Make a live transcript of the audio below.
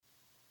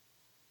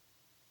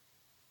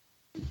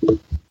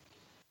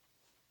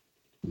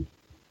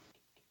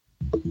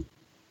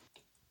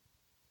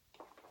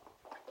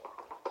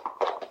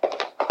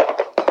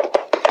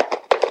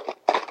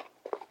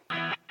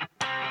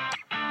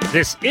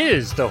This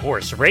is the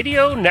Horse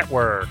Radio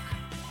Network.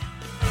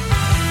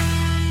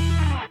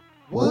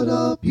 What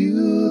a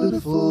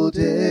beautiful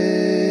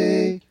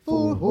day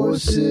for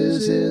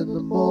horses in the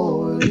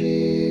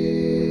morning.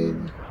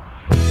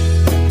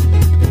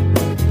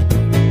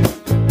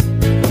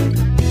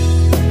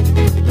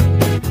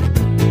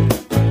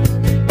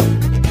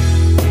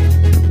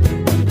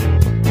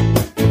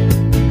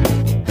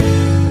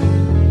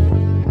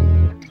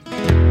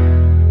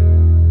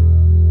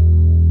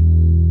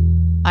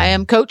 I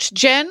am Coach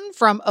Jen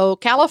from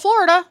Ocala,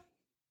 Florida.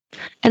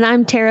 And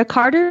I'm Tara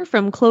Carter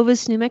from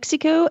Clovis, New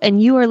Mexico,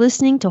 and you are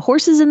listening to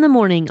Horses in the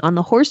Morning on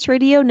the Horse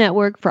Radio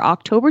Network for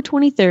October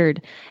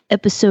 23rd,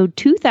 episode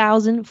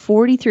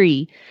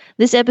 2043.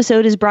 This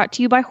episode is brought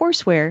to you by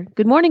Horseware.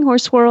 Good morning,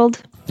 Horse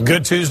World.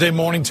 Good Tuesday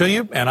morning to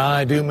you, and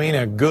I do mean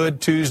a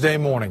good Tuesday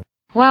morning.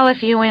 Well,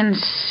 if you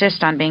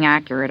insist on being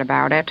accurate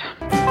about it.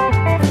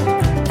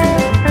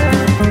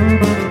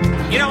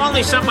 You know,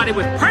 only somebody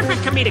with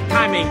perfect comedic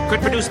timing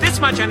could produce this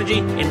much energy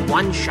in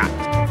one shot.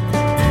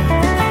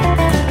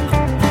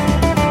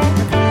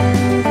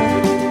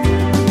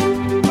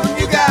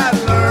 You gotta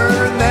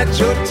learn that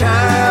your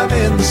time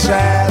in the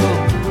saddle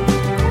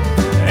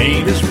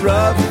ain't as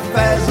rough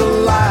as a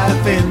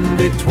life in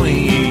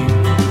between.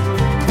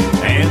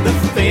 And the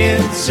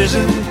fence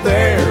isn't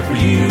there for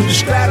you to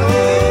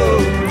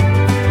straddle.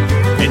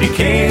 And you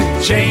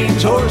can't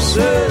change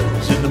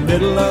horses in the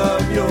middle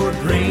of your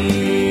dream.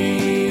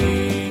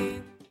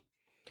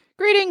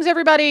 Greetings,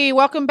 everybody.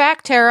 Welcome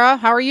back, Tara.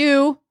 How are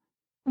you?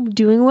 I'm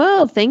doing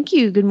well. Thank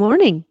you. Good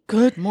morning.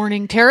 Good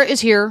morning. Tara is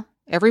here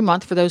every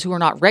month, for those who are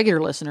not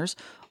regular listeners,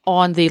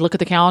 on the Look at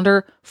the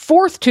Calendar,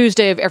 fourth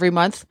Tuesday of every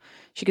month.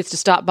 She gets to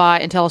stop by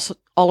and tell us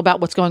all about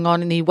what's going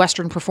on in the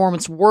Western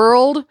performance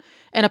world.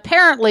 And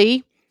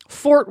apparently,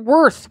 Fort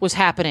Worth was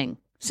happening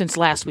since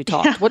last we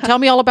talked. Tell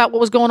me all about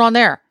what was going on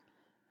there.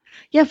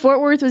 Yeah,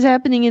 Fort Worth was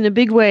happening in a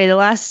big way. The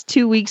last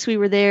 2 weeks we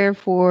were there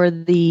for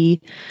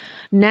the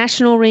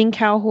National Rein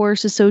Cow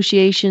Horse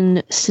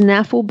Association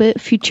Snaffle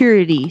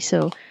Futurity.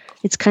 So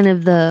it's kind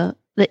of the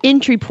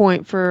entry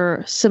point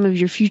for some of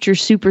your future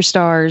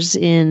superstars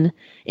in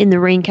the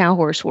rein cow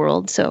horse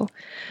world. So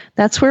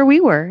that's where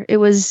we were. It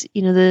was,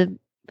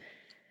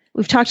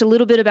 we've talked a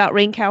little bit about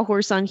rein cow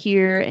horse on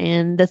here,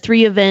 and the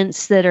three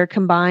events that are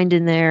combined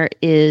in there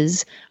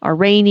are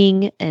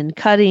reining and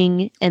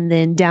cutting and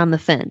then down the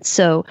fence.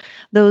 So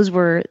those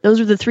were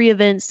the three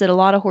events that a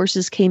lot of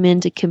horses came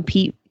in to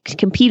compete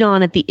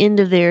on at the end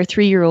of their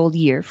 3-year-old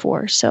year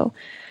for. So,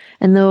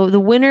 and the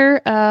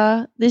winner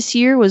this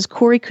year was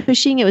Corey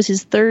Cushing. It was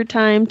his third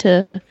time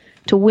to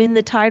win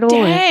the title.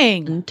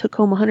 And took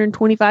home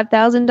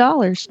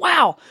 $125,000.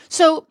 Wow.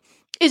 So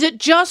is it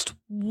just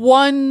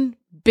one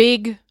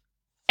big,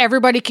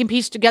 everybody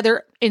competes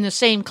together in the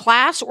same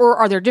class, or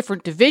are there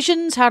different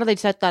divisions? How do they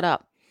set that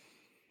up?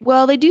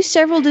 Well, they do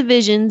several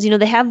divisions.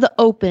 They have the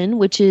Open,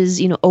 which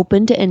is,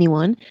 open to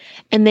anyone.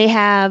 And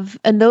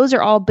those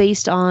are all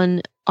based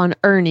on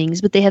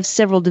earnings, but they have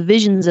several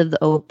divisions of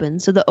the Open.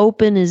 So the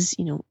Open is,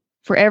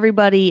 for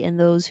everybody and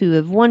those who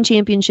have won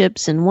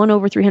championships and won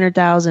over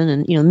 300,000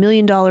 and, $1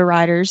 million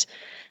riders.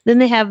 Then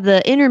they have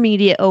the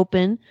Intermediate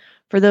Open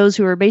for those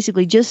who are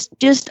basically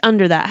just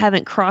under that,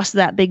 haven't crossed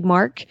that big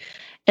mark.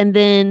 And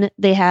then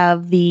they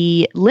have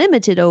the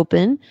Limited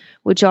Open,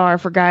 which are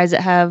for guys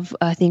that have,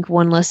 I think,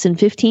 won less than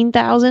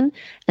 15,000.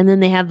 And then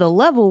they have the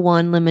Level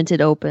 1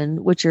 Limited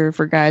Open, which are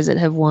for guys that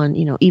have won,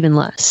 even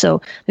less.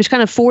 So there's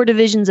kind of 4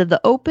 divisions of the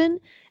Open.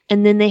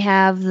 And then they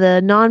have the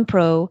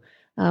Non-Pro,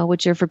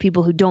 which are for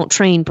people who don't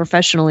train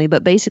professionally,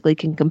 but basically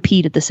can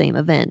compete at the same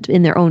event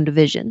in their own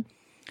division.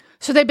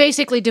 So they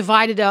basically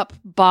divided up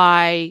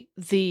by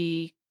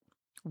the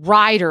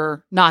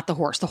rider, not the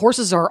horse. The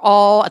horses are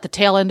all at the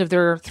tail end of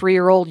their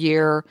 3-year-old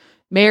year.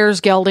 Mares,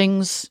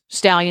 geldings,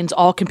 stallions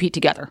all compete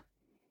together.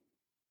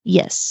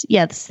 Yes,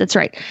 that's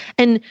right.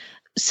 And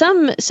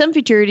some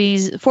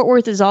futurities, Fort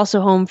Worth is also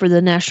home for the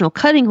National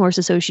Cutting Horse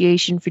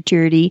Association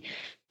Futurity.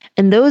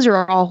 And those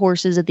are all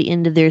horses at the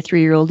end of their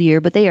 3-year-old year,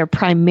 but they are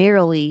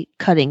primarily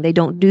cutting. They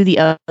don't do the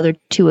other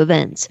 2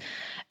 events.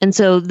 And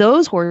so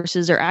those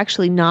horses are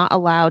actually not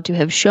allowed to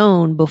have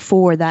shown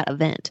before that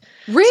event.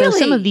 Really? So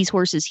some of these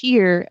horses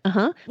here,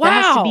 Wow.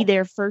 that has to be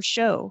their first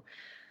show.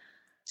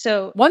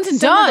 So once and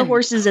some done. of the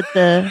horses at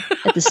the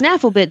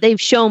Snaffle bit,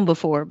 they've shown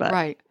before, but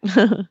right.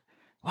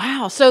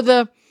 Wow. So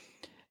the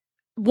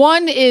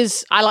one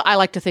is, I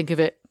like to think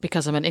of it,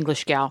 because I'm an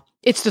English gal,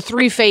 it's the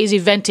 3-phase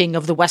eventing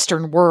of the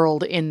Western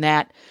world, in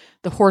that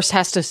the horse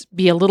has to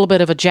be a little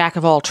bit of a jack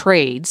of all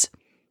trades.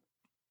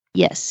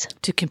 Yes.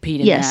 To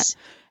compete in that.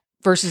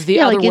 Versus the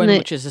other one,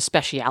 which is a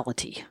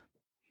speciality.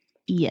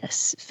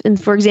 Yes.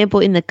 And for example,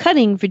 in the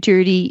cutting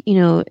futurity,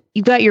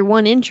 you've got your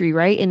one entry,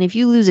 right? And if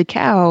you lose a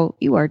cow,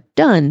 you are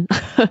done.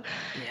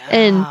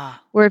 And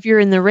where if you're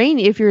in the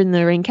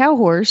rein cow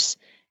horse,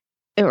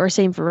 or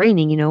same for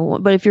reining,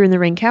 but if you're in the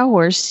rein cow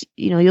horse,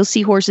 you'll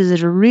see horses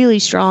that are really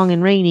strong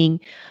in reining,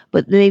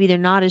 but maybe they're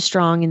not as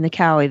strong in the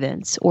cow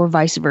events, or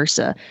vice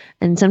versa.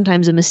 And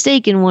sometimes a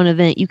mistake in one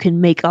event you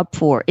can make up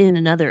for in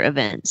another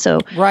event. So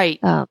right.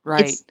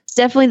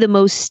 definitely the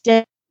most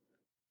steady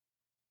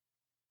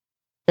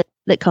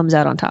that comes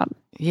out on top.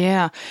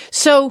 Yeah.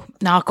 So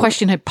now a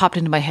question had popped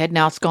into my head.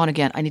 Now it's gone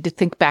again. I need to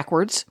think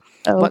backwards.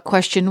 Oh. What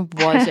question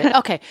was it?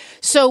 Okay.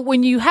 So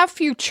when you have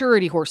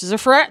futurity horses, or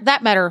for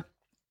that matter,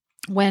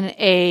 when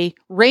a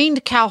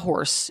reined cow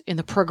horse in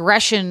the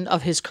progression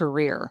of his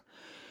career,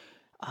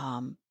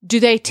 do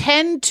they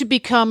tend to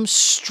become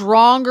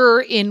stronger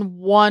in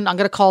one? I'm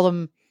going to call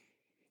them.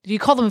 Do you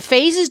call them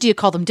phases? Do you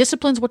call them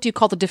disciplines? What do you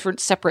call the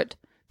different separate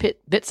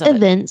bits of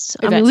events?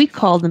 I mean, we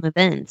call them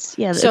events.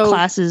 Yeah, so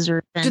classes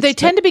or events. Do they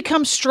tend to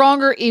become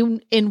stronger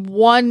in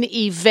one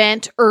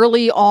event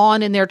early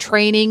on in their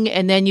training,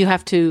 and then you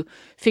have to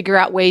figure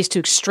out ways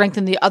to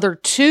strengthen the other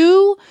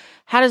two?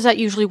 How does that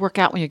usually work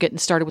out when you're getting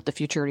started with the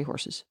futurity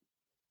horses?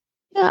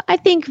 Yeah, I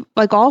think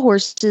like all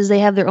horses, they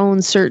have their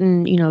own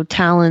certain,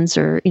 talents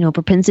or,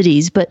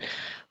 propensities. But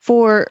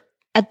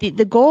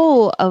the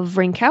goal of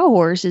ring cow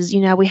horse is,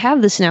 we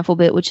have the snaffle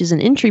bit, which is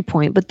an entry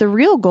point, but the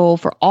real goal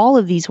for all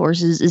of these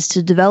horses is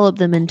to develop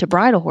them into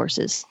bridle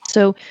horses.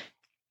 So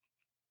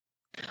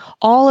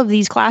all of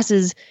these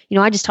classes,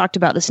 I just talked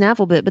about the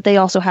snaffle bit, but they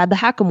also had the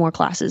hackamore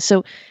classes.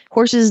 So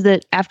horses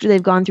that after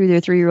they've gone through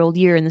their 3-year-old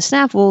year in the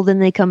snaffle, then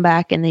they come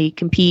back and they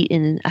compete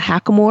in a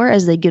hackamore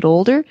as they get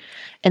older.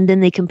 And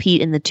then they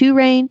compete in the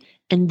 2-rein,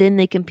 and then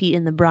they compete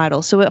in the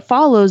bridle. So it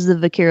follows the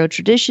vaquero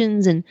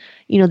traditions. And,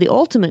 the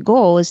ultimate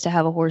goal is to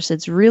have a horse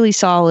that's really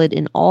solid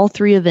in all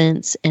 3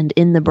 events and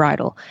in the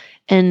bridle.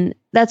 And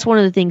that's one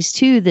of the things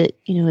too that,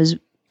 is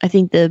I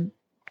think the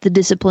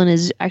discipline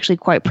is actually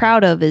quite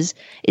proud of is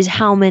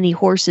how many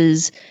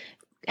horses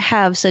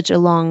have such a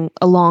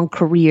long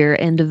career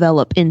and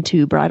develop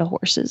into bridle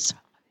horses.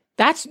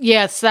 That's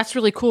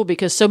really cool,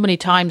 because so many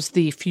times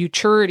the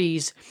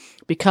futurities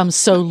become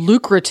so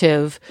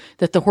lucrative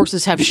that the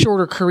horses have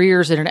shorter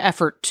careers in an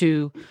effort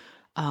to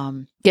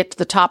get to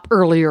the top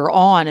earlier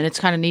on. And it's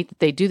kind of neat that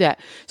they do that.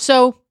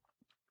 So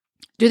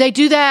do they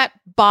do that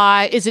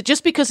is it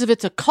just because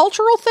it's a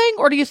cultural thing,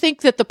 or do you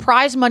think that the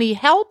prize money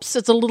helps?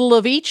 It's a little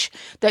of each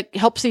that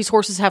helps these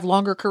horses have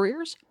longer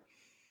careers?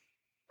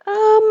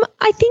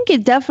 I think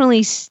it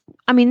definitely,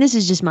 this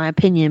is just my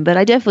opinion, but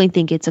I definitely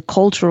think it's a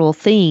cultural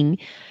thing.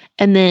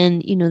 And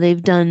then,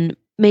 they've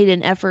made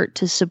an effort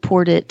to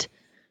support it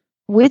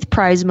with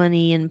prize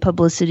money and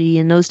publicity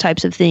and those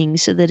types of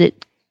things so that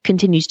it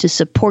continues to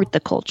support the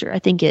culture. I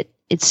think it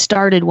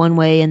started one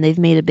way, and they've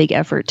made a big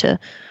effort to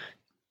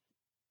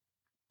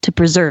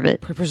preserve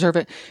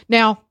it.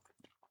 Now,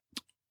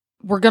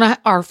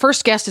 our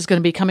first guest is going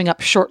to be coming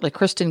up shortly,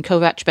 Kristen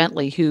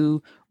Bentley,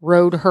 who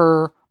rode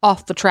her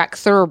off the track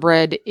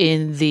Thoroughbred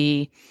in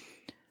the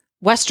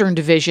Western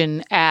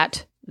division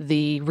at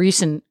the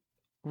recent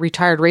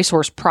retired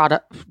racehorse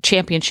product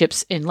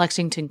championships in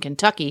Lexington,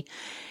 Kentucky.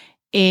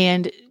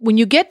 And when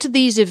you get to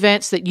these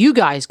events that you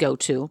guys go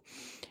to,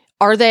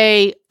 are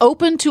they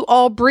open to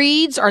all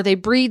breeds? Are they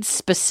breed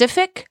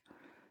specific?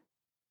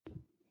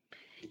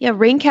 Yeah,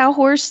 ring cow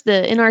horse,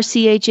 the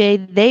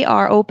NRCHA, they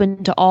are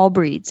open to all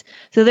breeds.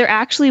 So there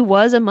actually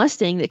was a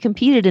Mustang that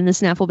competed in the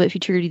Snaffle Bit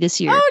Futurity this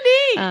year.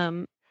 Oh,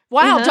 neat.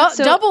 Wow,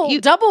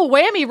 double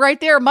whammy right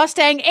there,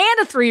 Mustang and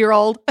a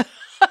 3-year-old.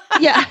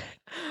 Yeah.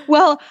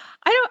 Well,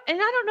 I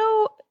don't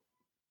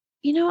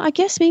know, I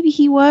guess maybe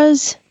he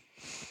was,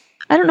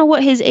 I don't know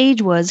what his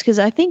age was, because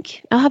I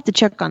think I'll have to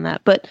check on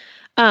that. But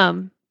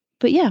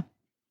yeah.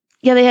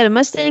 Yeah, they had a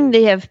Mustang,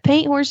 they have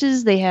paint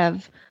horses, they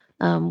have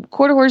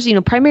quarter horses,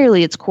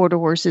 primarily it's quarter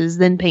horses,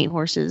 then paint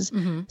horses.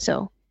 Mm-hmm.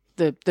 So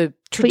the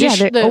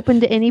tradition, they're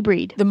open to any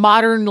breed. The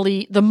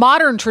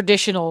modern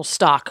traditional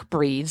stock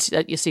breeds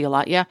that you see a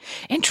lot. Yeah,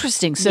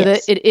 interesting. So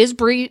yes. That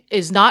it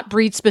is not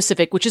breed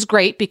specific, which is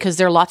great, because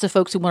there are lots of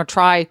folks who want to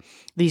try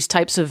these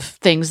types of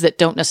things that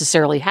don't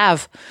necessarily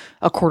have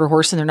a quarter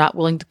horse, and they're not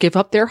willing to give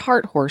up their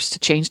heart horse to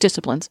change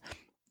disciplines.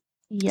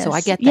 Yes. So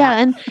I get that.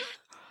 Yeah,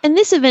 and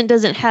this event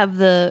doesn't have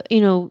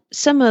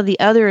some of the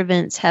other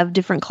events have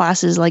different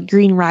classes, like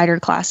green rider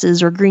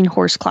classes or green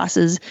horse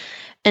classes.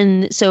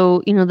 And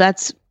so,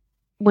 that's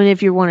when,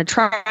 if you want to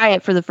try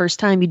it for the first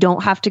time, you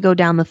don't have to go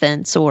down the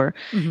fence, or,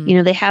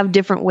 mm-hmm. They have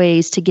different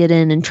ways to get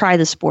in and try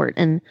the sport.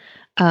 And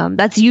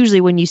that's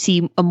usually when you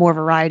see a more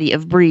variety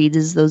of breeds,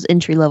 is those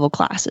entry-level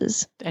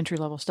classes.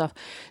 Entry-level stuff.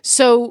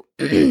 So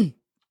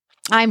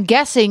I'm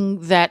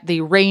guessing that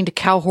the reined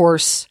cow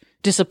horse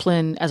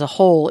discipline as a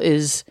whole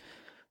is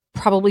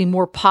probably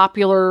more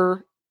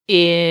popular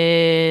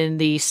in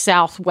the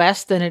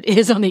Southwest than it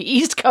is on the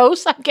East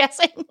Coast, I'm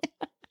guessing.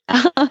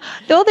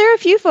 Though there are a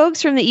few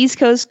folks from the East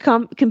Coast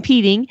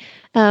competing.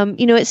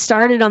 It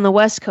started on the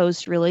West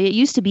Coast, really. It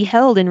used to be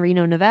held in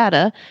Reno,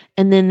 Nevada,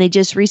 and then they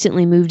just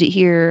recently moved it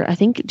here. I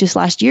think just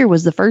last year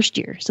was the first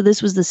year. So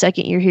this was the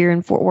second year here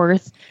in Fort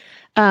Worth.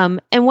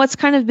 And what's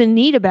kind of been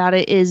neat about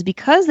it is,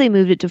 because they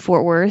moved it to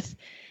Fort Worth,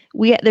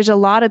 there's a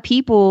lot of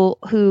people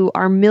who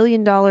are $1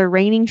 million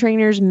reining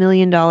trainers, $1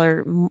 million,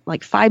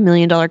 like $5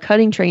 million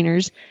cutting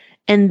trainers.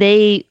 And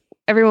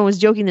everyone was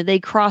joking that they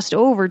crossed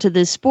over to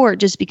this sport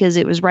just because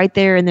it was right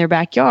there in their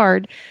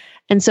backyard.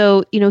 And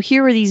so,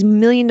 here were these $1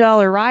 million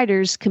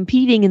riders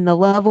competing in the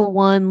level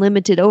 1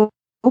 limited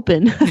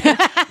open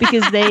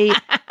because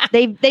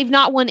they've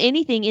not won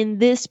anything in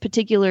this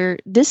particular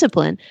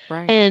discipline.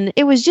 Right. And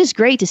it was just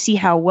great to see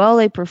how well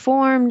they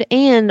performed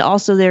and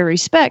also their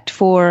respect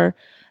for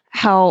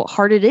how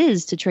hard it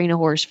is to train a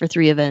horse for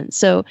 3 events.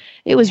 So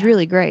it was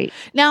really great.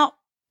 Now,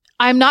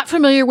 I'm not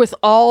familiar with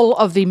all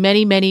of the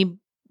many, many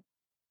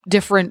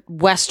different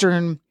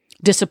Western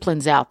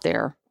disciplines out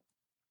there,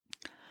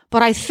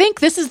 but I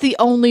think this is the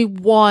only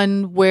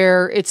one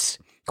where it's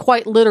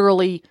quite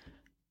literally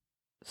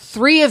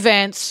 3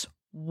 events,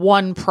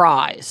 1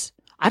 prize.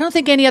 I don't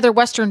think any other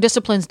Western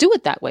disciplines do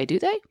it that way, do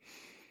they?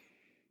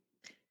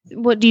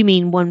 What do you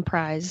mean 1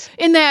 prize?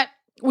 In that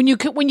when you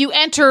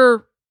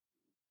enter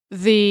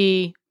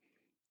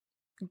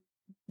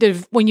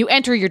when you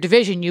enter your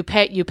division, you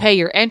pay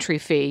your entry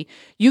fee.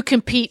 You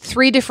compete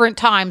 3 different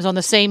times on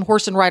the same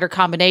horse and rider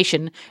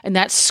combination, and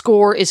that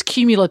score is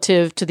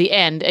cumulative to the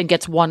end and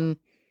gets one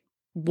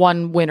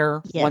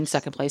winner, Yes. 1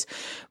 second place,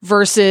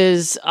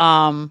 versus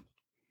a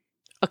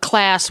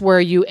class where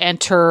you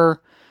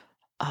enter.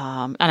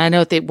 And I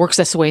know that it works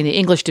this way in the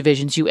English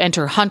divisions. You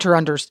enter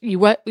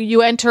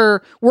you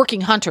enter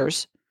working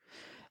hunters.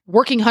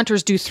 Working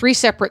hunters do 3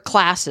 separate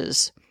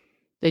classes.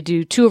 They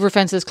do 2 over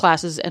fences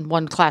classes and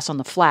 1 class on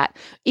the flat.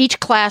 Each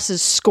class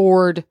is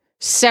scored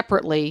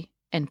separately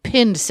and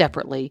pinned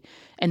separately.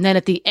 And then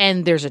at the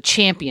end, there's a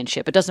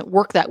championship. It doesn't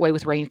work that way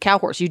with reining cow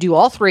horse. You do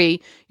all 3,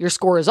 your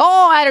score is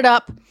all added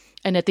up.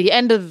 And at the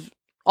end of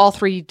all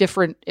 3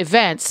 different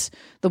events,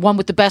 the one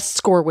with the best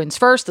score wins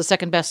first, the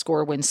second best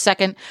score wins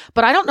second.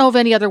 But I don't know of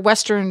any other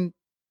Western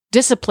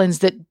disciplines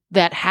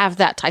that have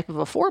that type of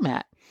a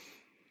format.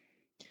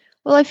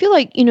 Well, I feel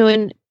like,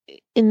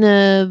 in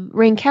the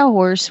rein cow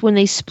horse, when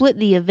they split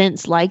the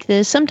events like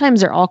this,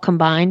 sometimes they're all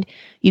combined.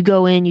 You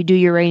go in, you do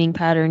your reining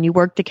pattern, you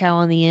work the cow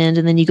on the end,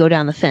 and then you go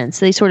down the fence.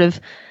 They sort of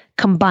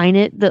combine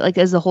it. That, like,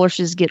 as the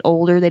horses get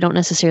older, they don't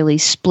necessarily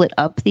split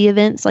up the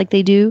events like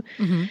they do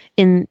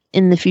in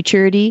the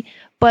Futurity.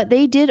 But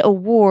they did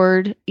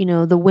award,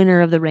 the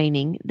winner of the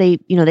reining. They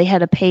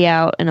had a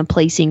payout and a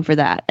placing for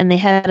that, and they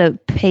had a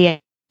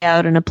payout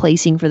and a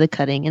placing for the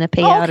cutting, and a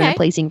payout and a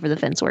placing for the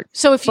fence work.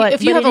 So if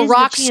you have a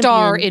rock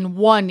star champion in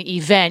one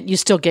event, you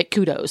still get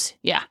kudos.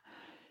 Yeah.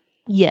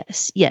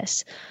 Yes.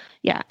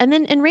 Yeah. And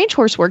then range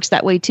horse works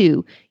that way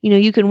too.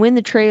 You can win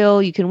the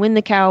trail, you can win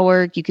the cow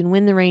work, you can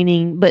win the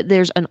reining, but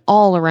there's an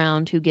all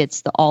around who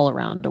gets the all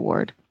around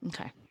award.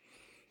 Okay.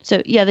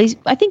 So yeah,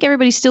 I think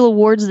everybody still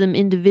awards them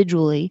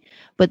individually,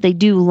 but they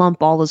do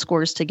lump all the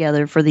scores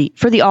together for the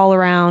all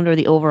around or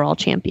the overall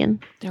champion.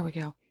 There we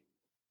go.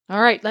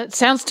 All right. That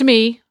sounds to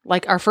me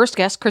like our first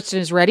guest, Kristen,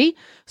 is ready.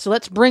 So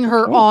let's bring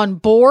her on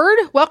board.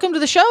 Welcome to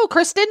the show,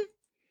 Kristen.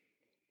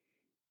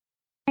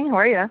 Hey, how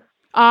are you?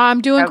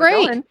 I'm doing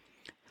great.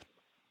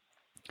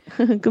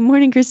 Good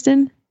morning,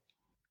 Kristen.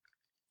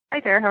 Hi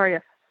there. How are you?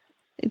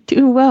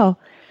 Doing well.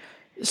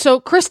 So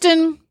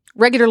Kristen,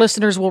 regular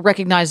listeners will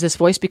recognize this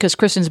voice because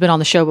Kristen's been on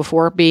the show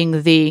before,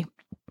 being the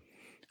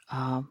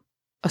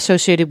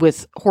associated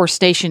with Horse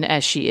Station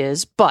as she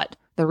is. But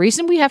the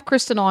reason we have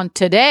Kristen on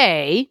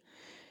today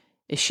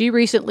is she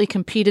recently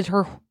competed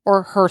her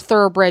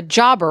thoroughbred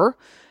jobber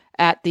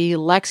at the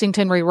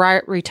Lexington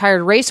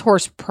Retired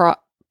Racehorse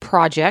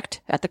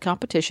project at the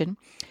competition.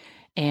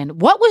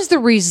 And what was the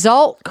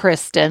result,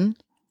 Kristen?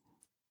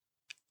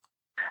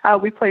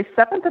 We placed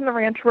 7th in the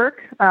ranch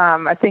work.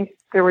 I think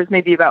there was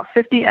maybe about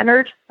 50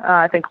 entered.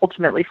 I think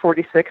ultimately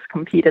 46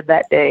 competed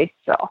that day.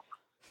 So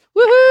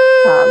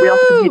Woohoo! We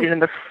also competed in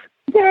the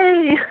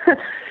yay.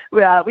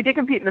 We did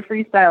compete in the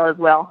freestyle as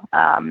well.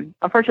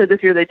 Unfortunately,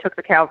 this year they took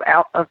the cows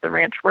out of the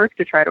ranch work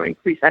to try to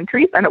increase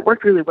entries, and it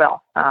worked really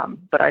well.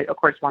 But I, of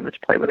course, wanted to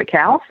play with a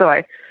cow, so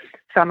I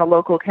found a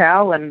local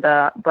cow and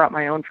brought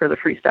my own for the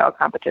freestyle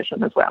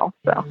competition as well.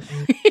 So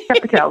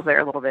kept the cows there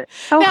a little bit.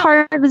 How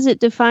hard was it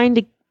to find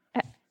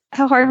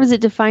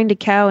a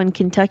cow in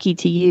Kentucky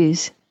to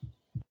use?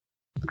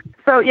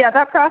 So yeah,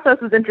 that process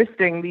was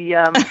interesting.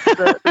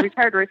 The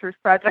Retired Racers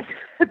project,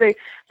 they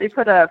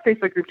put a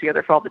Facebook group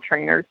together for all the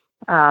trainers,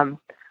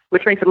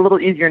 which makes it a little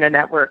easier in a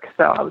network.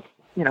 So I was,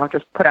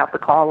 just put out the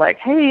call like,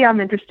 hey,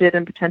 I'm interested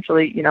in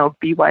potentially,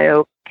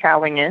 BYO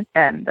cowing it,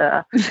 and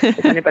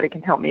if anybody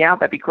can help me out,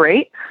 that'd be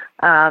great.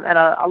 And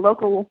a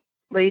local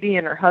lady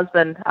and her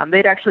husband,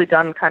 they'd actually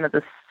done kind of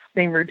the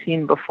same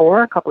routine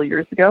before a couple of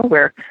years ago,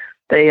 where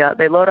they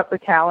load up the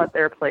cow at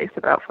their place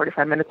about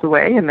 45 minutes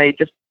away, and they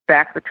just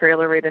back the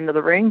trailer right into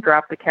the ring,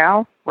 drop the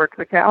cow, work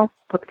the cow,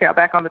 put the cow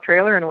back on the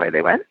trailer, and away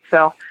they went.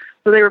 So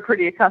they were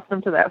pretty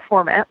accustomed to that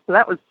format. So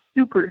that was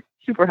super,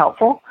 super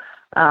helpful.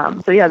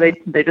 So yeah,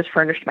 they just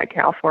furnished my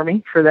cow for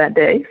me for that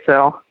day.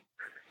 So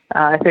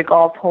I think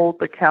all told,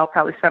 the cow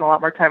probably spent a lot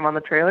more time on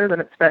the trailer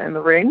than it spent in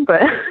the ring,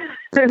 but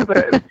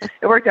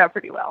it worked out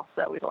pretty well.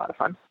 So we had a lot of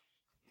fun.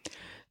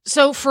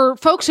 So for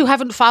folks who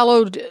haven't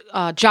followed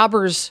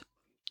Jobber's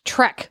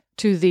trek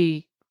to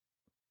the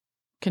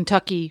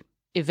Kentucky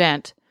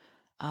event,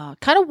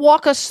 kind of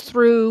walk us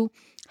through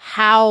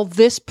how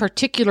this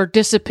particular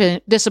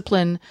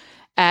discipline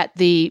at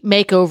the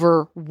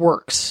Makeover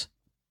works.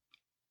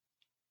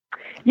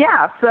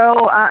 Yeah,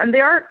 so, and they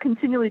are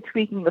continually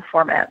tweaking the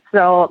format.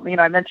 So,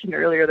 I mentioned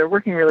earlier, they're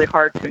working really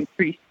hard to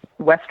increase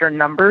Western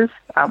numbers,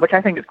 which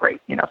I think is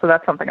great. So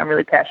that's something I'm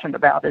really passionate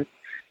about, is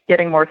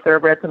getting more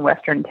thoroughbreds and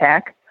Western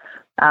tack.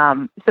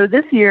 So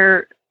this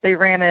year they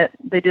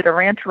did a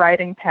ranch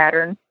riding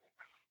pattern,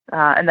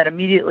 and then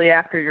immediately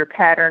after your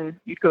pattern,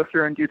 you'd go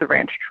through and do the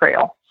ranch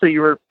trail. So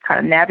you were kind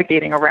of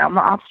navigating around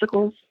the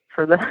obstacles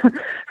for the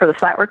for the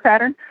flatwork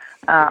pattern.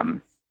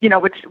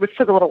 Which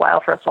took a little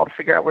while for us all to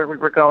figure out where we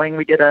were going.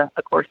 We did a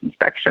course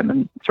inspection,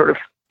 and sort of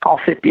all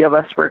 50 of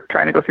us were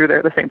trying to go through there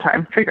at the same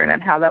time, figuring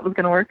out how that was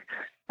going to work.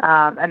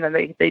 And then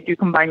they do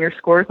combine your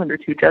scores under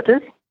 2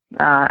 judges.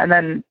 And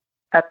then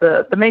at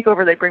the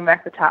makeover, they bring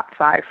back the top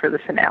 5 for the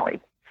finale.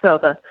 So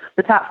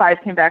the top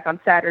 5 came back on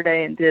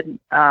Saturday and did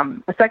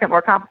a second,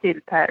 more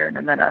complicated pattern,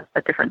 and then a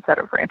different set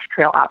of ranch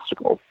trail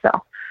obstacles. So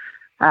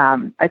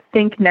I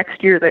think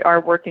next year they are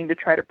working to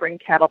try to bring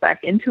cattle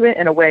back into it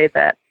in a way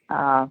that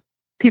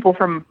people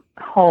from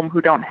home who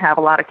don't have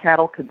a lot of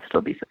cattle could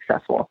still be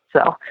successful.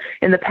 So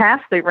in the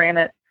past, they ran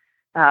it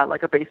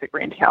like a basic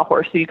range cow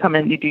horse. So you come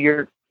in, you do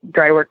your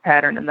dry work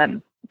pattern, and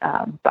then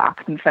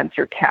box and fence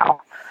your cow.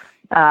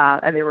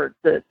 And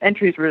the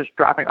entries were just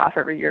dropping off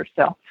every year.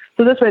 So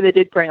this way they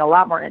did bring a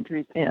lot more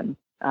entries in,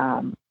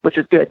 which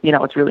is good.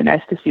 It's really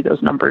nice to see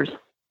those numbers.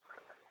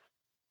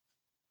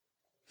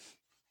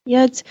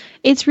 Yeah,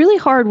 it's really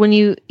hard when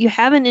you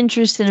have an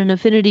interest and an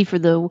affinity for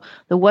the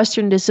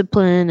Western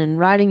discipline and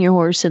riding your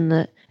horse,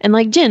 and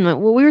like Jen,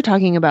 what we were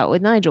talking about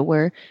with Nigel,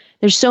 where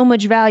there's so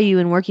much value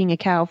in working a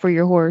cow for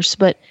your horse,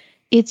 but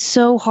it's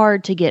so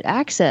hard to get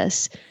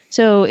access.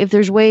 So if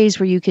there's ways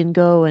where you can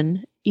go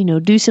and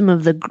do some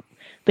of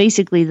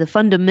basically the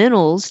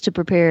fundamentals to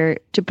prepare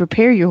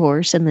your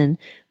horse, and then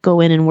go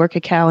in and work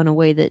a cow in a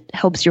way that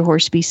helps your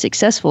horse be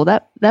successful,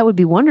 that would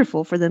be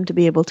wonderful for them to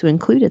be able to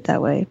include it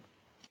that way.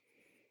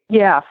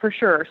 Yeah, for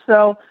sure.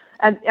 So,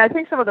 and I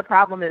think some of the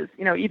problem is,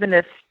 even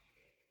if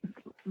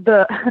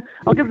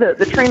I'll give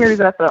the trainers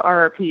at the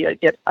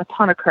RRP get a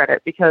ton of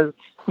credit, because,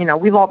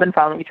 we've all been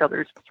following each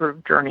other's sort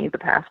of journey the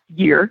past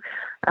year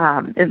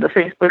in the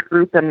Facebook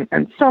group,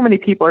 and so many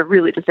people are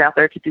really just out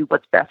there to do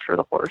what's best for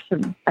the horse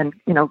and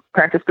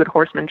practice good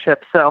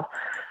horsemanship. So,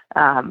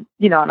 and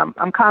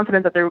I'm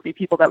confident that there would be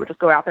people that would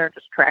just go out there and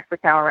just track the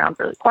cow around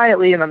really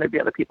quietly, and then there'd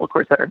be other people, of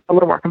course, that are a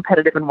little more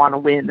competitive and want to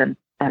win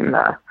and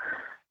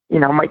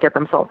might get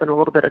themselves in a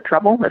little bit of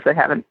trouble if they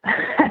haven't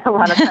had a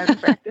lot of time to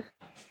practice.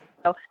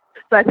 So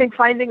I think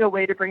finding a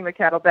way to bring the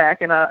cattle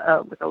back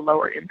with a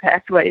lower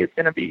impact way is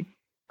going to be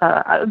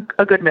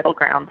a good middle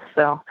ground.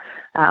 So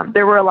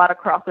there were a lot of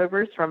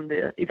crossovers from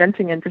the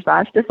eventing and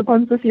dressage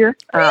disciplines this year.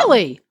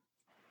 Really?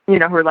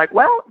 Who are like,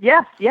 well,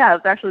 yes, yeah, it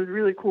was actually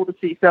really cool to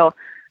see. So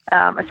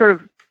I sort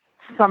of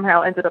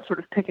somehow ended up sort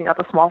of picking up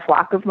a small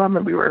flock of them,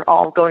 and we were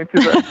all going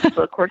through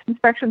the course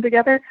inspection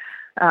together.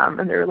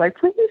 And they were like,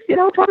 please,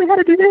 tell me how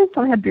to do this,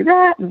 tell me how to do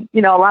that. And,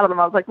 a lot of them,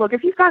 I was like, look,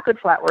 if you've got good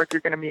flat work,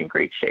 you're going to be in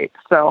great shape.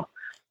 So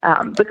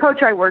the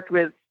coach I worked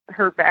with,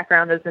 her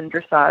background is in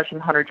dressage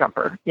and hunter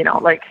jumper,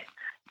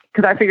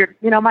 because I figured,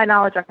 my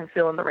knowledge I can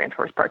fill in the ranch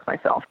horse parts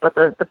myself. But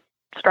the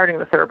starting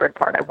the thoroughbred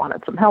part, I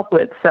wanted some help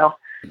with. So,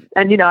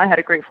 and, I had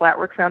a great flat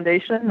work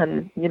foundation,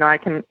 and, I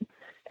can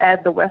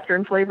add the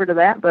Western flavor to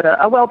that. But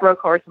a well-broke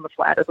horse in the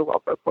flat is a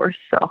well-broke horse.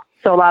 So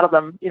a lot of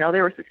them, they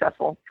were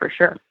successful for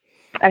sure.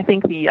 I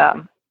think the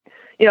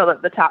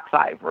top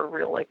 5 were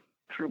real, like,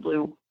 true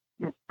blue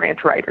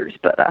ranch riders.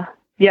 But,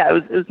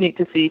 it was neat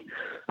to see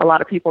a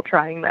lot of people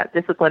trying that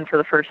discipline for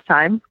the first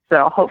time.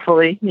 So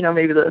hopefully,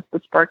 maybe the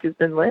spark has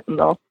been lit and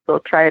they'll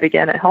try it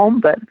again at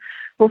home, but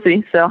we'll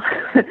see. So,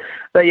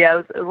 but yeah, it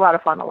was a lot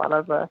of fun, a lot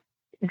of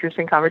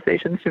interesting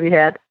conversations to be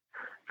had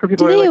for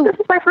people who are like, this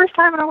is my first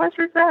time in a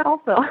Western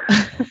saddle. So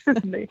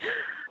they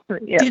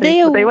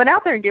went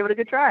out there and gave it a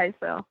good try.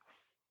 So.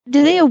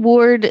 Do they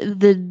award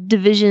the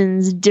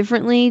divisions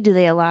differently? Do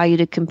they allow you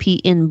to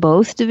compete in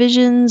both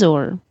divisions,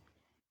 or?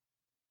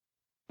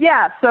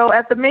 Yeah, so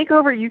at the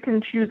makeover, you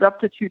can choose up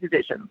to 2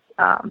 divisions,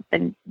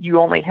 and you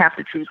only have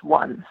to choose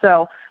one.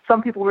 So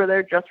some people were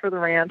there just for the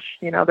ranch.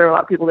 There are a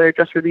lot of people there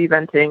just for the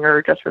eventing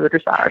or just for the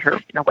dressage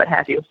or what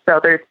have you. So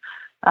there's,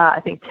 I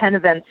think, 10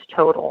 events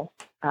total.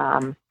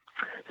 So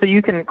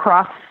you can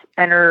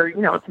cross-enter,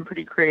 in some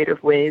pretty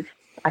creative ways.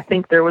 I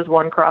think there was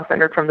one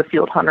cross-entered from the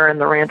field hunter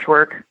and the ranch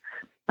work.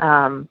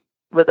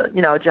 With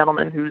a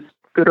gentleman who's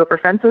good over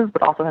fences,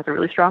 but also has a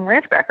really strong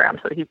ranch background.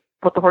 So he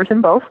put the horse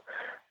in both.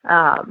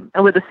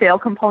 And with the sale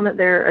component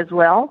there as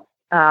well,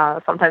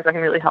 sometimes that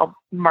can really help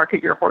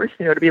market your horse,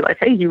 to be like,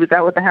 hey, he was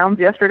out with the hounds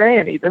yesterday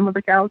and he's in with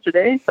the cows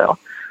today. So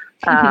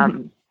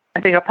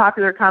I think a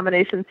popular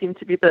combination seemed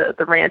to be the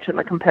ranch and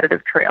the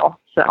competitive trail.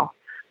 So,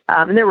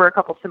 and there were a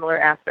couple similar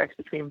aspects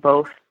between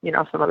both.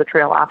 Some of the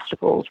trail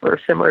obstacles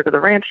were similar to the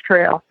ranch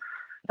trail.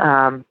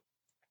 And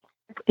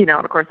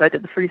of course I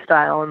did the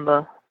freestyle and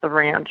the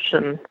ranch,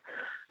 and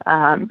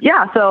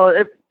so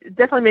it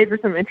definitely made for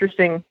some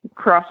interesting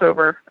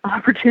crossover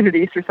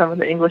opportunities for some of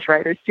the English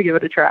riders to give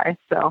it a try.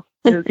 So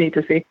it was neat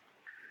to see.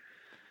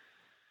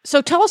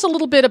 So tell us a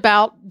little bit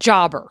about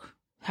Jobber.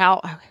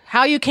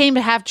 how you came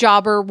to have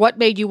Jobber, what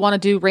made you want to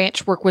do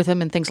ranch work with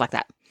him, and things like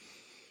that.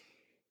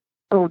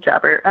 Oh,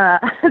 Jobber.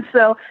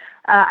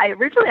 I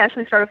originally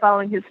actually started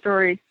following his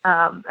story.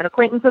 An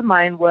acquaintance of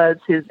mine was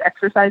his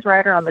exercise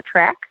rider on the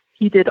track.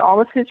 He did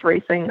all of his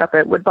racing up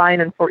at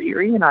Woodbine and Fort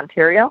Erie in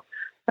Ontario.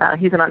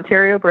 He's an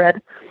Ontario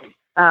bred,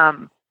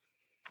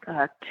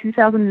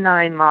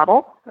 2009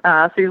 model.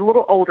 So he's a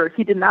little older.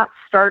 He did not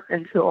start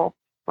until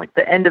like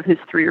the end of his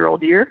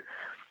 3-year-old year.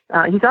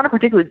 He's not a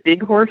particularly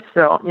big horse,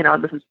 so,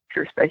 this is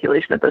pure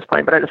speculation at this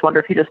point, but I just wonder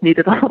if he just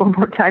needed a little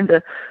more time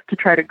to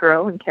try to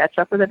grow and catch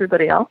up with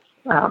everybody else.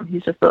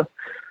 He's just a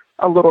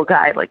little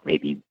guy, like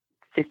maybe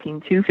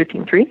 15.2,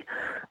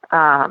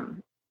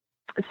 15.3.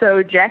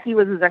 So Jackie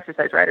was his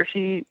exercise rider.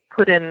 She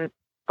put in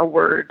a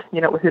word,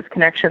 with his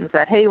connections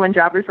that, hey, when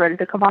Jobber's ready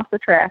to come off the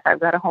track,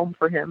 I've got a home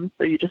for him,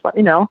 so you just let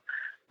me know.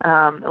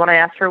 And when I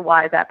asked her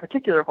why that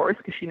particular horse,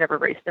 because she never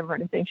raced him or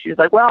anything, she was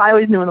like, well, I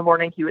always knew in the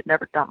morning he would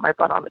never dump my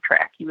butt on the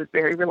track. He was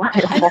very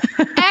reliable.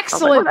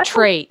 Excellent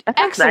trait.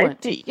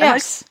 Excellent. Nice.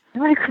 Yes. I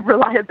like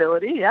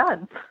reliability, yeah,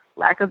 and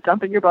lack of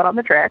dumping your butt on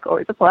the track,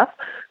 always a plus.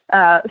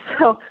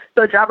 So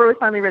Jobber was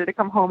finally ready to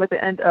come home at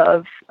the end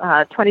of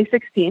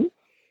 2016,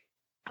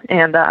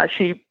 and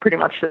she pretty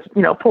much just,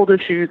 pulled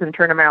his shoes and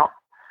turned him out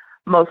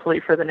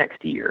mostly for the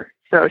next year.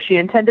 So she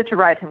intended to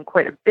ride him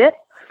quite a bit.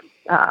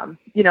 And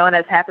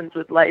as happens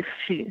with life,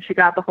 she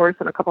got the horse,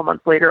 and a couple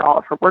months later, all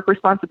of her work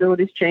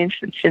responsibilities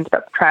changed, and she ended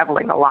up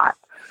traveling a lot.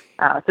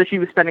 So she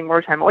was spending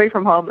more time away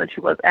from home than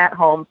she was at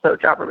home. So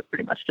Jobber was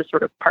pretty much just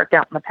sort of parked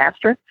out in the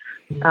pasture.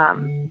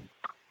 The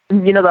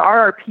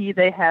RRP,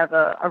 they have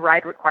a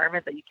ride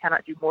requirement that you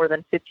cannot do more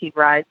than 15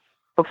 rides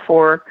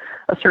before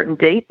a certain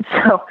date.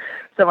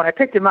 So when I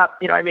picked him up,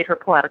 I made her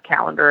pull out a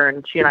calendar,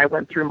 and she and I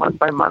went through month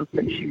by month,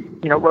 and she,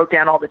 wrote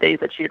down all the days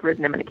that she had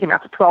ridden him, and it came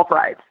out to 12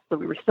 rides. So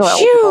we were still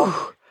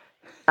eligible.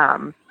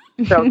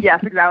 So yes,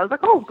 because I was like,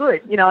 oh,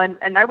 good.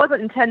 And I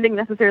wasn't intending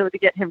necessarily to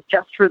get him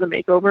just for the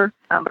makeover.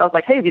 But I was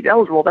like, hey, if he's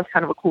eligible, that's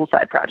kind of a cool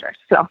side project.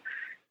 So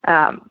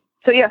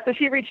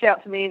she reached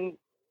out to me and,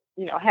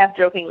 half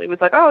jokingly was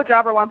like, oh,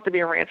 Jobber wants to be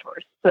a ranch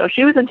horse. So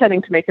she was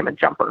intending to make him a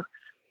jumper.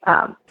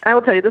 I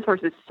will tell you, this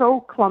horse is so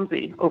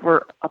clumsy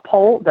over a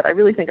pole that I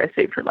really think I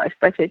saved her life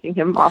by taking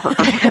him off of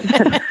her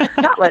and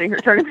not letting her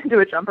turn him into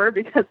a jumper,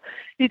 because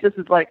he just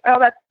is like, oh,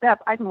 that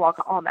I can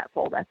walk on that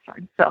pole. That's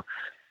fine. So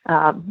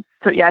I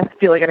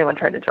feel like anyone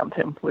trying to jump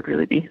him would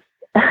really be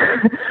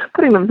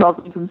putting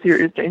themselves in some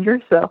serious danger.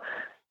 So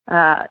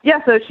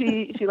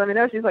she let me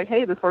know. She's like,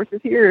 hey, this horse is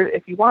here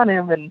if you want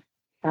him. And,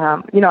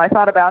 I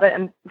thought about it,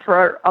 and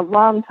for a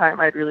long time,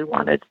 I'd really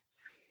wanted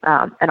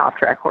an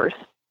off-track horse.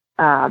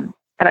 And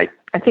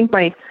I think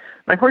my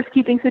horse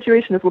keeping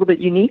situation is a little bit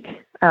unique.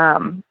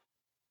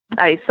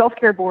 I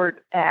self-care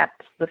board at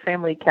the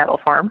family cattle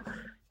farm,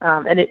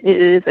 and it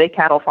is a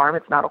cattle farm.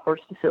 It's not a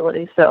horse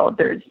facility. So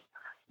there's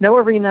no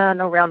arena,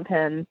 no round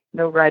pen,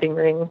 no riding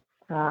ring.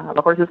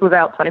 The horses live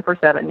out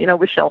 24/7,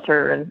 with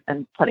shelter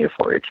and plenty of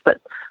forage,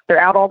 but they're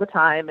out all the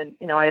time. And,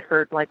 I had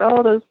heard like,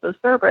 oh, those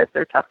thoroughbreds,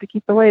 they're tough to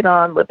keep the weight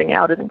on. Living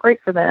out isn't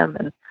great for them.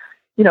 And,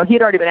 he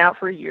had already been out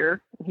for a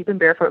year, and he'd been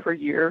barefoot for a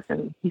year,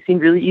 and he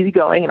seemed really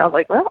easygoing. And I was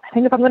like, well, I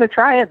think if I'm going to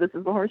try it, this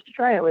is the horse to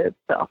try it with.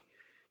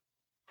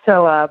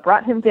 So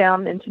brought him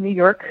down into New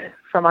York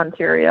from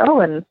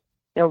Ontario. And,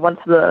 once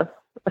the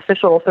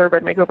official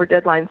Thoroughbred Makeover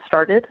deadline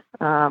started,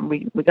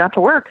 we got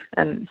to work,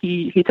 and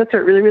he took to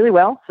it really, really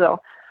well. So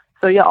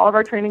all of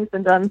our training's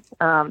been done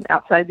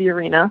outside the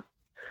arena.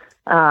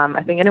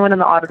 I think anyone in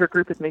the auditor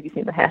group has maybe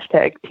seen the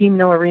hashtag Team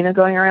No Arena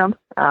going around.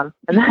 And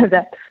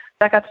that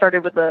got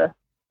started with the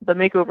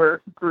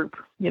makeover group.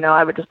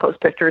 I would just post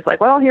pictures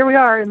like, well, here we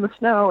are in the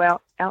snow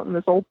out in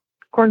this old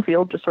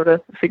cornfield, just sort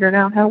of figuring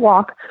out how to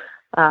walk.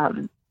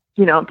 And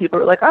people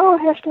were like, oh,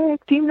 hashtag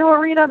Team No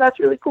Arena, that's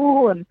really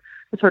cool. And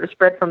it sort of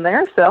spread from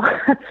there. So,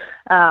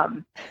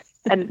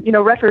 and,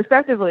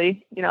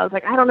 retrospectively, I was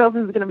like, I don't know if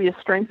this is going to be a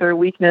strength or a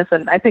weakness.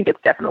 And I think it's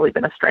definitely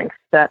been a strength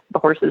that the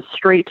horse is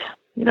straight.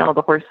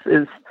 The horse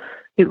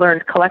he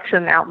learned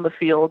collection out in the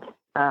field.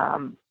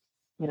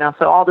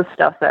 So all this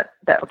stuff that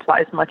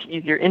applies much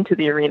easier into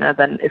the arena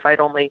than if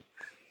I'd only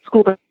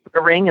schooled him in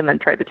the ring and then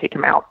tried to take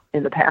him out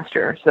in the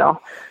pasture.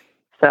 So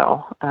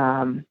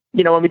when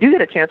we do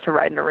get a chance to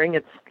ride in a ring,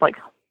 it's like,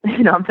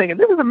 I'm thinking,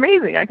 this is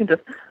amazing. I can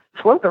just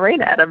float the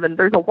rein at him, and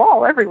there's a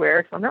wall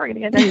everywhere, so I'm never going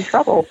to get in any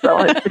trouble.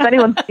 So if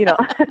anyone's,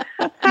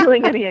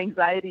 feeling any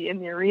anxiety in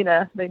the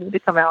arena, they need to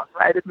come out and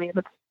ride with me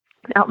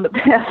out in the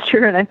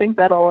pasture, and I think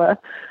that'll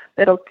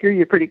cure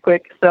you pretty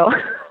quick. So,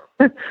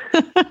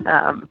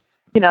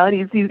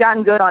 and he's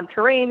gotten good on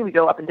terrain. We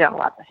go up and down a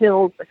lot of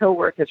hills. The hill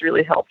work has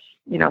really helped,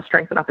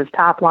 strengthen up his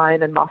top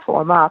line and muscle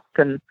him up.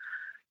 And,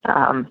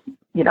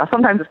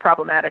 sometimes it's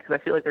problematic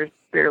because I feel like there's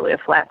barely a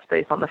flat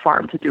space on the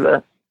farm to do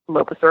a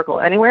lope a circle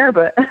anywhere,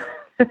 but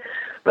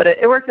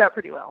it works out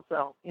pretty well.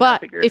 So,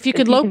 but if you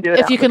can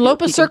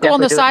lope a circle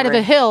on the side of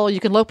a hill, you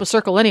can lope a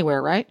circle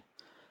anywhere, right?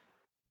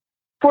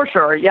 For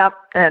sure. Yep.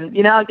 And,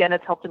 again,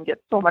 it's helped him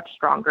get so much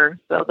stronger.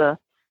 So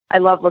I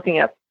love looking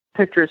at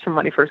pictures from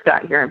when he first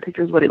got here and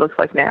pictures of what he looks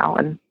like now.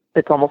 And,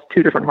 it's almost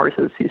two different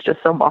horses. He's just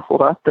so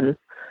muscled up and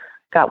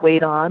got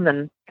weight on,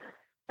 and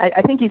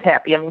I think he's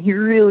happy. I mean, he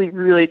really,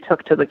 really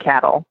took to the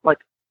cattle, like,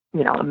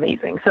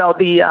 amazing. So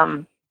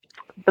the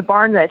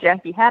barn that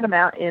Jackie had him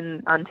out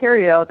in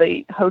Ontario,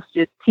 they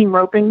hosted team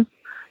roping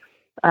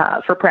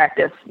for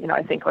practice,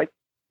 I think like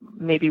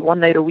maybe one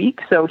night a week.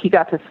 So he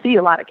got to see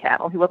a lot of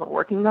cattle. He wasn't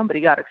working them, but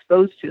he got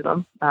exposed to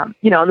them. And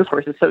this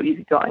horse is so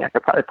easygoing. I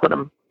could probably put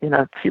him in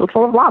a field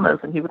full of llamas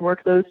and he would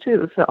work those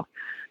too. So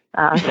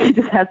he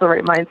just has the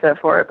right mindset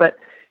for it. But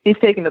he's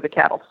taken to the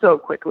cattle so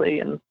quickly.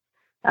 And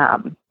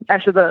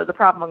actually, the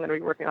problem I'm going to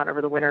be working on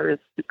over the winter is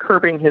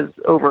curbing his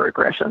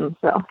over-aggression.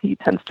 So he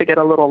tends to get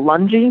a little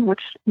lungy,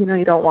 which, you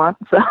don't want.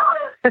 So,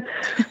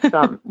 so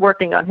I'm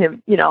working on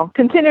him,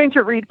 continuing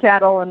to read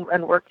cattle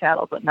and work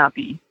cattle, but not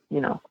be,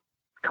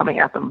 coming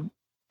at them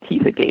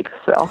teeth agape.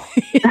 So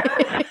he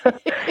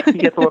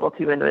gets a little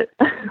too into it.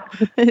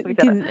 It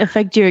can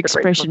affect your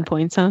expression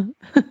points, huh?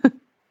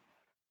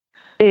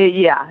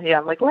 Yeah.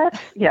 I'm like,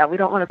 we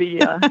don't want to be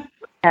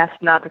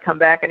asked not to come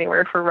back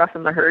anywhere for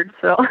roughing the herd.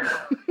 So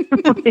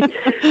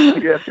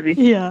we do have to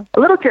be a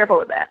little careful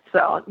with that.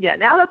 So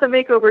now that the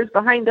makeover is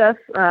behind us,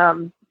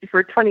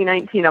 for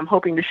 2019, I'm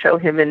hoping to show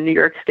him in New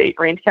York State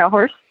reined cow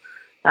horse.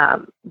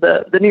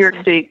 The New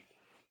York State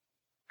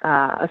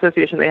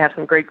Association, they have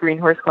some great green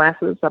horse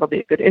classes. That'll be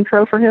a good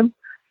intro for him.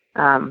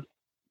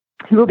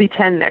 He will be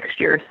 10 next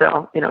year.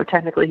 So,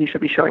 technically he should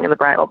be showing in the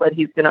bridle, but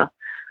he's going to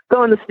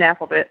go in the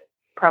Snaffle bit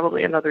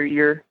probably another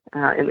year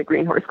in the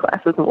green horse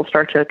classes, and we'll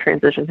start to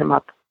transition him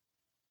up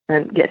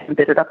and get him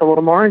bitted up a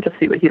little more and just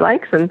see what he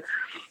likes. And,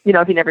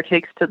 if he never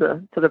takes to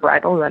the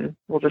bridle, then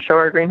we'll just show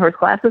our green horse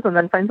classes and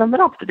then find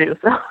something else to do.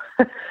 So,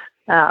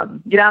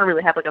 you don't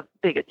really have like a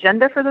big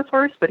agenda for this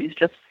horse, but he's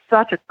just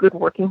such a good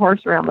working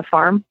horse around the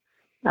farm.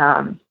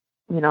 And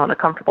a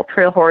comfortable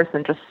trail horse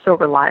and just so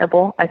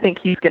reliable. I think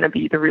he's going to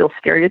be the real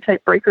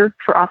stereotype breaker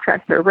for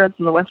off-track thoroughbreds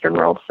in the Western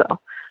world. So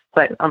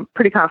I'm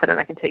pretty confident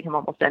I can take him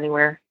almost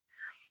anywhere,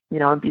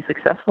 and be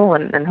successful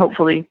and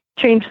hopefully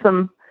change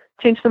some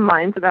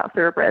minds about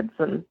thoroughbreds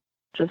and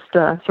just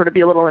sort of be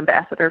a little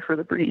ambassador for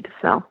the breed.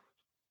 So,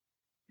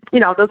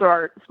 those are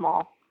our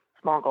small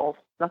goals.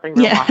 Nothing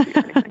real lofty or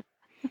anything.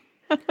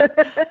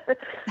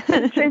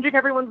 Changing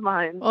everyone's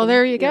mind. Well,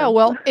 there you go.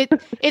 Well,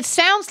 it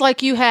sounds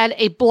like you had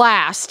a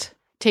blast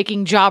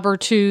taking Jobber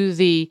to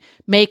the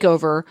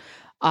makeover.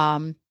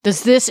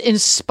 Does this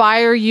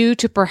inspire you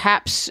to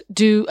perhaps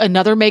do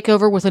another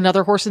makeover with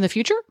another horse in the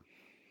future?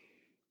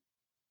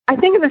 I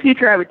think in the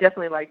future I would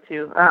definitely like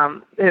to,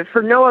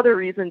 for no other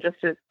reason,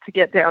 just to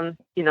get down,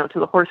 to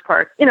the horse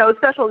park.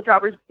 Special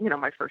Jobber's,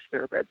 my first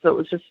thoroughbred, so it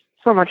was just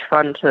so much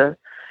fun to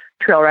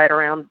trail ride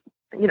around,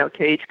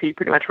 KHP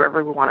pretty much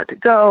wherever we wanted to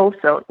go.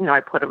 So, I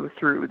put him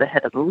through the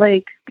head of the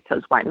lake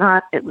because why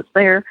not? It was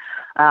there.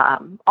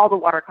 All the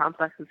water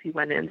complexes he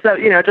went in. So,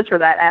 just for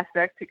that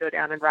aspect to go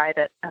down and ride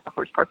at the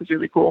horse park was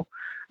really cool.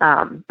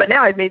 But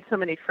now I've made so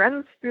many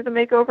friends through the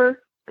makeover,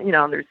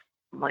 and there's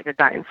like a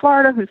guy in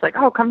Florida who's like,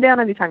 oh, come down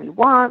anytime you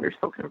want. There's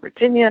folks in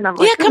Virginia. And I'm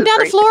like, come down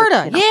to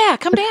Florida. Because, yeah,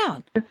 come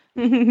down.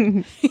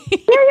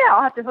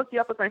 I'll have to hook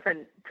you up with my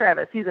friend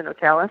Travis. He's in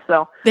Ocala.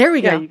 So there we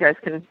go. You guys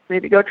can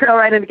maybe go trail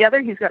riding together.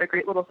 He's got a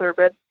great little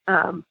thoroughbred.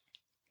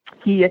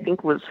 He, I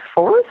think, was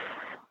 4th.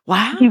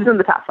 Wow. He was in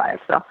the top 5.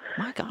 So,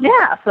 my God.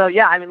 Yeah. So,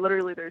 I mean,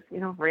 literally there's,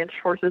 ranch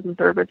horses and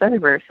thoroughbreds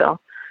everywhere. So,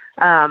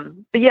 but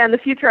in the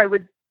future, I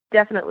would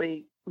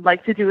definitely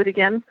like to do it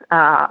again.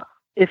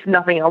 If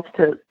nothing else,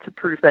 to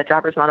prove that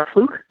Jobber's not a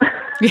fluke.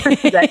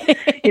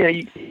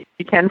 That,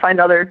 you can find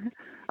other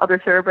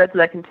thoroughbreds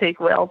that can take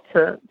well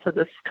to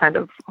this kind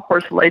of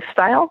horse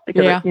lifestyle,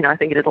 because I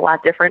think it is a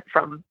lot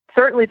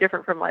certainly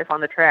different from life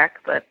on the track,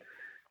 but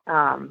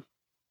and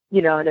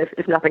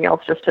if nothing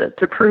else, just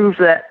to prove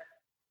that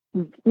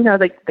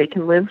they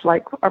can live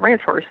like a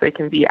ranch horse. They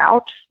can be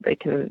out, they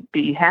can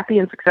be happy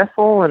and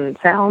successful and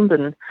sound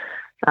and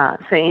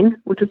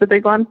sane, which is a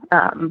big one.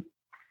 A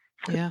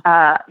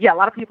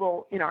lot of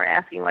people, are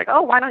asking like,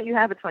 oh, why don't you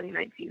have a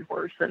 2019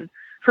 horse? And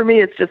for me,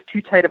 it's just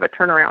too tight of a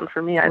turnaround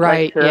for me. I'd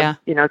like to,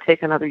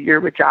 take another year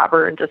with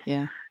Jobber and just,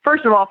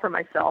 first of all, for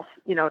myself,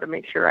 to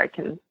make sure I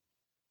can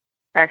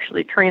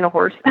actually train a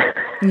horse to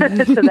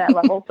that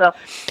level. So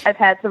I've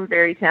had some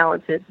very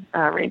talented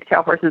reined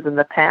cow horses in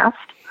the past,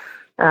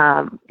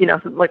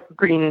 like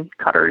green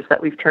cutters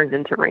that we've turned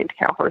into reined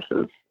cow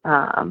horses.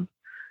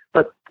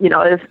 But,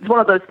 it's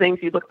one of those things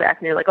you look back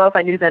and you're like, oh, if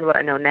I knew then what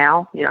I know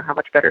now, how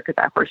much better could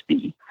that horse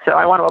be? So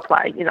I want to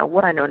apply,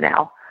 what I know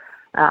now,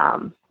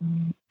 and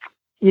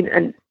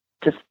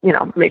just,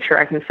 make sure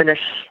I can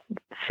finish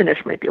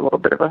might be a little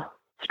bit of a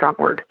strong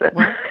word, but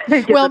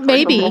well,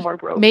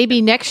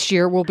 maybe next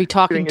year we'll be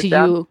talking to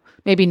you.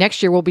 Maybe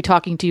next year we'll be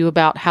talking to you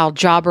about how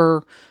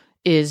Jobber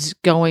is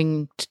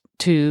going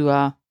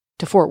to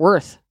Fort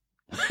Worth.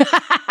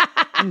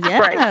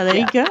 There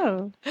you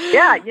go.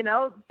 Yeah,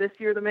 this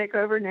year the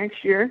makeover,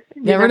 next year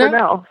you never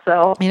know.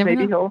 So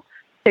maybe he'll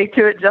take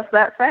to it just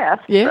that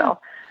fast. Yeah.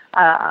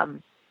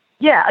 So,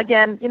 yeah,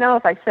 again,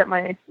 if I set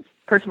my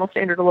personal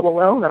standard a little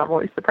low, then I'm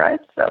always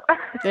surprised. So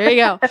there you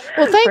go.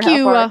 Well, thank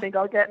you. I think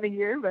I'll get in a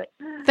year, but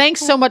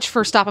thanks so much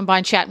for stopping by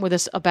and chatting with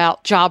us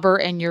about Jobber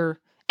and your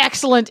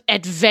excellent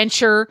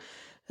adventure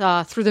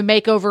through the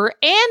makeover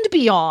and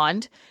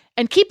beyond.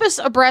 And keep us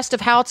abreast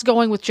of how it's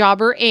going with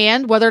Jobber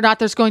and whether or not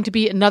there's going to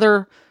be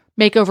another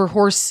makeover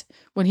horse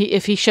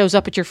if he shows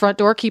up at your front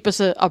door. Keep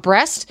us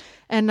abreast.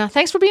 And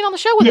thanks for being on the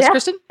show with us,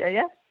 Kristen.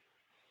 Yeah.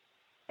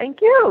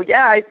 Thank you.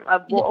 Yeah, I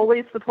will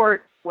always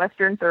support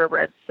Western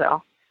Thoroughbreds.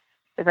 So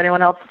if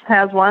anyone else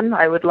has one,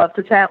 I would love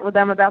to chat with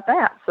them about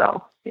that.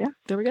 So, yeah.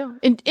 There we go.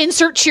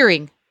 Insert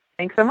cheering.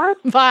 Thanks so much.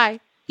 Bye.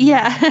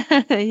 Yeah.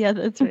 Yeah,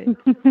 that's right.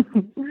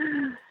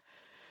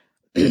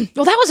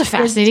 Well, that was a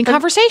fascinating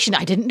conversation.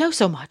 I didn't know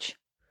so much.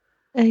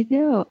 I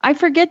know. I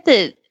forget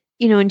that,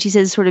 when she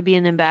says sort of be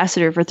an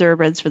ambassador for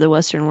thoroughbreds for the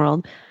Western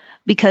world,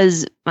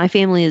 because my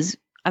family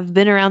I've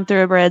been around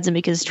thoroughbreds, and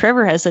because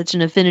Trevor has such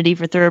an affinity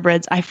for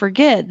thoroughbreds, I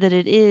forget that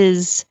it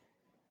is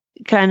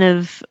kind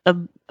of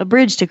a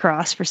bridge to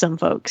cross for some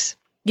folks.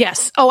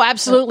 Yes. Oh,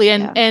 absolutely.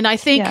 And I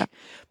think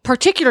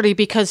particularly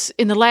because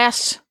in the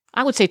last,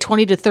 I would say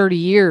 20 to 30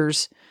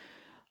 years,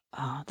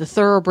 the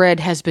thoroughbred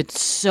has been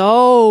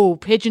so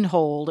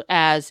pigeonholed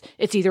as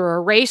it's either a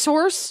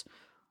racehorse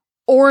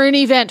or an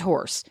event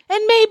horse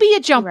and maybe a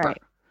jumper.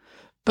 Right.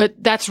 But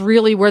that's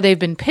really where they've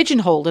been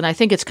pigeonholed. And I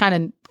think it's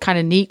kind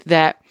of neat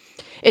that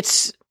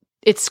it's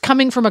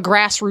coming from a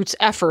grassroots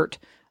effort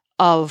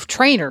of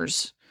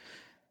trainers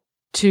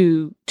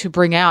to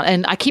bring out.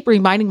 And I keep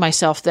reminding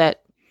myself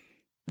that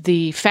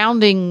the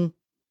founding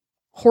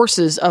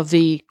horses of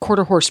the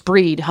quarter horse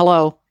breed,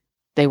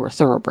 they were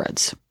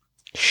thoroughbreds.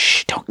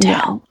 Shh, don't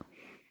tell. No.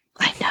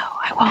 I know,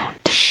 I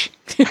won't. Shh.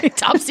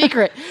 Top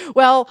secret.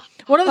 Well,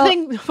 one of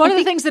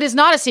the things that is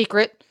not a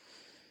secret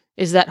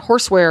is that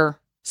Horseware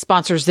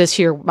sponsors this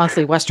here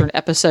monthly Western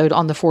episode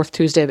on the fourth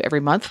Tuesday of every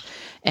month.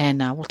 And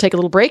we'll take a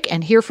little break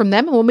and hear from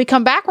them. And when we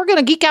come back, we're going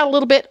to geek out a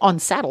little bit on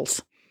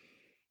saddles.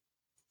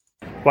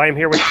 Well, I'm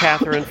here with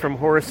Catherine from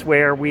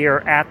Horseware. We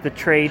are at the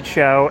trade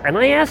show, and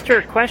I asked her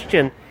a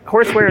question.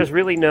 Horseware is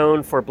really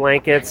known for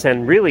blankets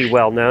and really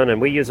well known,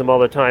 and we use them all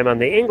the time on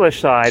the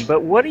English side.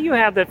 But what do you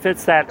have that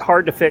fits that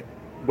hard-to-fit,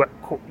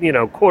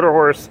 quarter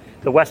horse,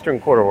 the Western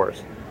quarter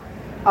horse?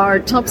 Our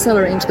top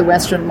seller into the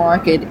Western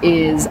market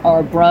is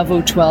our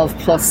Bravo 12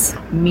 Plus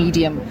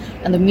medium,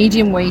 and the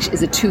medium weight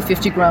is a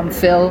 250-gram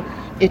fill.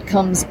 It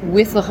comes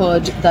with a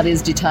hood that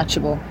is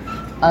detachable,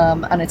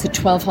 and it's a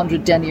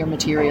 1200 denier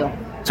material.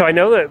 So I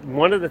know that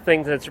one of the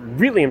things that's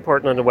really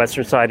important on the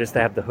Western side is to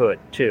have the hood,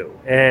 too.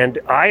 And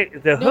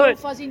hood... No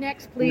fuzzy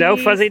necks, please. No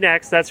fuzzy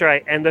necks, that's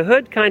right. And the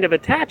hood kind of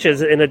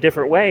attaches in a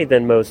different way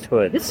than most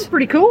hoods. This is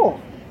pretty cool.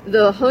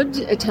 The hood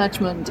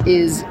attachment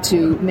is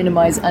to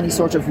minimize any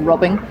sort of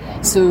rubbing.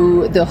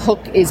 So the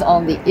hook is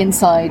on the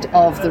inside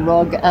of the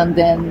rug, and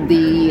then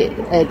the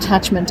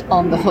attachment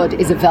on the hood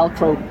is a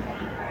Velcro.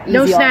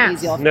 No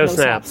snaps. No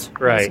snaps,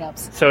 right. No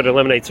snaps. So it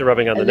eliminates the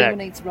rubbing on the neck.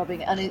 Eliminates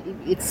rubbing, and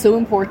it's so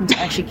important to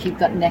actually keep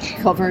that neck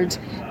covered.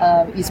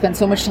 You spend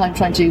so much time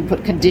trying to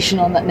put condition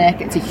on that neck.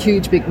 It's a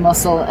huge, big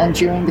muscle, and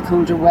during the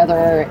colder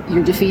weather,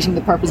 you're defeating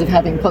the purpose of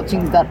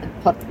putting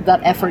that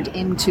effort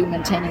into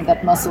maintaining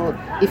that muscle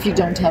if you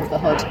don't have the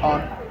hood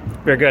on.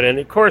 Very good. And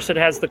of course it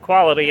has the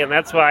quality, and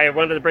that's why I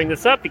wanted to bring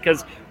this up,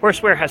 because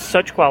Horseware has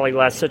such quality,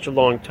 lasts such a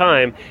long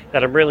time,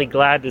 that I'm really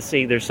glad to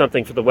see there's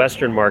something for the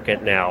Western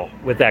market now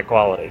with that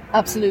quality.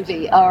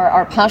 Absolutely.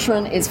 Our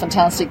pattern is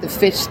fantastic. The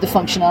fit, the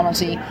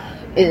functionality,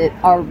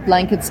 our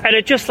blankets. And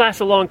it just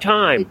lasts a long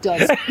time. It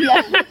does.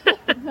 Yeah,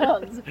 it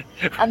does.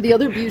 And the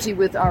other beauty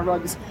with our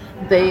rugs,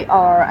 they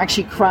are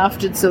actually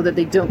crafted so that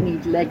they don't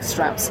need leg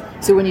straps.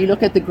 So when you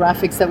look at the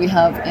graphics that we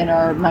have in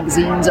our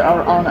magazines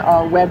or on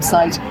our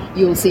website,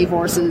 you'll see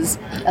horses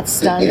that's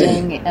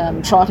standing,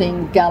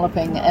 trotting,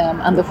 galloping,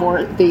 and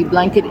the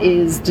blanket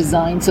is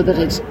designed so that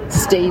it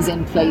stays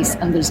in place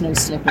and there's no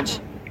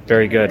slippage.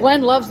 Very good.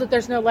 Glenn loves that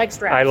there's no leg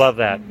straps. I love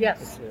that.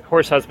 Yes.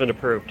 Horse husband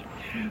approved.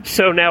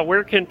 So now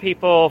where can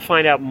people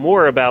find out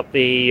more about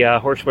the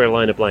Horseware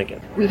line of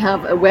blanket? We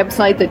have a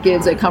website that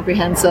gives a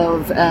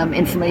comprehensive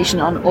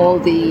information on all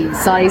the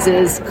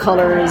sizes,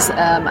 colours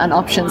and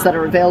options that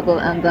are available,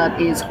 and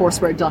that is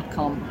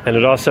horseware.com. And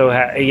it also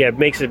it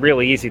makes it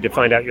really easy to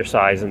find out your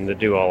size and to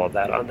do all of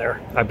that on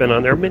there. I've been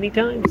on there many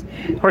times.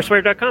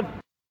 Horseware.com.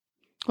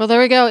 Well,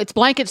 there we go. It's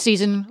blanket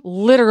season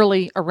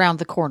literally around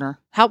the corner.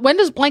 When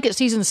does blanket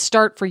season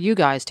start for you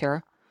guys,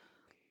 Tara?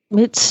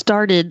 It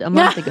started a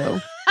month ago.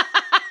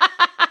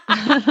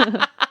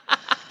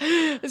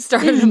 It's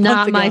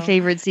not my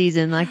favorite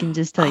season. I can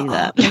just tell you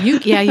that.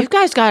 You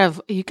guys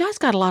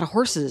got a lot of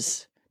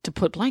horses to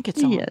put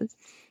blankets on. Yes.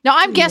 Now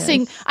I'm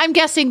guessing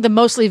the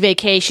mostly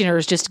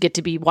vacationers just get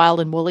to be wild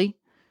and woolly.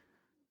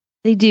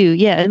 They do,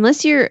 yeah.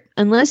 Unless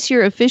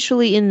you're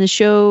officially in the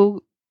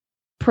show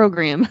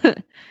program,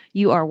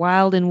 you are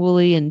wild and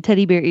woolly and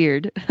teddy bear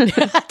eared.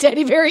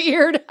 Teddy bear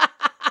eared.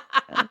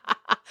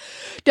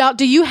 Now,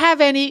 do you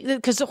have any?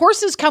 Because the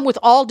horses come with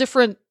all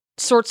different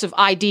sorts of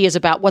ideas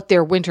about what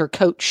their winter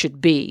coat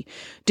should be.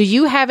 Do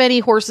you have any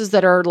horses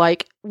that are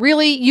like,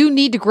 really, you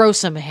need to grow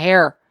some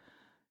hair?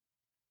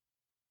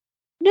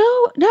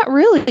 No, not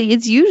really.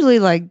 It's usually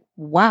like,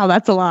 wow,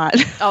 that's a lot.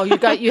 Oh, you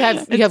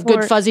have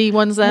good fuzzy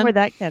ones then? More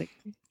that category.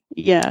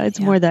 Yeah, it's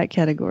more that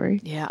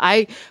category.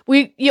 Yeah,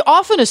 you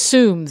often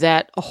assume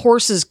that a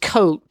horse's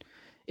coat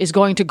is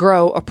going to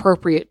grow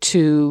appropriate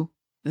to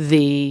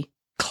the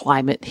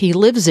climate he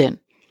lives in,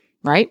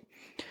 right?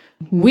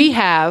 Mm-hmm. We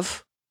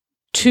have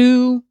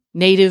 2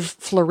 native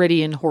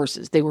Floridian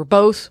horses. They were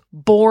both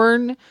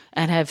born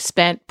and have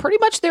spent pretty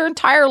much their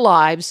entire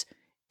lives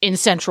in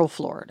Central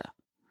Florida.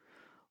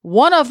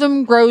 One of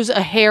them grows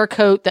a hair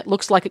coat that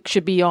looks like it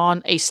should be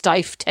on a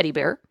stiff teddy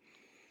bear.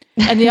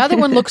 And the other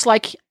one looks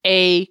like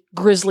a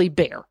grizzly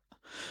bear.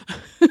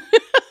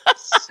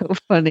 So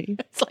funny.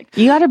 It's like,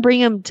 you got to bring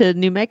them to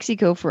New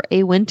Mexico for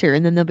a winter,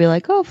 and then they'll be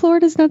like, oh,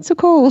 Florida's not so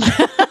cold.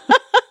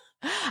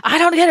 I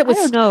don't get it. I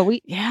don't know.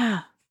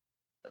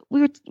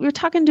 We were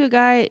talking to a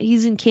guy,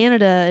 he's in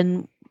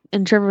Canada,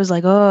 and Trevor was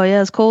like, oh,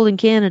 yeah, it's cold in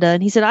Canada.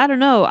 And he said, I don't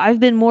know. I've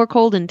been more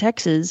cold in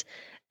Texas.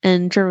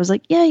 And Trevor was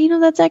like, yeah,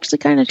 that's actually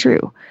kind of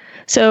true.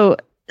 So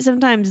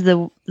sometimes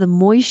the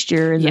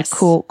moisture and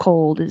the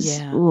cold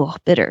is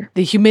bitter.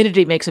 The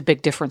humidity makes a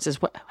big difference, is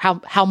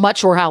how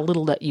much or how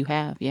little that you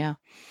have. Yeah.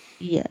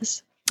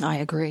 Yes. I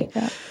agree.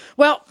 Yeah.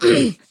 Well,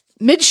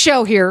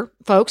 mid-show here,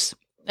 folks,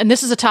 and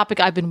this is a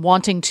topic I've been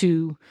wanting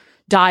to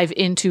dive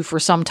into for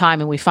some time,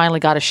 and we finally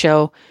got a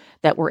show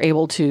that we're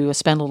able to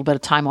spend a little bit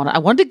of time on it. I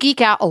wanted to geek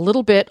out a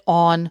little bit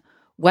on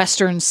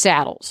Western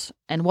saddles.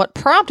 And what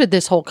prompted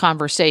this whole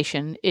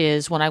conversation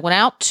is when I went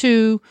out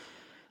to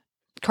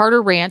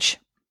Carter Ranch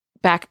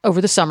back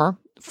over the summer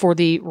for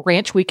the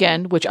ranch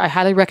weekend, which I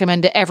highly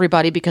recommend to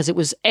everybody because it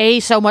was A,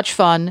 so much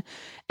fun,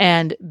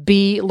 and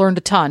B, learned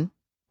a ton.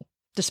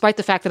 Despite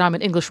the fact that I'm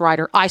an English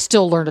writer, I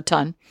still learned a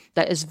ton.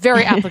 That is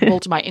very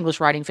applicable to my English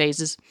writing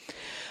phases.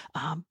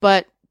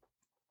 But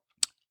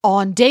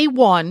on day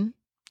 1,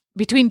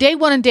 between day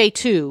 1 and day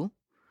 2,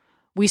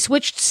 we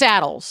switched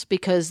saddles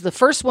because the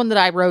first one that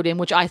I rode in,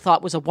 which I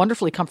thought was a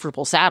wonderfully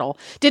comfortable saddle,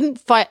 didn't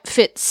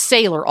fit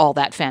Sailor all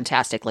that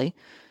fantastically.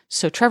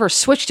 So Trevor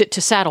switched it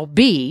to saddle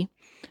B,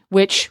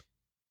 which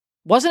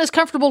wasn't as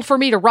comfortable for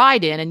me to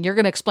ride in, and you're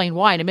going to explain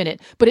why in a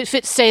minute, but it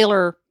fits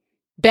Sailor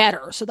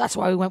better. So that's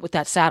why we went with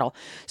that saddle.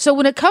 So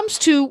when it comes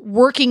to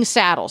working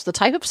saddles, the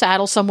type of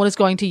saddle someone is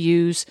going to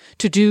use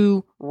to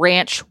do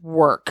ranch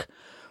work,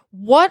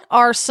 what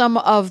are some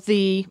of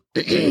the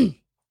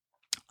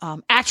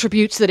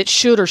attributes that it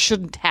should or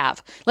shouldn't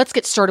have? Let's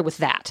get started with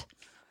that.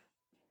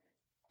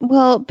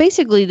 Well,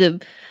 basically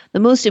the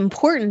most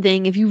important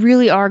thing, if you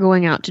really are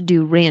going out to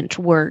do ranch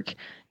work,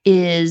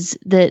 is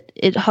that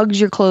it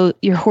hugs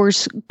your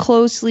horse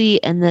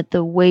closely, and that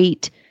the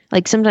weight,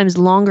 like sometimes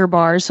longer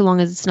bars, so long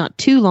as it's not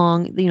too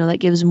long, that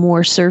gives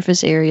more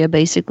surface area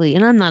basically.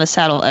 And I'm not a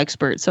saddle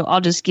expert, so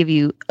I'll just give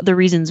you the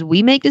reasons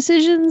we make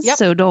decisions. Yep.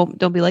 So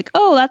don't be like,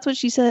 oh, that's what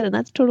she said and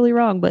that's totally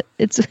wrong, but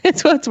it's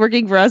what's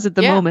working for us at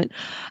the moment.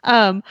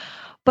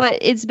 But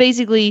it's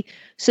basically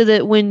so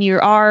that when you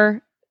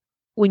are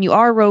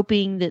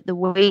roping, that the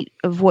weight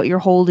of what you're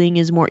holding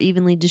is more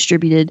evenly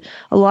distributed.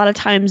 A lot of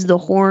times the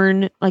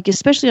horn, like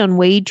especially on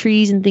wade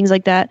trees and things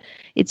like that,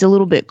 it's a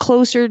little bit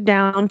closer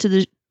down to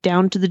the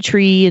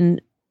tree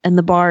and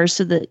the bars,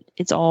 so that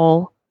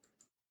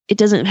it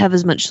doesn't have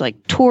as much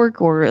like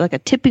torque or like a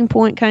tipping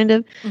point kind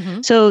of.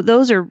 Mm-hmm. So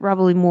those are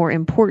probably more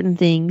important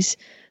things,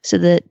 so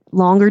that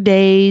longer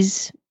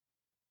days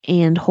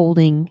and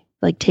holding,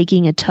 like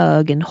taking a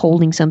tug and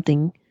holding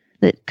something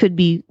that could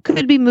be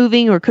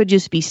moving or could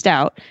just be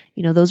stout.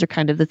 Those are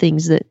kind of the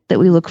things that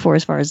we look for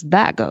as far as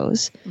that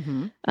goes.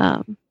 Mm-hmm.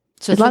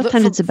 So a lot of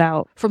times it's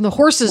about from the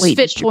horse's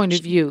fit point of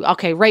view.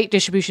 Okay, weight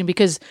distribution,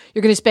 because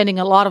you're going to be spending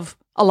a lot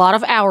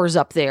of hours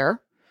up there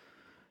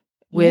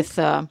with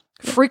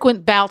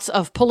frequent bouts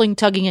of pulling,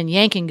 tugging, and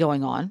yanking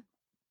going on.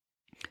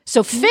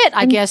 So fit,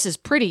 I guess, is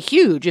pretty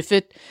huge. If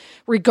it,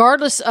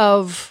 regardless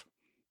of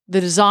the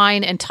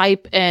design and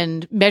type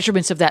and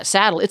measurements of that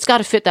saddle, it's got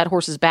to fit that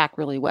horse's back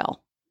really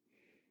well.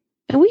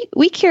 And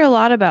we care a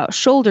lot about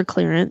shoulder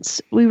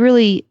clearance.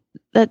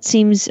 That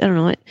seems, I don't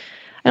know,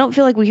 I don't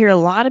feel like we hear a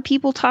lot of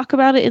people talk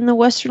about it in the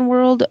Western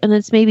world, and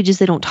it's maybe just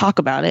they don't talk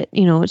about it.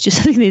 It's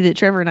just something that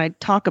Trevor and I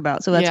talk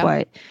about, so that's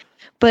why.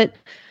 But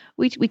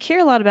we care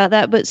a lot about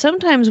that. But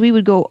sometimes we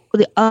would go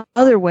the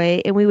other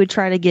way, and we would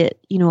try to get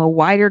a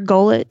wider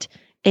gullet,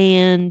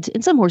 and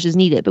some horses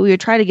need it, but we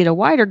would try to get a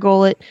wider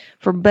gullet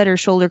for better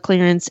shoulder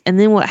clearance. And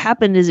then what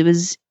happened is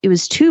it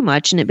was too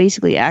much, and it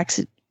basically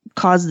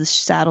caused the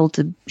saddle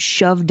to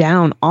shove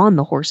down on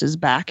the horse's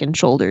back and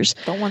shoulders.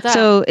 Don't want that.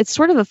 So it's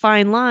sort of a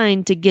fine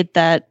line to get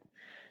that.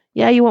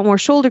 Yeah, you want more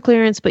shoulder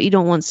clearance, but you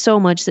don't want so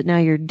much that now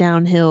you're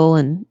downhill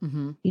and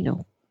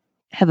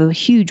have a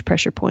huge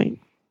pressure point.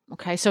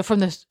 Okay, so from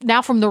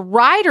the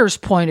rider's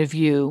point of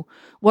view,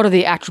 what are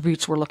the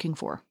attributes we're looking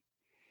for?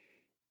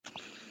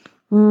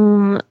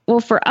 Well,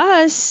 for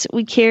us,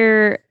 we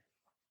care.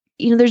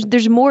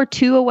 There's more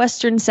to a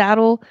Western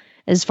saddle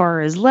as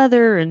far as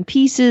leather and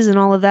pieces and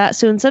all of that.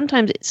 So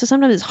sometimes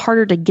it's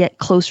harder to get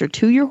closer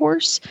to your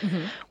horse.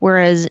 Mm-hmm.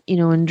 Whereas,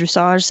 in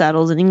dressage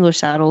saddles and English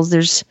saddles,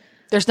 there's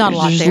not a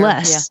lot there.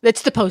 Less. Yeah.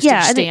 It's the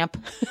postage stamp.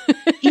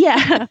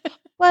 Yeah.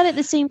 But at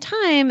the same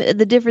time,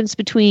 the difference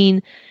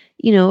between,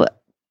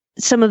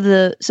 some of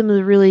the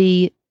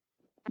really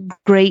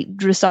great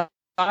dressage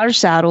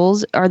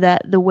saddles are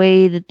that the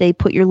way that they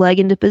put your leg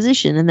into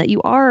position and that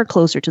you are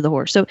closer to the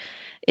horse. So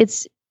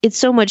it's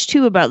so much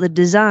too about the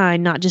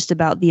design, not just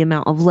about the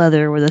amount of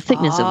leather or the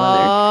thickness of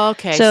leather.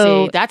 Okay.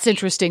 So that's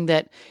interesting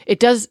that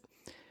it does.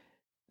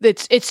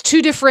 It's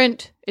two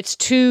different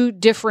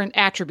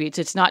attributes.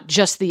 It's not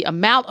just the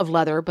amount of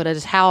leather, but it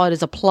is how it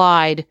is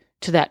applied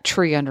to that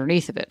tree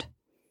underneath of it.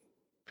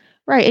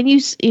 Right. And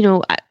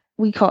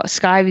we call it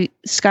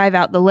skive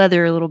out the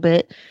leather a little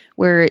bit,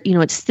 where,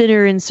 it's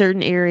thinner in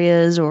certain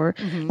areas, or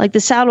like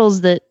the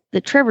saddles that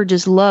Trevor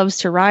just loves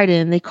to ride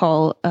in, they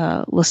call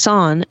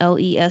Leson,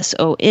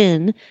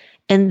 Leson.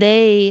 And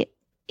the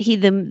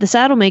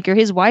saddle maker,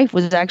 his wife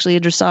was actually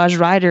a dressage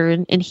rider,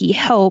 and she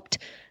helped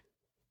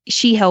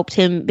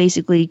him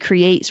basically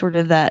create sort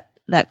of that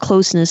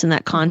closeness and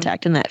that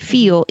contact and that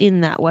feel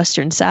in that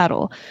Western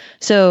saddle.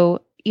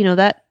 So,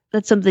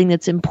 that's something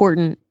that's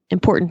important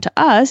to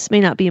us,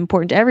 may not be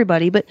important to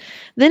everybody, but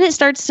then it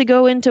starts to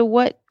go into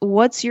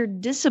what's your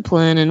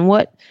discipline and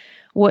what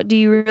do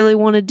you really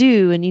want to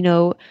do? And,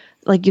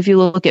 like if you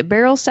look at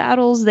barrel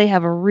saddles, they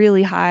have a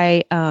really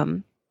high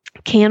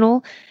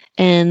cantle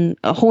and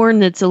a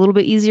horn that's a little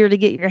bit easier to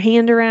get your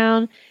hand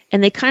around.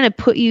 And they kind of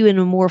put you in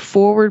a more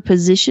forward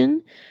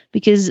position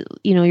because,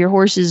 your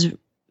horse is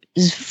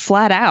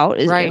flat out.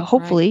 Right,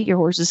 hopefully your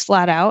horse is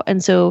flat out.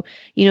 And so,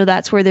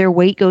 that's where their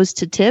weight goes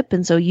to tip.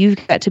 And so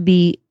you've got to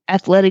be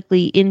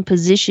athletically in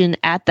position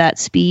at that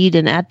speed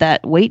and at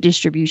that weight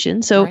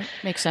distribution. So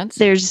makes sense.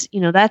 There's,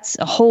 that's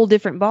a whole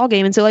different ball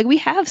game. And so like we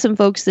have some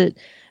folks that,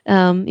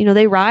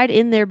 they ride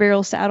in their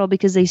barrel saddle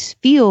because they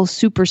feel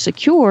super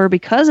secure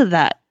because of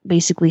that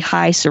basically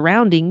high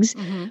surroundings,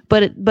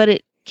 but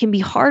it can be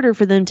harder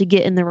for them to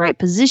get in the right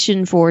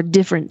position for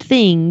different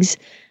things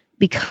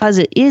because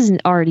it isn't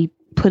already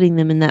putting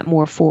them in that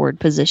more forward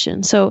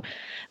position. So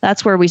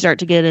that's where we start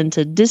to get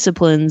into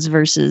disciplines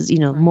versus,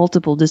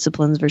 multiple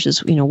disciplines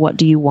versus, what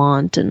do you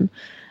want and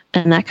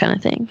that kind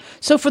of thing.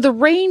 So for the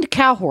reined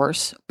cow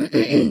horse,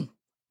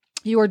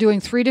 you are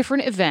doing 3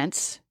 different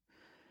events.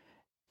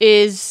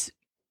 Is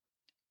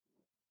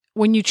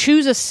when you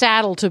choose a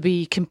saddle to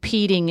be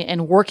competing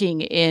and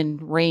working in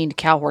reined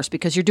cow horse,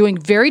 because you're doing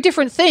very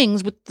different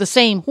things with the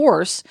same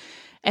horse.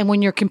 And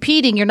when you're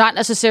competing, you're not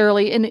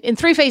necessarily in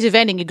 3-phase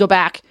eventing. You go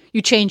back,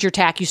 you change your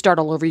tack, you start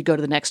all over, you go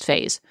to the next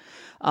phase.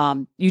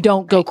 You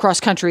don't go cross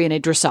country in a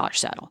dressage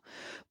saddle.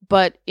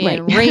 But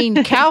in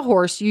reined cow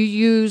horse, you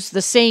use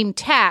the same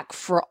tack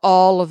for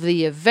all of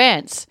the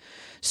events.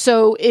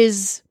 So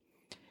is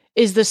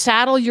the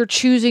saddle you're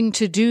choosing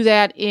to do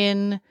that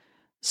in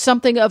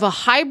something of a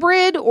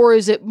hybrid, or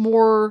is it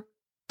more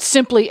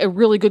simply a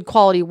really good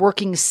quality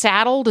working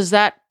saddle? Does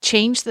that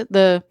change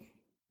the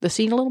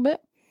scene a little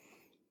bit?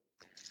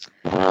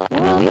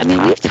 Well,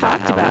 we've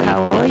talked about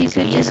how you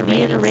could just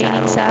be in a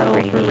reining saddle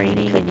for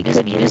reining, and you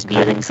could just be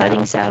in a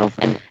cutting saddle.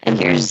 And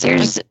here's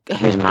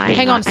my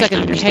hang on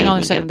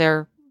a second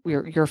there.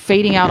 You're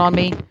fading out on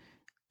me.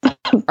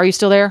 Are you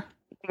still there?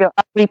 I'll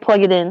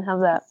re-plug it in.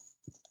 How's that?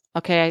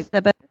 Okay. Is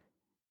that better?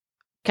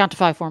 Count to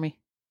 5 for me.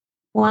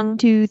 1,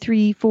 2,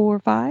 3, 4,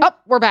 5. Oh,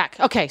 we're back.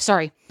 Okay,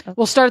 sorry.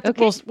 We'll start at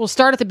we'll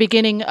start at the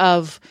beginning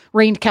of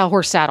reined cow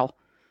horse saddle.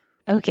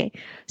 Okay.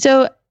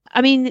 So,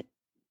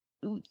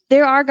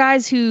 there are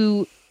guys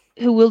who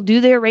will do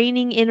their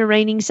reining in a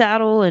reining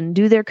saddle and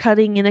do their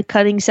cutting in a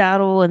cutting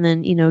saddle, and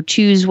then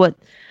choose what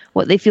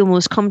they feel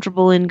most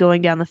comfortable in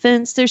going down the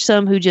fence. There's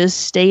some who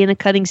just stay in a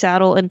cutting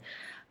saddle, and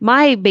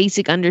my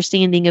basic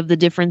understanding of the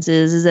difference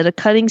is that a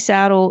cutting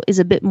saddle is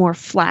a bit more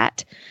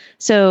flat,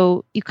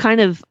 so you kind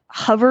of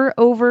hover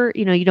over.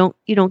 You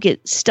don't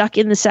get stuck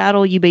in the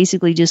saddle. You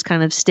basically just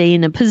kind of stay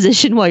in a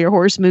position while your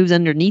horse moves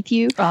underneath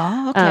you.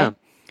 Oh, okay.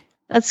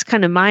 That's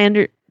kind of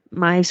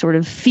my sort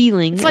of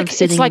feeling. It's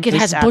like it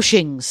has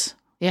bushings.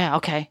 Yeah.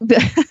 Okay.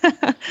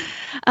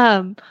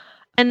 And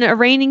a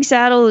reining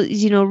saddle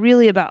is,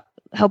 really about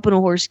helping a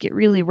horse get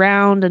really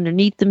round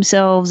underneath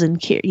themselves and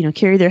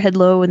carry their head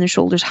low and their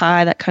shoulders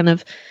high,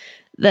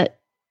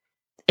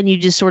 and you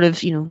just sort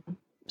of,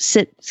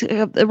 sit.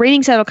 The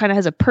reining saddle kind of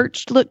has a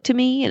perched look to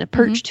me and a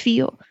perched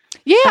feel.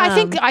 Yeah.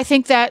 I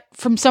think that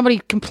from somebody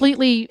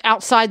completely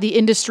outside the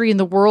industry and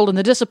the world and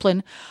the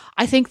discipline,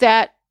 I think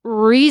that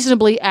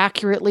reasonably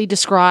accurately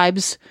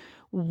describes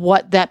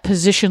what that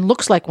position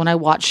looks like when I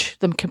watch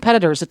them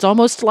competitors. It's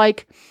almost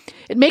like,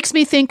 it makes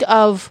me think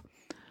of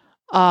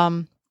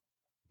a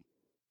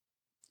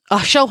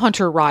show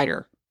hunter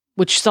rider,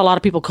 which a lot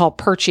of people call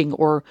perching,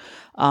 or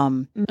a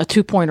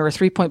 2-point or a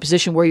 3-point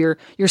position where your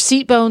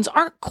seat bones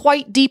aren't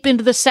quite deep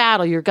into the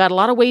saddle. You've got a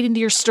lot of weight into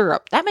your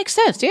stirrup. That makes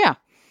sense. Yeah.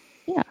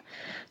 Yeah.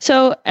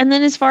 So, and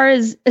then as far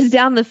as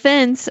down the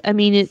fence,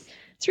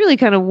 it's really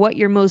kind of what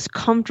you're most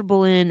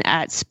comfortable in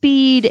at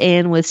speed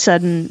and with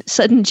sudden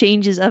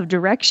changes of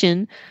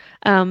direction.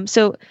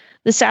 So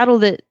the saddle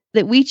that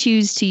we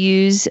choose to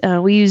use,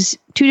 we use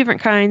two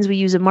different kinds. We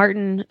use a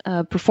Martin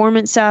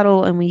performance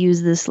saddle, and we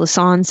use this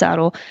Lassonde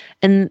saddle.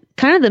 And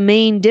kind of the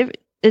main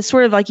it's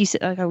sort of like you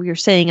said, like we were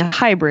saying, a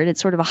hybrid. It's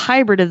sort of a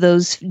hybrid of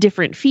those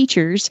different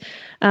features.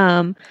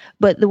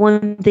 But the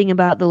one thing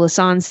about the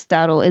Lassonde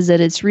saddle is that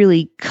it's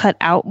really cut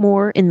out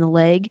more in the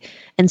leg,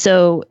 and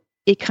so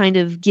it kind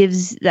of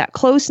gives that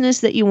closeness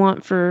that you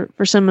want for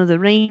some of the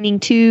reining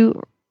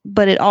too,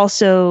 but it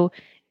also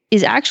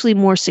is actually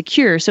more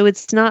secure. So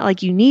it's not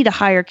like you need a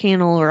higher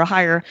cantle or a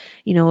higher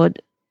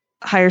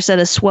set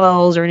of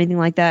swells or anything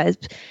like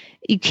that.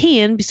 You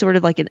can be sort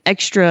of like an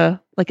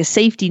extra, like a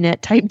safety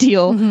net type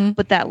deal,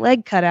 but that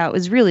leg cutout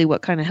is really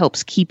what kind of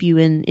helps keep you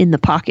in the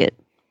pocket.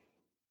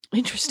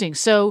 Interesting.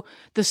 So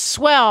the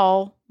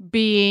swell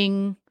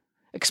being...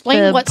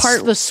 Explain what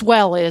the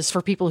swell is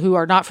for people who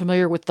are not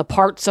familiar with the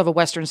parts of a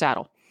Western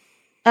saddle.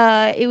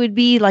 It would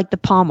be like the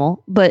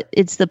pommel, but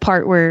it's the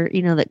part where,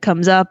 that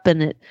comes up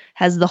and it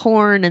has the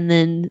horn, and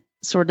then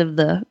sort of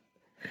I've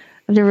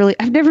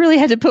never really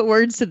had to put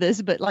words to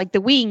this, but like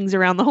the wings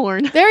around the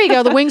horn. There you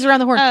go. The wings around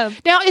the horn.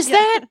 Now,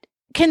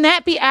 can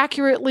that be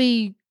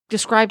accurately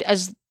described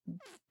as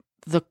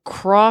the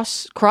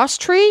cross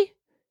tree?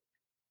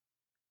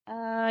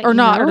 Or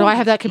not? Or do I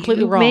have that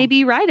completely wrong? You may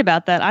be right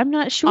about that. I'm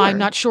not sure. I'm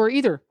not sure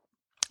either.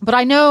 But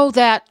I know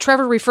that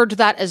Trevor referred to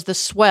that as the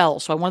swell,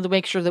 so I wanted to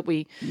make sure that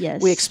we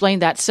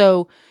explained that.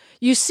 So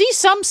you see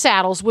some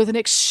saddles with an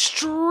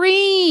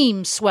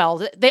extreme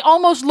swell. They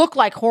almost look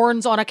like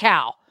horns on a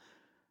cow.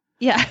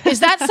 Yeah. Is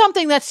that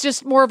something that's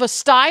just more of a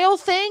style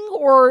thing,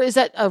 or is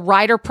that a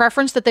rider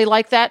preference that they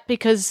like that?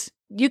 Because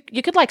you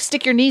could like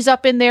stick your knees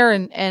up in there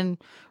and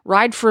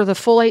ride for the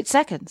full 8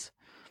 seconds.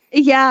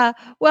 Yeah,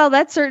 well,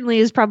 that certainly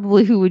is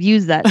probably who would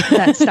use that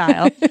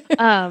style.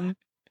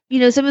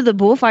 Some of the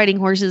bullfighting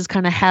horses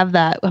kind of have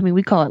that. I mean,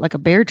 we call it like a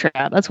bear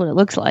trap. That's what it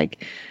looks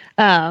like.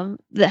 That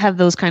have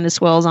those kind of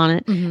swells on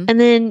it. Mm-hmm. And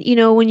then,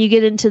 when you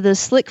get into the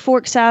slick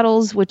fork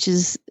saddles, which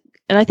is,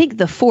 and I think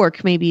the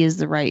fork maybe is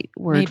the right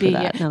word for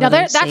that. Yeah. Now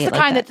that's the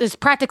kind that there's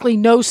practically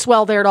no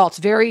swell there at all. It's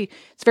very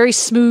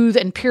smooth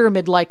and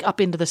pyramid-like up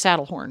into the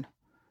saddle horn.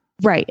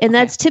 Right. And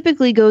that's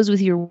typically goes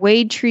with your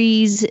wade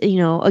trees,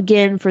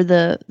 again, for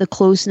the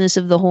closeness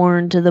of the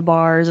horn to the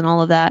bars and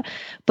all of that.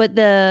 But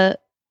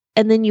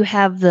and then you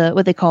have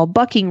what they call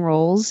bucking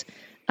rolls.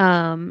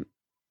 And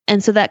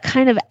so that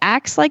kind of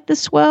acts like the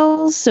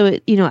swells. So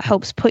it, it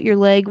helps put your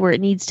leg where it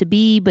needs to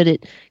be, but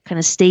it kind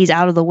of stays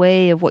out of the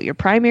way of what your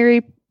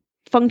primary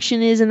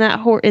function is in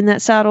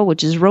that saddle,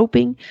 which is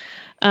roping.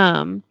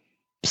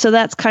 So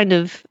that's kind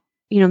of,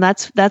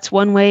 that's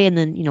one way. And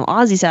then,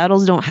 Aussie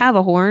saddles don't have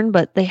a horn,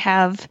 but they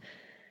have,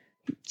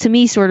 to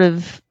me, sort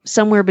of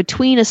somewhere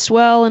between a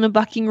swell and a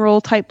bucking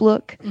roll type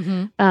look.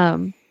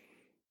 Mm-hmm.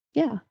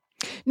 Yeah.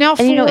 Now,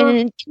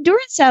 and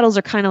endurance saddles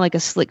are kind of like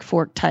a slick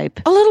fork type.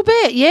 A little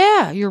bit.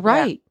 Yeah, you're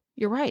right. Yeah.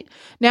 You're right.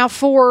 Now,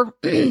 for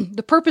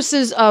the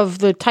purposes of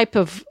the type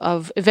of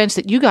events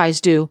that you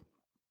guys do,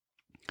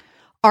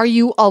 are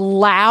you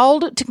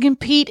allowed to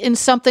compete in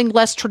something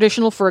less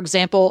traditional, for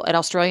example, an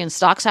Australian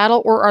stock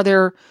saddle, or are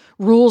there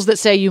rules that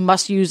say you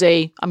must use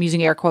I'm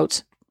using air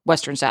quotes,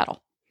 Western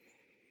saddle?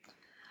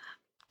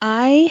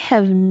 I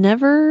have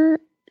never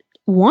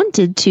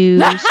wanted to,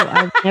 so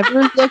I've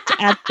never looked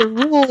at the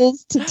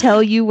rules to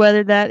tell you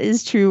whether that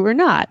is true or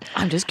not.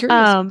 I'm just curious.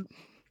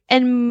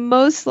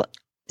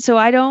 So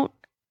I don't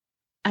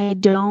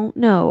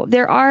know.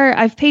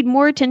 I've paid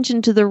more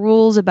attention to the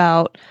rules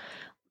about,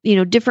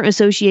 different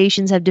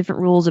associations have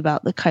different rules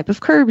about the type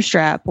of curb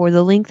strap or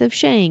the length of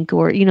shank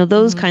or,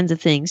 those kinds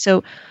of things.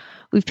 So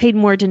we've paid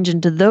more attention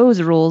to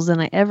those rules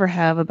than I ever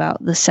have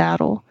about the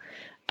saddle.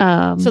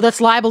 So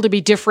that's liable to be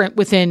different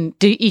within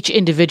each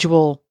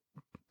individual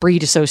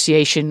breed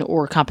association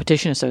or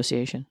competition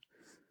association.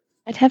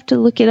 I'd have to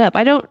look it up.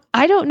 I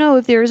don't know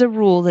if there is a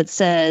rule that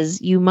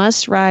says you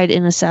must ride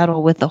in a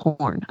saddle with the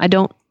horn. I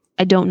don't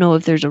know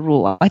if there's a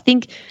rule. I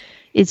think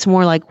it's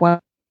more like, why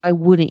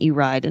wouldn't you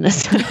ride in a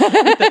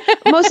saddle?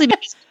 Mostly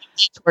because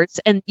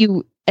sports and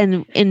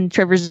in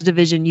Trevor's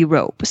division you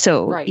rope.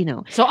 So, right.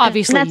 So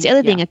obviously, and that's the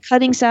other thing, a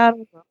cutting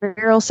saddle, a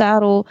barrel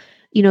saddle,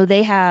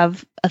 they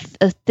have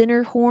a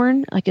thinner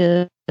horn, like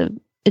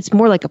it's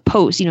more like a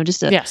post,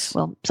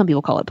 well, some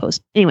people call it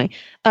post. Anyway,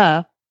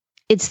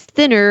 it's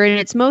thinner and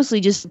it's mostly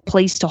just a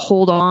place to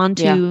hold on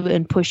to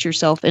and push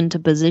yourself into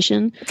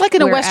position. It's like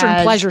in a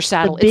Western pleasure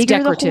saddle. It's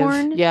decorative.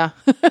 Horn, yeah.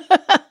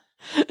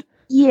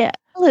 Yeah.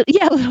 A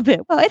little bit.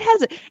 Well,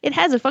 it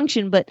has a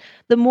function, but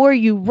the more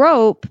you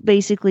rope,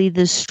 basically,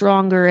 the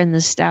stronger and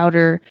the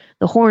stouter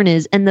the horn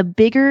is. And the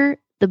bigger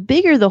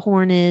the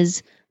horn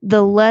is,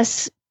 the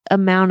less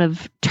amount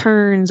of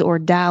turns or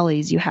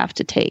dallies you have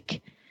to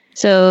take.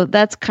 So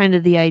that's kind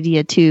of the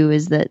idea too,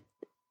 is that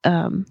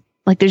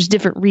there's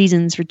different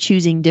reasons for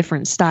choosing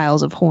different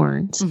styles of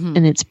horns,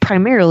 and it's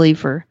primarily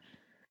for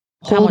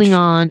holding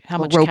on,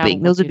 or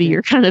roping. Those would be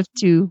your kind of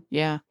two.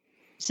 Yeah.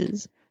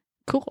 Pieces.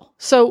 Cool.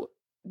 So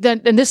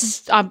then, and this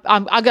is,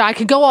 I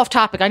could go off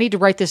topic. I need to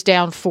write this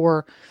down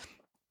for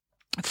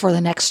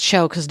the next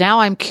show, because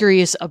now I'm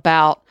curious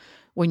about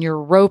when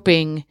you're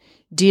roping,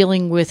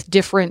 dealing with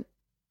different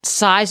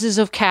sizes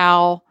of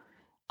cow,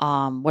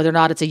 whether or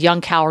not it's a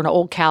young cow or an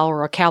old cow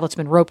or a cow that's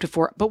been roped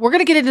before. But we're going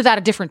to get into that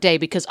a different day,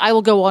 because I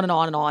will go on and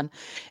on and on.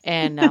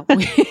 And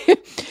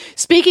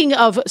speaking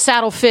of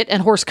saddle fit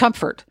and horse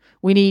comfort,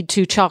 we need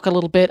to talk a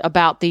little bit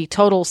about the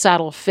Total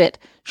Saddle Fit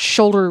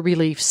Shoulder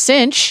Relief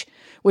Cinch,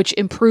 which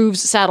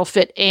improves saddle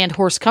fit and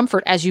horse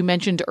comfort, as you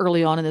mentioned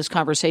early on in this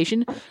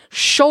conversation.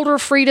 Shoulder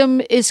freedom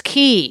is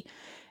key,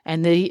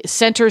 and the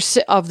center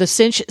of the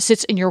cinch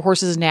sits in your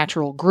horse's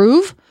natural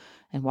groove.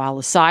 And while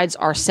the sides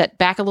are set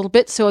back a little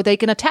bit so they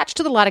can attach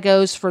to the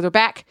latigos further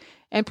back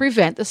and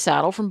prevent the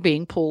saddle from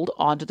being pulled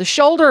onto the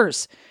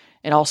shoulders.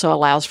 It also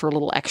allows for a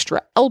little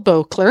extra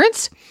elbow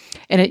clearance,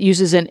 and it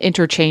uses an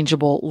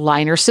interchangeable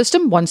liner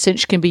system. One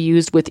cinch can be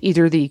used with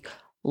either the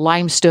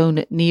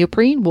limestone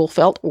neoprene, wool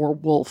felt, or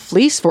wool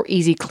fleece for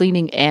easy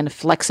cleaning and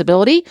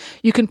flexibility.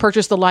 You can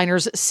purchase the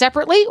liners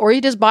separately, or you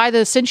just buy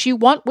the cinch you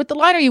want with the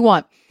liner you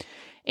want.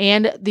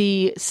 And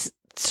the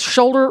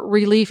shoulder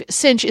relief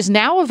cinch is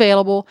now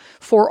available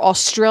for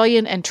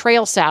Australian and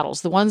trail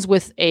saddles, the ones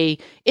with a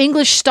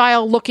English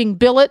style looking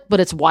billet, but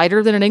it's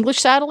wider than an English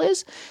saddle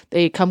is.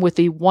 They come with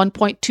the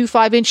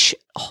 1.25 inch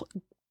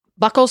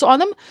buckles on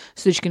them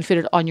so that you can fit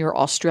it on your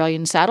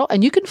Australian saddle.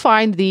 And you can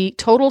find the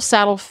Total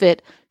Saddle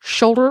Fit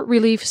shoulder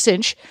relief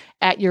cinch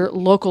at your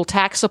local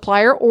tack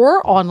supplier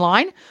or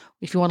online.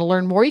 If you want to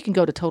learn more, you can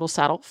go to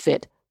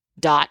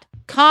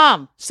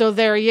totalsaddlefit.com. So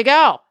there you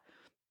go.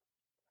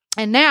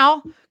 And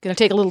now, going to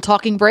take a little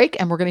talking break,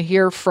 and we're going to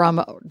hear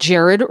from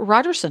Jared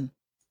Rogerson.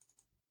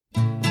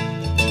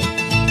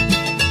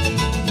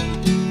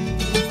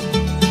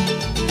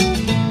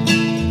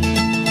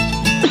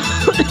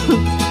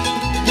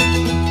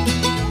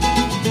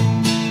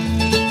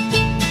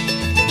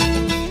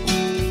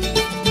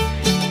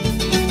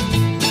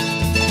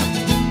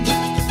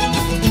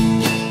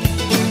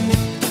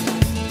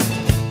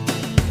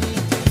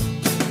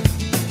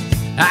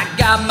 I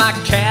got my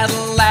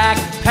Cadillac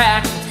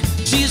packed,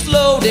 she's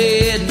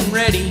loaded and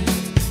ready.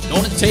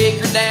 Gonna take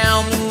her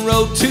down the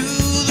road to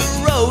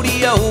the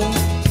rodeo.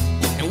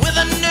 And with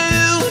a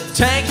new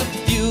tank of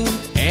fuel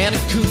and a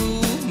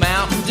cool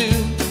Mountain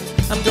Dew,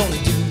 I'm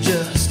gonna do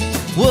just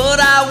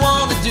what I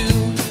wanna do.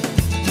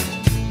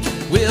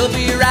 We'll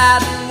be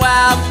riding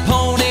wild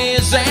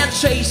ponies and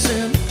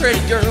chasing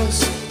pretty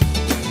girls,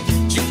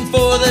 shooting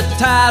for the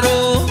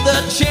title,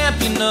 the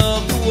champion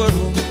of the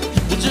world.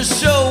 We'll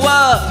just show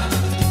up,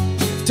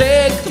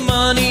 take the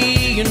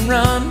money and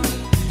run.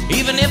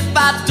 Even if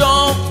I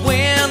don't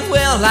win,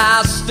 well,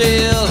 I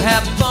still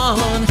have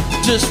fun.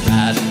 Just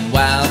riding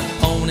wild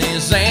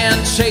ponies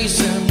and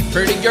chasing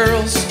pretty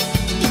girls,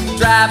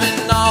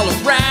 driving all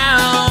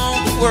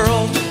around the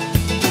world.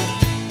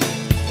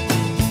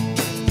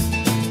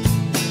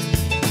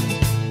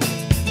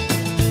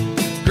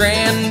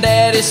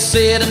 Granddaddy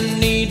said I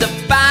need to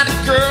find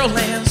a girl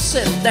and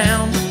settle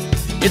down.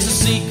 It's a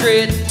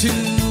secret to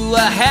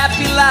a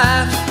happy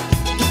life.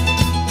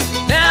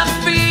 Now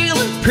I'm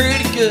feeling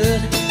pretty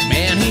good,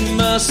 man, he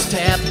must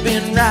have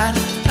been right.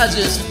 I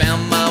just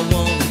found my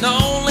one and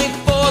only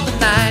for the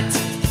night.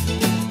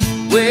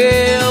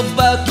 Well,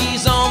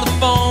 Bucky's on the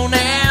phone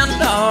and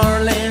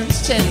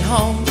Darlene's heading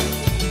home.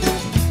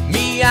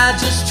 Me, I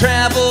just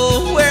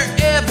travel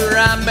wherever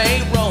I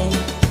may roam.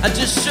 I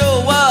just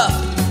show up,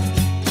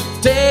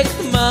 take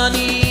the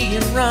money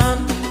and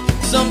run.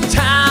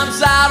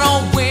 Sometimes I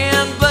don't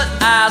win, but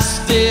I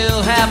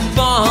still have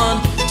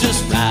fun.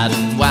 Just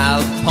riding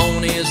wild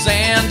ponies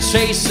and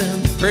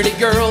chasing pretty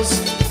girls,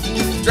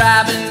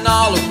 driving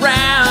all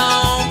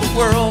around the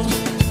world.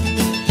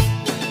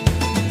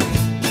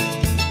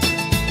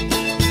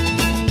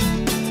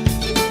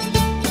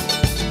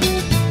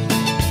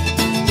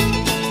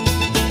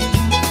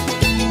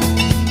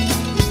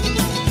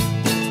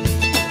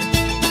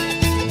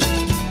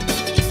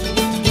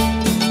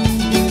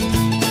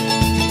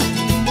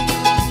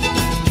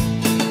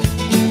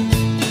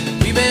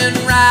 We've been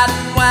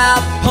riding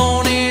wild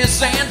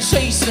ponies and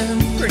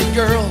chasing pretty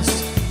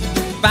girls,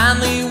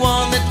 finally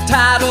won the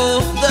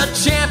title, the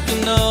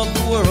champion of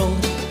the world.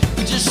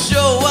 We just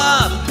show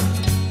up,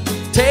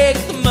 take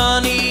the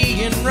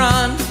money and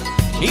run.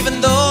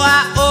 Even though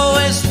I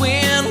always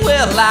win,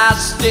 well, I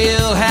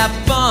still have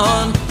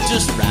fun.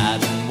 Just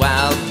riding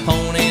wild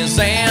ponies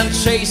and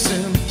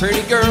chasing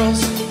pretty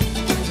girls,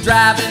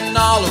 driving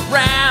all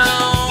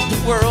around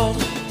the world.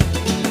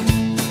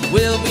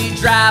 We'll be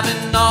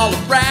driving all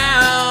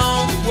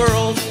around the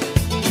world,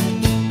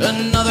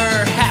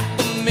 another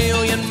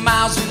 500,000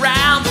 miles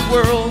around the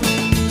world.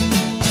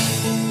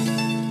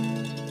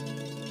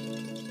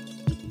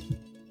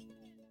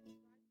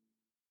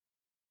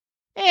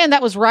 And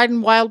that was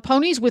Riding Wild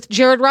Ponies with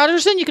Jared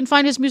Rogerson. You can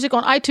find his music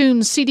on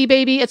iTunes, CD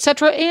Baby,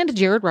 etc., and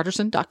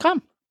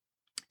jaredrogerson.com.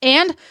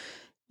 And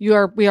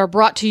we are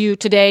brought to you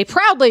today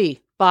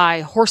proudly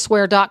by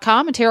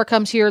Horseware.com. And Tara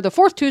comes here the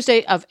fourth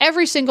Tuesday of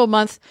every single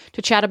month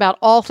to chat about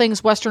all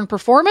things Western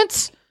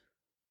performance.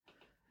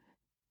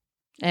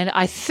 And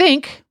I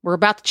think we're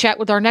about to chat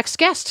with our next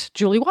guest,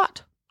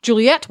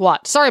 Juliette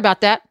Watt. Sorry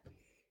about that.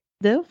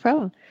 No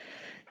problem.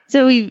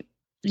 So do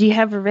you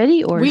have her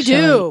ready? Or we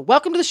do.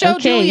 Welcome to the show,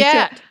 okay,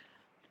 Juliette. So,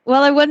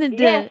 well, I wanted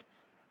to...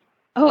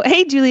 Oh,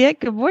 hey,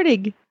 Juliette. Good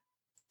morning.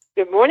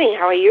 Good morning.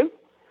 How are you?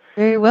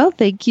 Very well,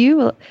 thank you.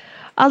 Well,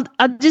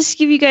 I'll just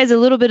give you guys a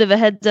little bit of a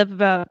heads up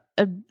about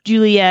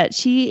Juliette.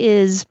 She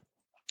is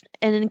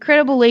an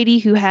incredible lady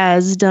who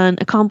has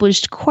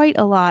accomplished quite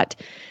a lot.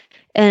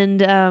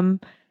 And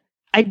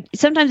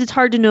sometimes it's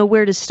hard to know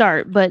where to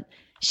start, but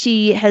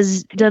she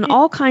has done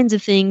all kinds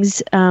of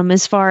things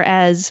as far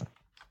as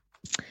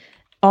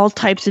all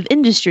types of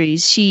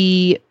industries.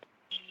 She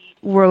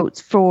wrote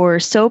for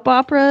soap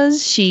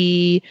operas.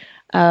 She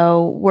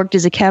worked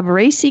as a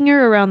cabaret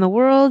singer around the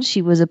world.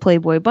 She was a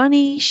Playboy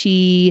bunny.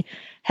 She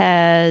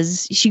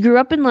grew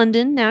up in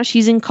London. Now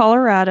she's in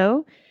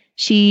Colorado.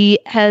 She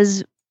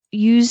has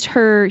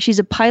she's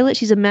a pilot.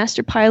 She's a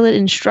master pilot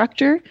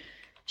instructor.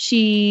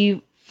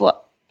 She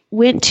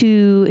went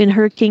in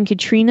Hurricane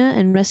Katrina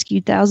and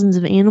rescued thousands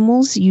of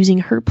animals using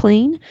her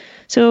plane.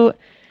 So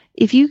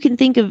if you can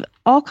think of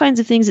all kinds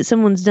of things that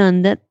someone's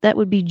done, that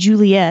would be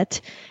Juliette.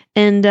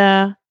 And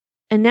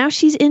now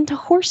she's into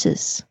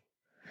horses.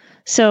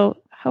 So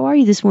how are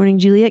you this morning,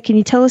 Juliette? Can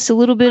you tell us a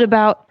little bit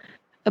about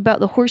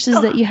the horses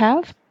that you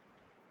have?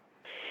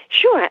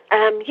 Sure.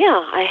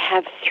 I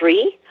have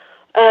 3.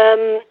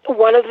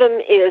 One of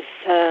them is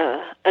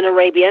an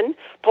Arabian,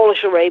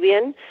 Polish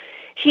Arabian.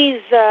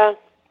 He's a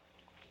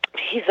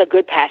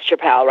good pasture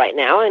pal right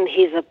now, and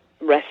he's a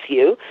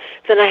rescue.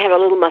 Then I have a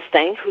little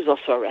Mustang, who's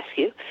also a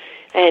rescue.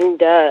 And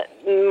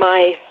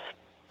my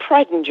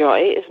pride and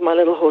joy is my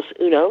little horse,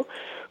 Uno,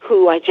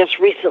 who I just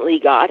recently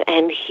got,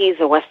 and he's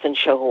a Western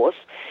show horse.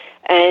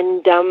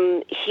 And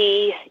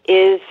he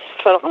is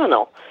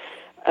phenomenal.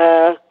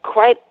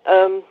 Quite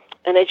an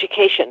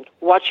education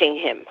watching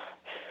him.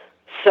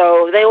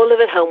 So they all live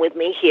at home with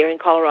me here in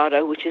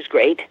Colorado, which is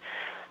great.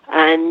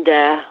 And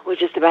we're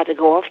just about to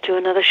go off to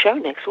another show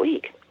next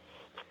week.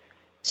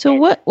 So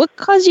what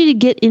caused you to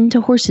get into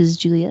horses,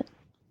 Juliette?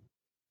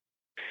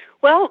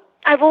 Well,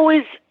 I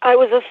was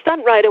a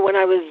stunt rider when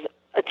I was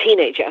a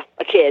teenager,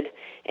 a kid.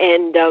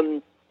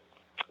 And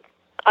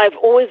I've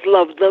always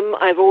loved them.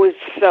 I've always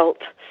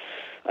felt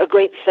a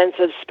great sense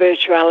of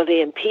spirituality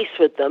and peace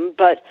with them,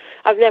 but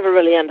I've never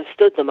really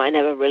understood them. I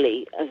never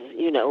really,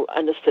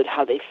 understood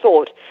how they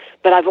thought,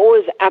 but I've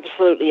always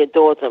absolutely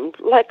adored them,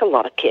 like a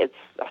lot of kids.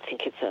 I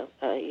think it's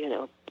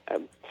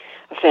a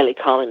fairly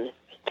common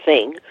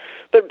thing.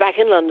 But back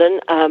in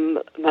London,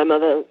 my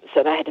mother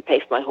said I had to pay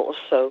for my horse,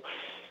 so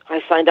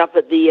I signed up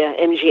at the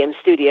MGM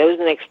studios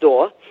next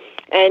door,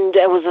 and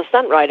I was a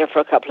stunt rider for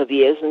a couple of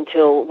years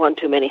until one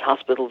too many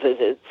hospital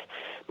visits.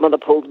 Mother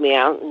pulled me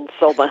out and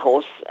sold my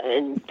horse,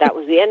 and that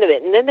was the end of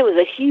it. And then there was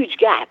a huge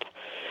gap.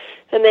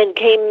 And then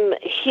came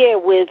here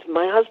with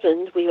my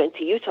husband. We went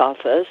to Utah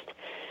first,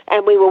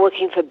 and we were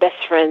working for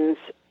Best Friends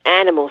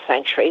Animal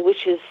Sanctuary,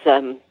 which is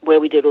where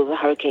we did all the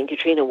Hurricane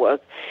Katrina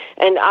work.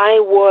 And I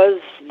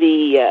was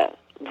the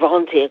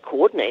volunteer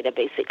coordinator,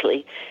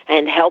 basically,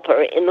 and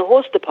helper in the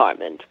horse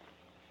department.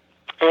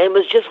 And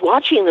was just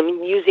watching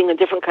them using a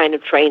different kind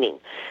of training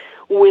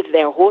with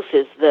their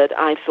horses that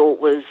I thought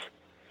was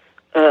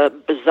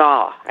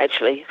bizarre,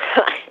 actually.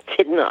 I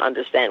did not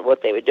understand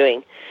what they were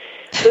doing.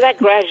 So that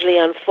gradually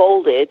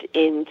unfolded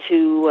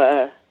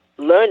into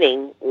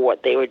learning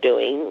what they were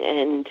doing,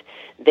 and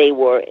they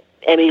were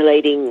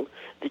emulating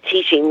the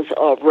teachings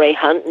of Ray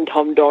Hunt and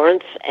Tom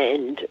Dorrance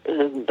and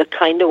the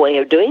kind of way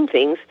of doing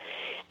things.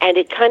 And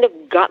it kind of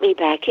got me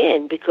back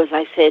in because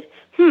I said,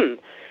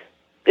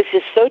 this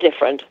is so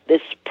different.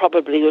 This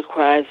probably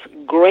requires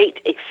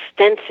great,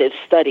 extensive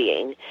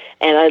studying,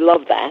 and I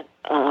love that.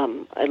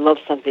 I love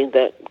something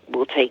that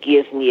will take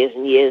years and years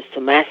and years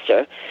to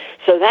master.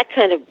 So that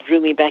kind of drew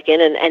me back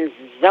in, and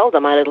Zelda,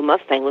 my little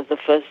Mustang, was the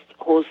first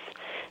horse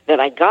that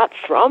I got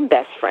from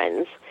Best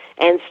Friends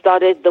and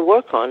started the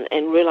work on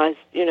and realized,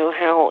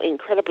 how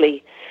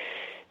incredibly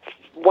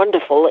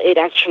wonderful it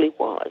actually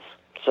was.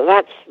 So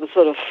that's the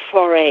sort of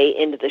foray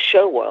into the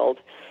show world.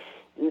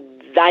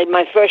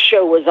 My first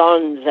show was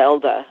on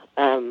Zelda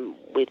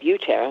with you,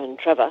 Tara and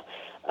Trevor,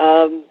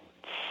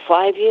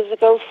 4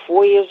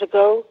 years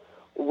ago,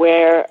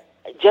 where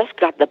I just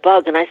got the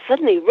bug, and I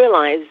suddenly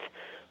realized,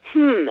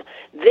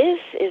 this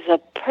is a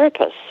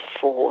purpose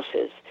for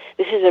horses.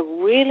 This is a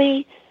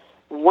really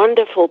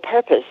wonderful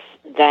purpose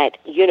that,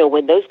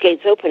 when those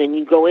gates open and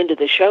you go into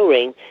the show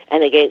ring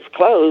and the gates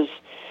close,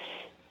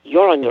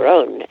 you're on your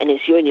own, and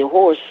it's you and your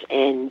horse,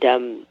 and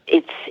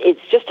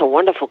it's just a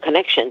wonderful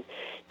connection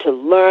to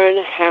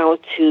learn how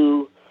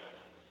to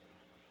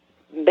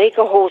make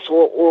a horse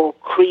or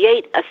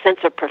create a sense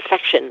of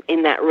perfection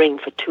in that ring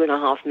for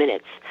 2.5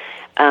 minutes.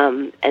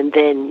 And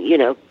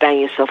then, bang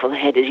yourself on the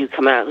head as you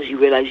come out because you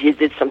realize you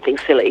did something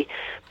silly.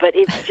 But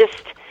it's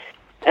just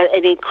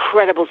an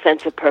incredible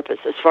sense of purpose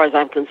as far as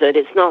I'm concerned.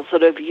 It's not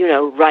sort of,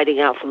 riding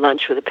out for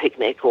lunch with a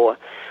picnic or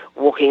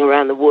walking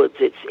around the woods.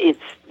 It's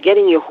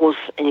getting your horse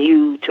and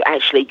you to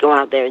actually go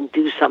out there and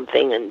do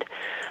something. And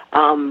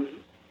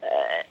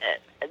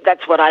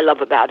that's what I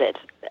love about it.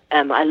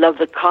 I love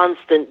the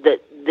constant, the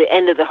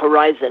end of the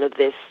horizon of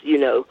this,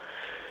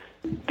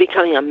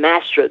 becoming a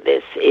master of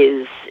this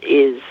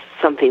is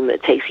something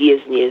that takes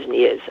years and years and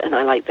years, and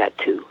I like that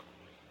too.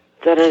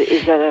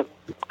 Is that a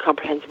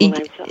comprehensible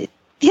answer?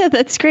 Yeah,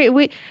 that's great.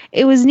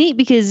 It was neat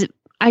because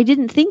I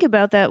didn't think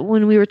about that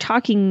when we were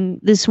talking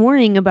this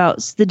morning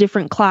about the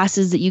different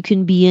classes that you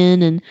can be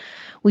in, and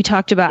we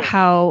talked about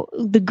how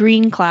the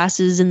green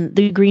classes and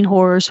the green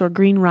horse or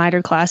green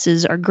rider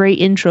classes are great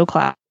intro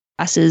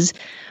classes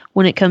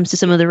when it comes to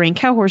some of the Rein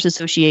Cow Horse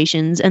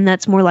associations, and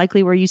that's more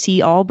likely where you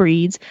see all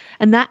breeds.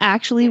 And that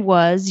actually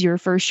was your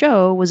first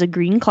show, was a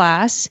green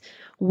class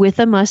with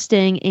a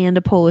Mustang and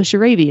a Polish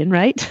Arabian,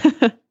 right?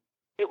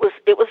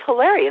 It was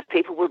hilarious.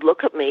 People would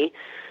look at me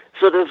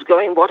sort of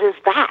going, what is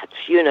that?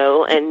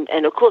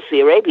 And of course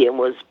the Arabian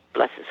was,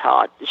 bless his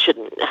heart,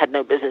 had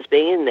no business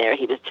being in there.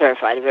 He was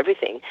terrified of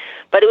everything.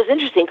 But it was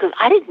interesting because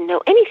I didn't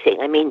know anything.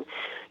 I mean,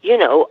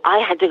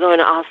 I had to go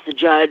and ask the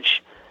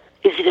judge,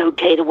 is it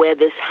okay to wear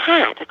this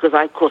hat? Because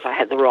of course I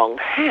had the wrong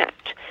hat.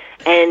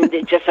 And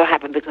it just so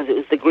happened because it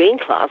was the green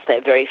class,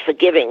 they're very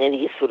forgiving, and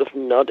he sort of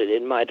nodded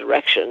in my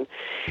direction.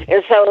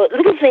 And so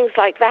little things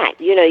like that,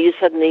 you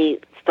suddenly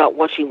start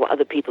watching what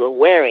other people are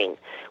wearing,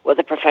 what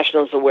the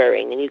professionals are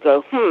wearing, and you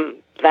go,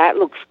 that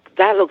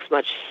looks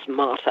much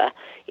smarter,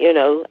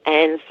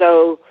 And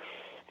so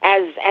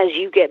as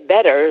you get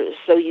better,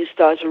 so you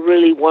start to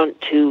really want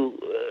to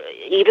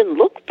even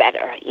look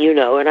better,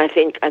 And I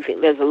think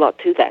there's a lot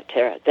to that,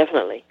 Tara,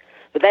 definitely.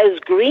 But those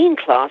green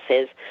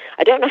classes,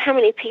 I don't know how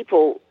many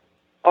people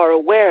are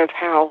aware of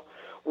how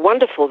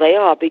wonderful they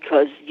are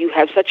because you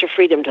have such a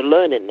freedom to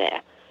learn in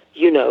there.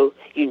 You're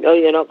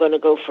not going to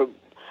go for.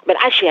 But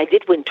actually, I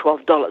did win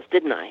 $12,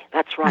 didn't I?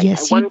 That's right.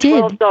 Yes, I won you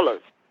did. $12.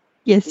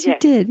 Yes, you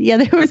did. Yeah,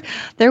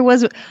 there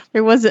was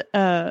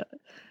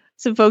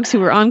some folks who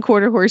were on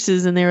quarter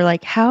horses, and they were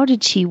like, "How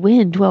did she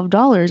win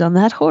 $12 on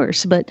that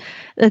horse?" But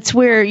that's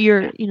where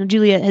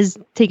Juliette has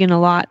taken a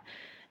lot,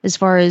 as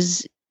far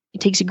as it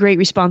takes a great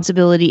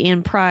responsibility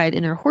and pride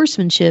in her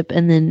horsemanship,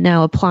 and then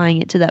now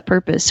applying it to that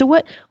purpose. So,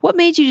 what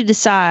made you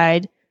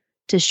decide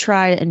to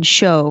try and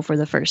show for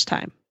the first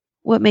time?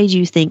 What made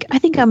you think, I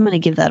think I'm going to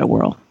give that a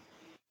whirl?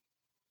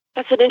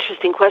 That's an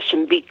interesting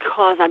question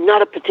because I'm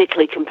not a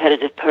particularly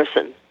competitive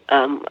person.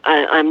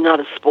 I'm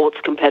not a sports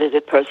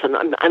competitive person.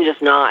 I'm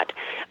just not.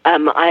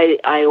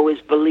 I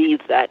always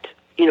believe that,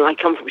 I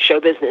come from show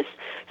business.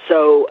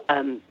 So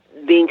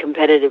being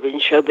competitive in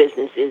show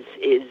business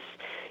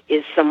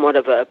is somewhat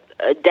of a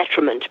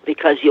detriment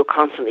because you're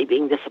constantly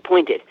being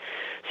disappointed.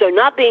 So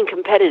not being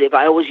competitive,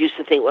 I always used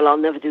to think, well, I'll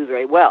never do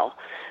very well.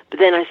 But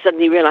then I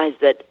suddenly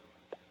realized that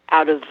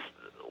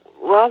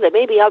there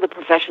may be other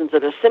professions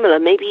that are similar,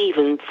 maybe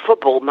even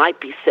football might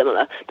be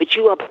similar, but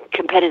you are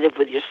competitive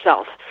with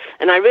yourself.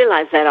 And I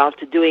realized that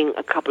after doing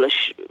a couple of,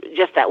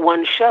 just that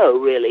one show,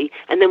 really,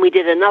 and then we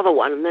did another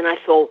one, and then I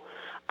thought,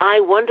 I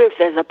wonder if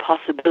there's a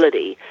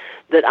possibility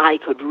that I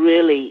could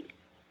really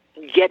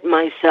get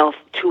myself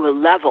to a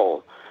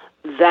level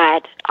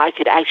that I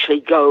could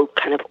actually go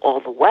kind of all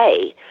the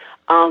way.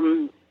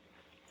 And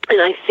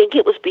I think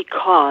it was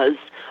because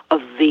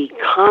of the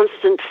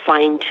constant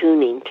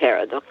fine-tuning,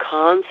 Tara, the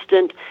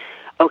constant,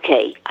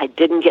 okay, I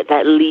didn't get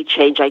that lead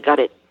change, I got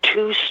it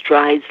 2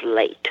 strides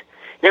late.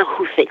 Now,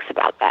 who thinks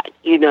about that?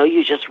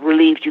 You're just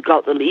relieved you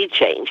got the lead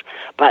change,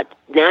 but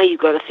now you've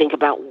got to think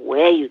about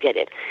where you get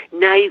it.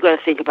 Now you've got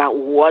to think about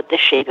what the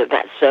shape of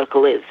that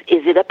circle is.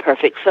 Is it a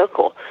perfect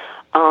circle?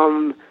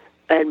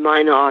 And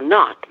mine are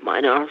not.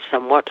 Mine are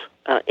somewhat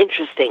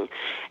interesting.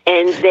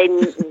 And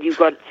then you've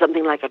got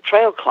something like a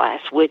trail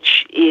class,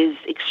 which is,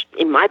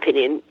 in my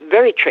opinion,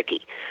 very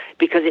tricky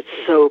because it's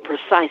so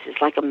precise. It's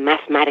like a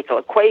mathematical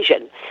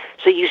equation.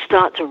 So you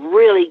start to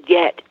really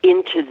get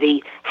into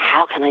the,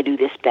 how can I do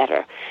this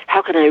better?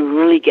 How can I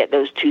really get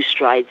those 2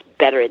 strides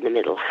better in the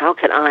middle? How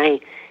can I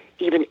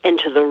even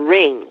enter the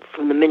ring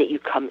from the minute you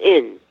come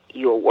in,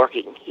 you're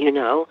working,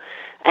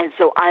 And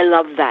so I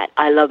love that.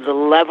 I love the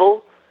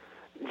level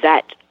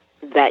that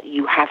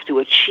you have to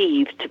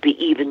achieve to be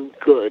even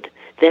good.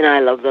 Then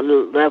I love the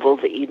level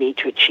that you need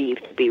to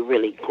achieve to be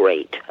really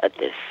great at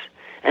this.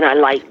 And I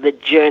like the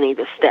journey,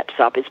 the steps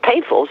up. It's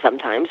painful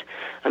sometimes.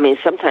 I mean,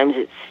 sometimes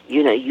it's,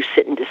 you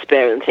sit in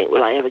despair and think,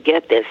 will I ever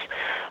get this?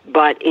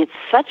 But it's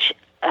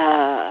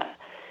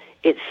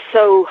it's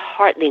so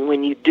heartening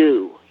when you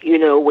do,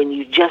 when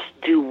you just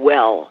do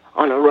well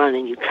on a run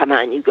and you come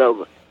out and you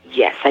go,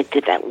 yes, I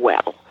did that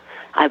well.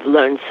 I've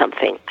learned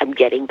something. I'm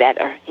getting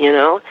better,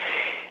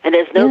 And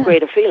there's no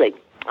greater feeling.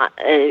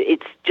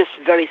 It's just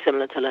very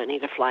similar to learning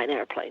to fly an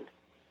airplane.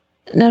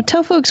 Now,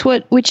 tell folks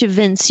which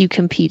events you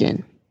compete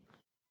in.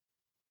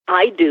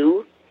 I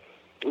do,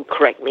 and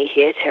correct me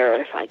here, Tara,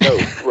 if I go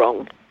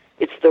wrong.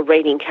 It's the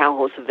reining cow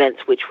horse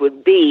events, which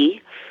would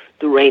be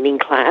the reining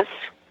class,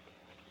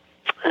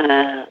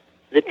 the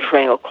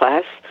trail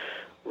class,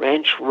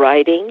 ranch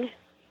riding,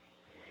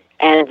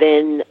 and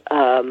then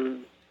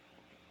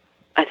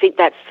I think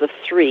that's the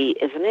 3,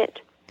 isn't it?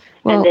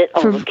 Well, and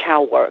then, the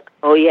cow work.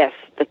 Oh, yes,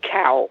 the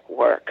cow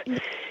work.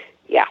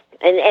 Yeah,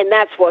 and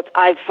that's what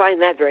I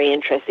find that very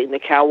interesting, the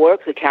cow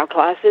work, the cow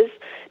classes,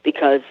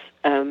 because,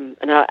 and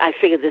I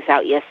figured this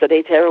out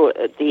yesterday, Tara,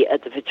 at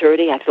the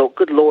Futurity. I thought,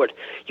 good Lord,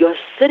 you're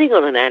sitting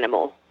on an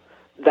animal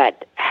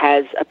that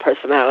has a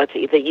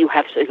personality that you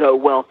have to go,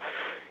 well,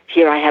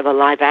 here I have a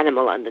live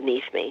animal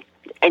underneath me.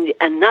 And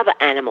another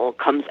animal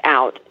comes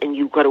out, and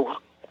you've got to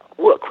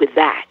work with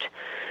that.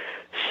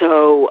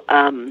 So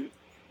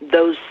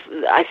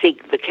I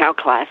think the cow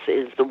class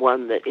is the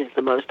one that is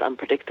the most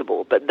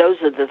unpredictable. But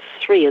those are the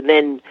three. And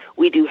then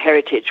we do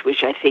heritage,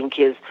 which I think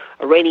is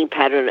a reining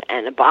pattern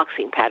and a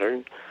boxing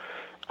pattern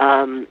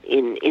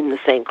in the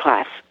same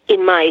class.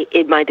 In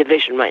my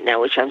division right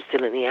now, which I'm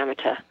still in the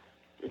amateur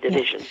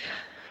division. Yeah.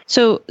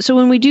 So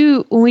when we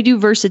do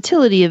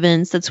versatility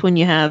events, that's when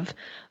you have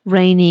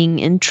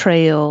reining and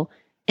trail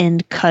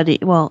and cutting.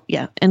 Well,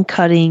 yeah, and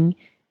cutting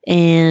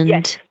and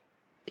yes.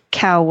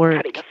 Cow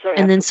work,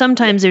 and then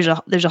sometimes there's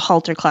a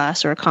halter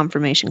class or a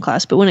conformation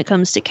class. But when it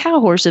comes to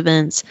cow horse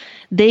events,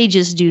 they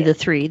just do the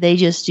three. They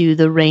just do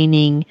the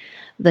reining,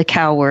 the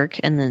cow work,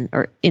 and then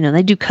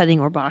they do cutting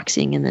or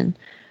boxing, and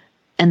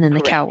then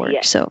the cow work.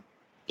 Yes. So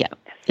yeah,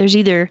 there's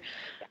either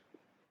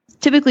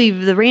typically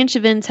the ranch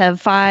events have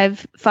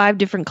five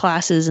different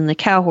classes, and the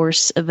cow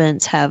horse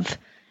events have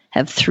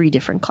 3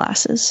 different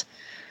classes.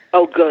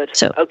 Oh, good.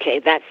 So okay,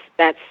 that's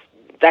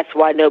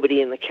why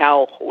nobody in the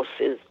cow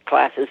horses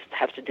classes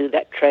have to do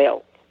that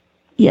trail.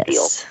 Yes.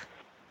 Deal.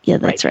 Yeah,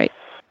 that's right.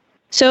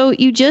 So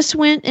you just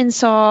went and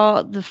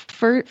saw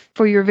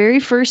for your very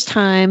first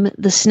time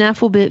the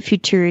Snaffle Bit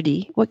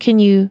Futurity. What can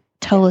you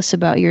tell us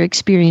about your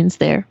experience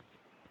there?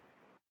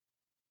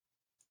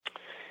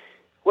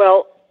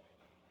 Well,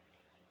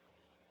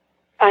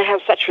 I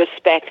have such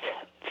respect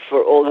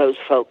for all those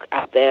folk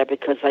out there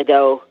because I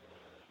know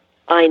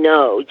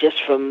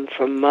just from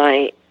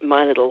my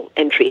little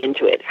entry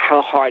into it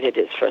how hard it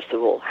is. First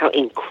of all, how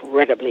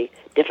incredibly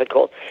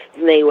difficult.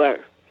 And they were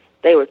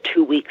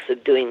 2 weeks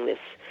of doing this,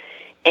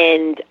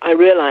 and I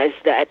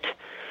realized that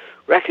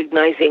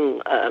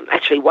recognizing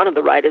actually one of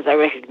the riders I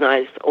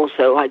recognized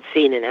also I'd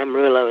seen in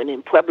Amarillo and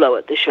in Pueblo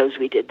at the shows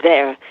we did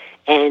there,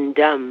 and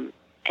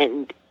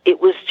it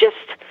was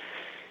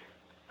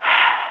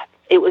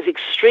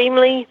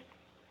extremely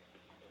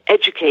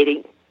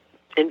educating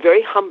and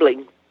very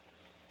humbling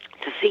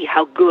to see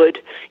how good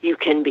you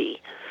can be.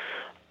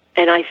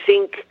 And I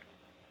think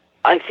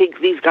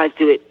these guys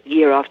do it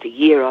year after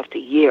year after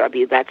year. I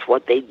mean, that's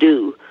what they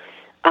do.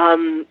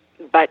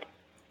 But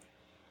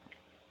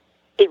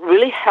it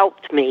really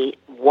helped me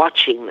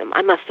watching them.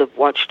 I must have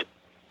watched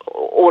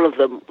all of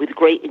them with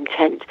great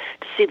intent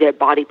to see their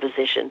body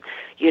position,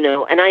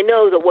 and I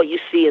know that what you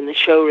see in the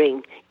show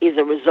ring is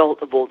a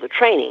result of all the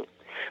training.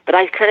 But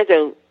I kind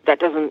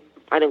of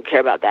I don't care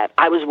about that.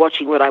 I was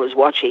watching what I was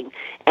watching,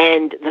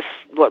 and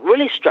what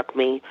really struck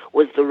me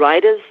was the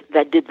riders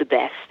that did the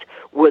best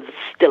were the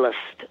stillest,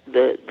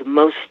 the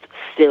most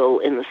still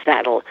in the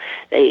saddle.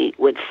 They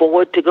went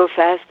forward to go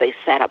fast. They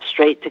sat up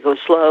straight to go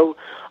slow.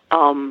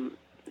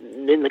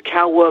 In the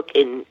cow work,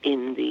 in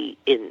the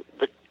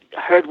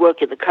herd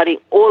work, in the cutting,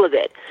 all of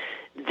it,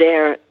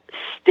 their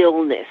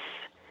stillness,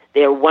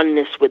 their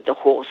oneness with the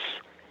horse,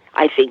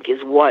 I think,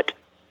 is what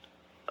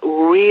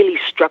really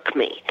struck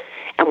me.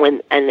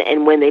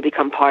 And when they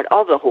become part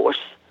of the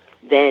horse,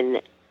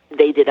 then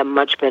they did a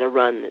much better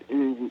run,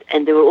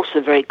 and they were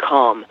also very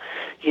calm.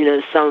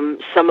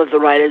 Some of the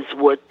riders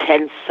were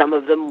tense, some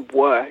of them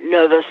were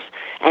nervous,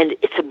 and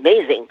it's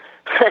amazing.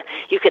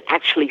 You can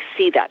actually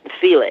see that and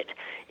feel it.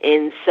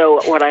 And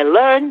so what I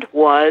learned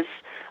was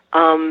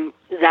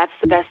that's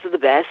the best of the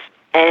best,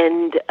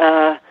 and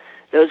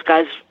those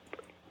guys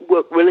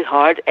work really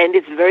hard, and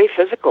it's very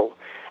physical.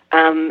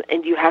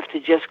 And you have to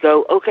just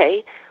go,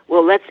 okay,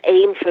 well, let's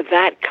aim for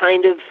that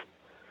kind of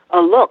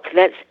a look.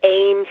 Let's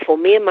aim for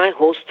me and my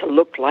horse to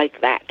look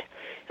like that.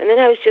 And then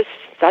I was just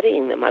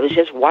studying them. I was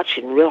just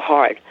watching real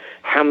hard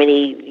how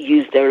many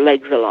used their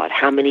legs a lot,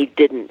 how many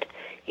didn't,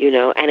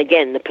 and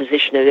again, the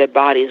position of their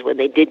bodies when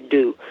they did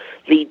do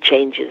lead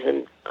changes.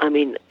 And I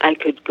mean, I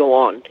could go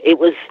on. It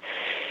was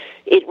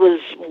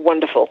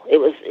wonderful. It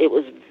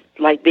was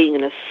like being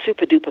in a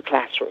super duper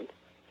classroom.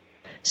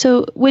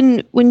 So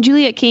when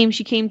Juliette came,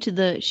 she went to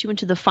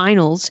the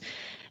finals.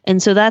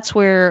 And so that's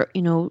where,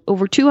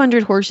 over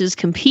 200 horses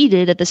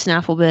competed at the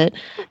Snaffle Bit,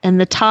 and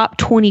the top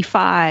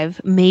 25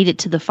 made it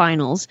to the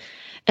finals.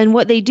 And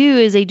what they do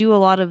is they do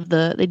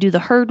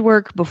the herd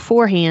work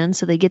beforehand.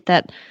 So they get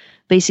that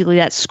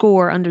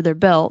score under their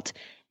belt.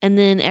 And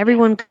then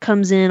everyone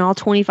comes in, all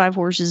 25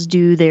 horses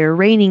do their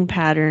reining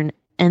pattern.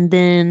 And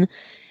then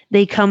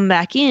they come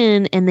back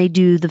in and they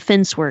do the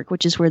fence work,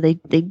 which is where they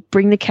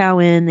bring the cow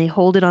in, they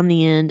hold it on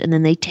the end, and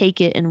then they take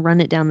it and run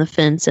it down the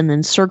fence and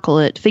then circle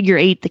it, figure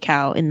 8 the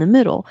cow in the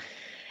middle.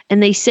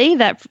 And they say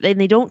that,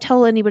 and they don't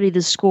tell anybody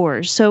the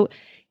scores. So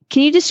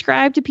can you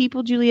describe to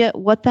people, Juliette,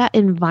 what that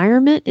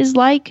environment is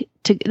like?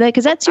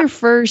 Because that's your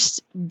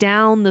first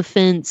down the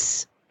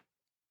fence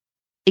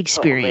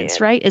experience,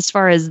 right? As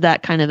far as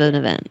that kind of an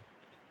event.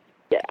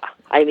 Yeah.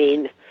 I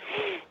mean,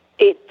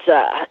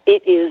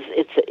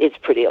 It's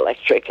pretty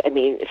electric. I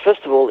mean,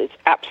 first of all, it's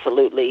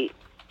absolutely,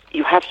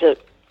 you have to,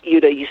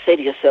 you say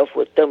to yourself,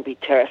 well, don't be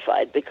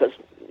terrified, because,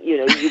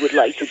 you would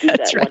like to do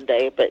that one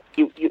day, but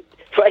you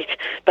right.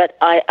 But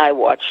I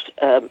watched,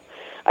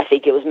 I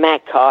think it was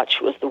Matt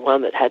Koch was the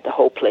one that had the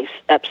whole place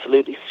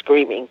absolutely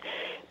screaming,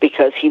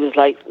 because he was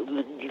like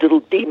the little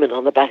demon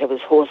on the back of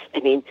his horse. I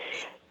mean,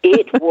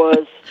 it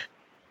was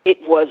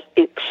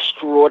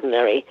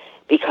extraordinary,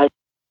 because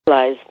you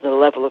realize the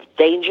level of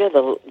danger,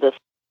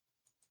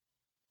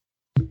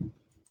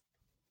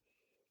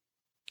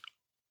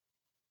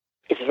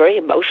 it's very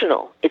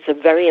emotional. It's a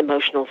very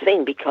emotional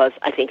thing, because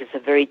I think it's a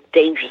very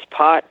dangerous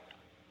part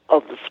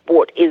of the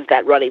sport is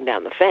that running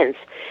down the fence,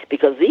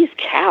 because these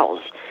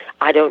cows,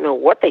 I don't know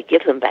what they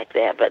give them back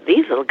there, but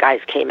these little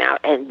guys came out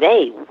and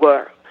they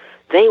were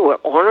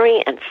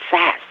ornery and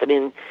fast. I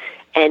mean,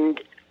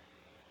 and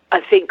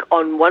I think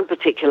on one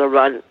particular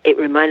run, it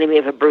reminded me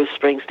of a Bruce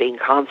Springsteen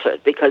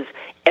concert, because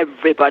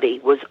everybody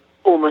was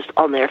almost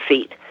on their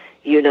feet,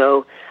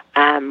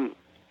 and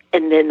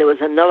then there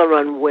was another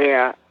run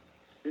where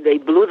they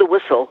blew the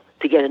whistle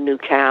to get a new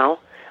cow.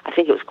 I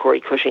think it was Corey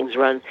Cushing's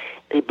run.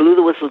 They blew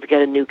the whistle to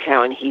get a new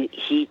cow, and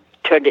he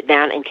turned it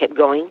down and kept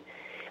going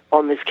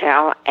on this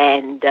cow.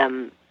 And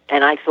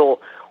I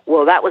thought,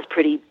 well, that was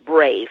pretty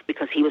brave,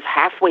 because he was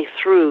halfway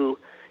through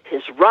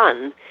his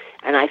run,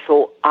 and I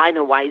thought, I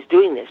know why he's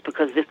doing this,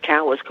 because this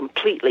cow was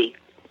completely,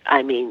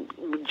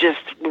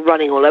 just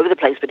running all over the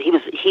place. But he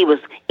was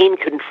in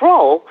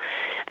control,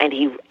 and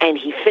he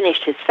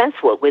finished his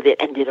fence work with it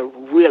and did a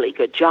really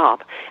good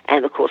job.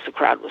 And of course, the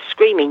crowd was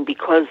screaming,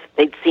 because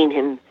they'd seen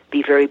him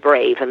be very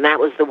brave. And that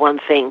was the one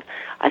thing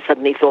I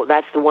suddenly thought,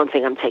 that's the one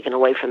thing I'm taking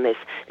away from this,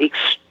 the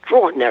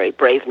extraordinary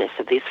braveness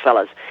of these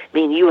fellas. I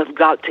mean, you have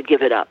got to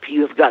give it up.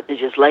 You have got to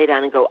just lay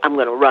down and go, I'm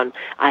going to run.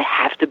 I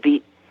have to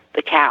beat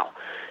the cow.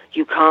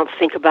 You can't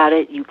think about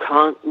it. You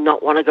can't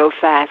not want to go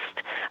fast.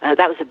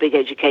 That was a big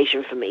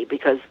education for me,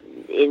 because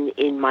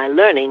in my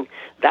learning,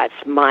 that's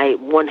my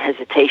one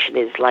hesitation,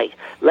 is like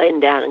laying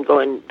down and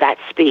going that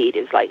speed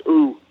is like,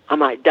 ooh, I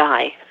might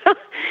die.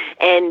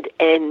 and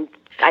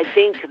I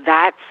think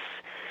that's,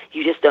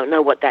 you just don't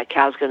know what that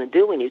cow's going to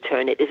do when you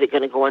turn it. Is it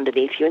going to go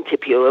underneath you and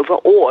tip you over,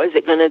 or is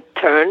it going to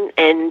turn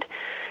and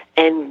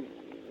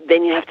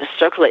then you have to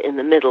circle it in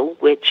the middle,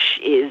 which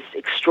is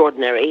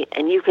extraordinary.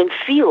 And you can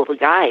feel the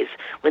guys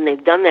when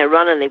they've done their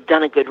run and they've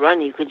done a good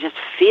run. You can just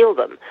feel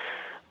them,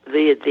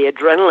 the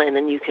adrenaline,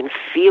 and you can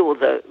feel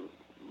the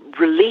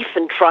relief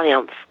and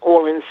triumph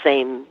all in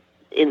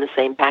the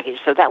same package.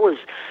 So that was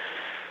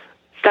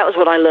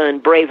what I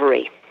learned.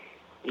 Bravery.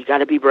 You got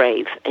to be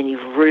brave, and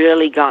you've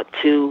really got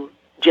to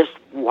just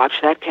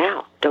watch that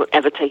cow. Don't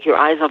ever take your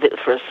eyes off it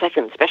for a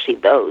second, especially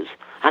those.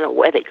 I don't know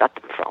where they got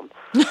them from.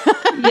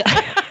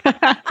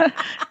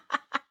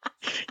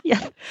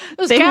 Yeah,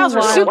 those cows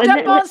were souped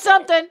up on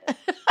something.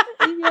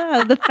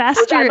 Yeah, the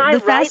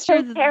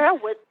faster. Tara,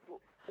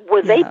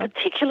 were they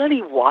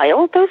particularly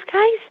wild? Those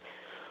guys?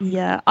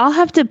 Yeah, I'll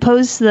have to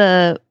post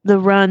the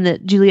run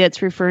that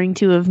Juliette's referring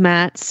to of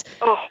Matt's.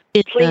 Oh,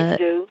 please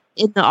do.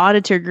 In the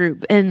auditor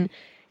group, and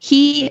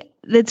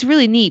that's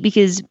really neat,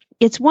 because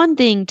it's one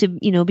thing to,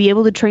 be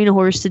able to train a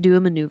horse to do a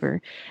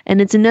maneuver,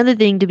 and it's another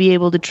thing to be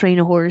able to train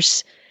a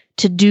horse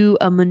to do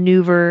a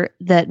maneuver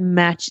that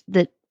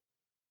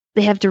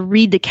they have to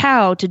read the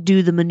cow to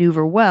do the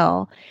maneuver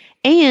well.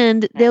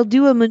 And they'll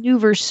do a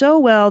maneuver so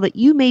well that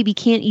you maybe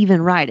can't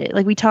even ride it.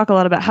 Like, we talk a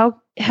lot about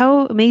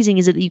how amazing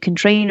is it that you can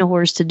train a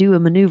horse to do a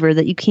maneuver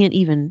that you can't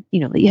even,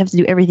 that you have to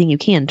do everything you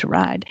can to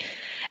ride.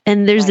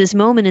 And there's this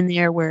moment in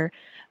there where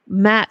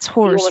Matt's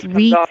horse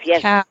reads the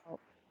cow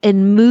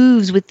and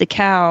moves with the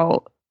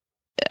cow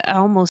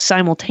almost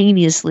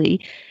simultaneously,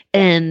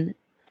 and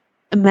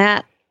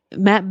Matt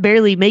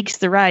barely makes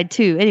the ride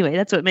too. Anyway,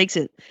 that's what makes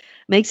it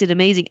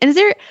amazing. And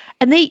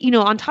they,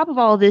 on top of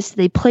all of this,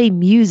 they play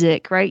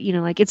music, right?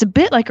 Like, it's a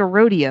bit like a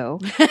rodeo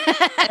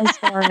as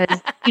far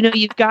as,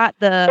 you've got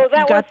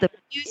the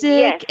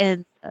music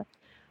and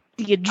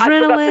the adrenaline.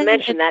 I forgot to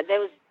mention that there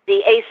was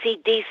the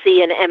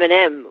AC/DC and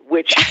Eminem,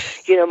 which,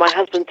 my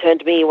husband turned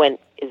to me and went,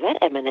 "Is that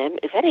Eminem?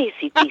 Is that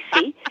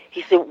AC/DC?"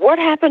 He said, "What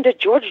happened to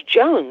George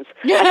Jones?"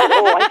 I said,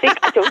 "Oh,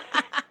 I don't."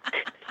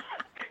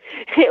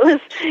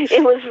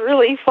 It was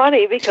really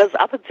funny, because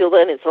up until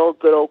then it's all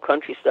good old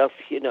country stuff,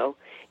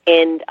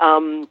 And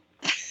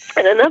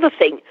another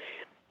thing,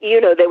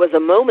 there was a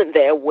moment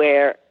there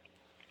where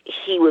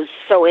he was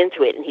so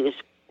into it, and he was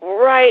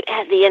right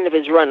at the end of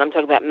his run. I'm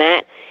talking about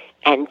Matt,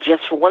 and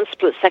just for one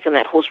split second,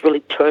 that horse really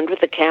turned with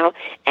the cow,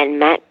 and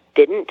Matt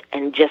didn't,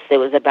 and just there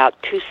was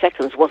about 2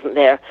 seconds, wasn't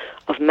there,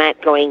 of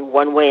Matt going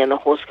one way and the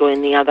horse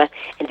going the other.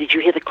 And did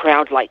you hear the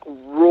crowd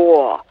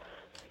roar?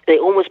 They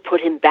almost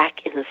put him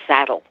back in the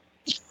saddle.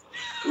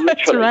 Literally,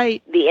 that's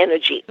right. The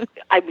energy.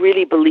 I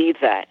really believe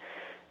that.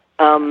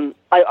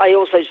 I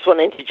also just want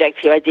to interject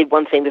here. I did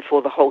one thing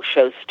before the whole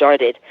show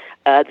started.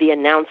 The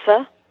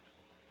announcer,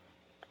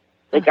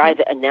 the guy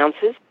that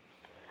announces,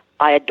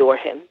 I adore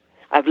him.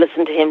 I've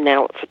listened to him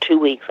now for 2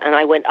 weeks, and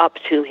I went up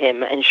to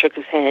him and shook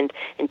his hand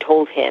and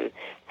told him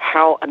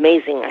how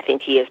amazing I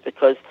think he is,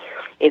 because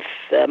if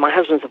my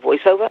husband's a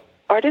voiceover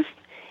artist,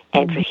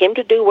 and for him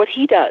to do what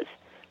he does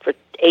for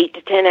 8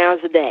 to 10 hours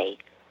a day,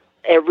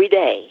 every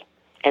day,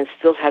 and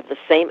still have the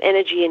same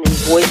energy in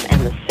his voice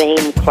and the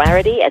same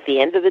clarity at the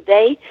end of the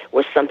day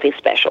was something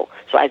special.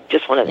 So I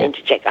just wanted to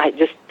interject. I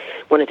just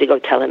wanted to go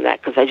tell him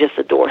that because I just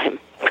adore him.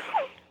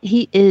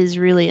 He is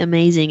really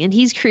amazing, and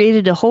he's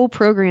created a whole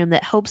program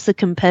that helps the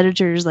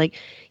competitors. Like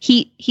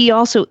he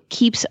also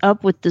keeps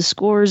up with the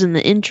scores and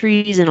the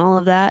entries and all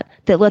of that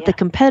let the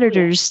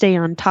competitors stay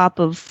on top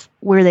of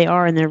where they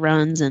are in their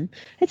runs, and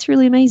it's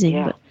really amazing.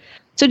 Yeah. But,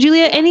 so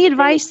Juliette, any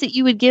advice that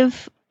you would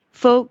give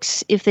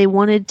folks if they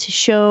wanted to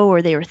show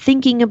or they were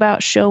thinking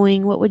about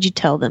showing? What would you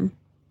tell them?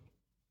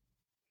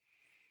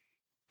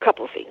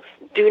 Couple of things.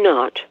 Do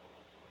not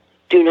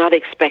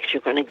expect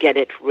you're going to get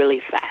it really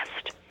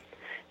fast.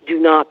 Do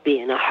not be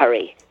in a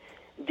hurry.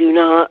 Do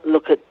not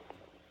look at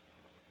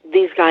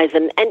these guys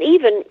and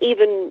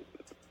even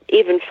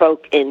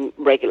folk in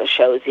regular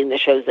shows, in the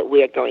shows that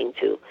we are going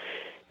to.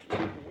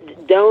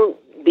 Don't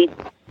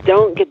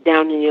get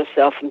down on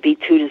yourself and be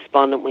too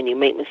despondent when you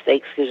make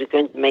mistakes, because you're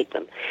going to make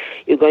them.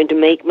 You're going to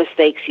make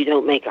mistakes you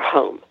don't make at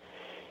home.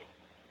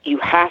 You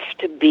have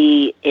to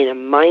be in a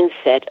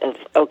mindset of,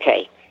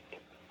 okay,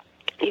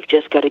 you've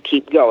just got to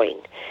keep going.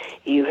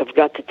 You have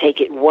got to take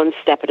it one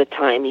step at a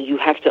time. You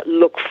have to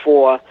look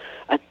for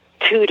a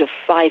 2 to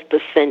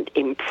 5%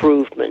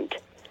 improvement,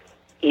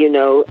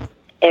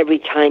 every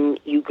time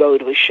you go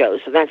to a show.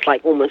 So that's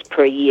like almost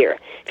per year.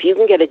 If you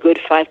can get a good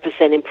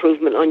 5%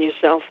 improvement on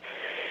yourself,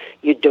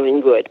 you're doing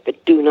good.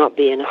 But do not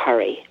be in a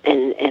hurry.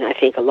 And I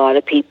think a lot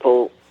of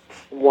people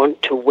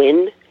want to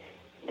win.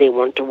 They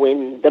want to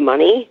win the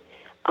money.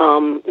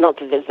 Not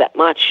that there's that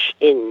much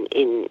in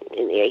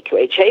the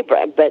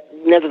AQHA, but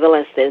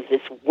nevertheless, there's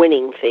this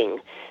winning thing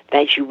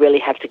that you really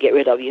have to get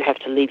rid of. You have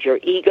to leave your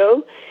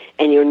ego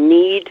and your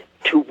need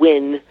to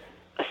win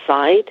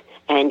aside,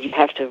 and you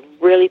have to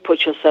really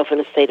put yourself in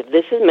a state of,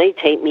 this may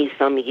take me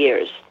some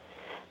years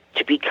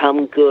to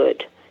become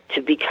good,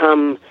 to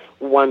become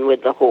one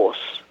with the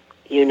horse,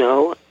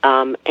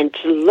 and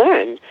to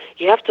learn.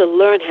 You have to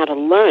learn how to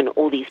learn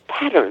all these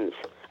patterns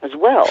as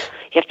well.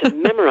 You have to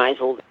memorize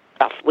all this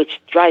stuff,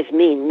 which drives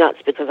me nuts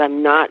because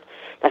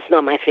that's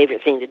not my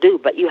favorite thing to do,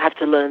 but you have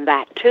to learn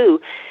that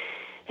too.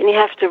 And you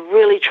have to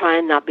really try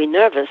and not be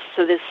nervous.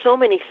 So there's so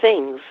many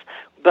things,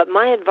 but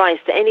my advice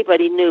to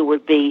anybody new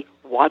would be,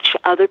 watch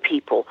other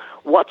people,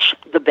 watch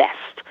the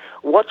best,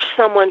 watch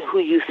someone who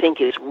you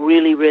think is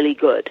really, really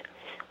good.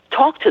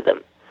 Talk to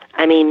them.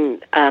 I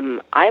mean,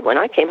 when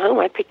I came home,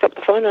 I picked up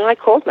the phone and I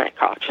called Matt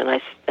Koch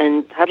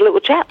and had a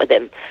little chat with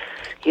him,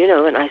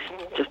 and I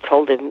just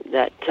told him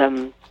that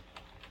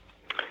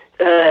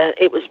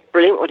it was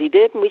brilliant what he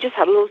did, and we just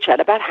had a little chat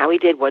about how he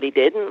did what he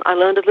did, and I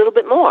learned a little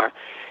bit more.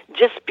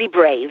 Just be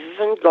brave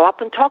and go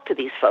up and talk to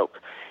these folk.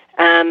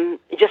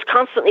 Just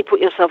constantly put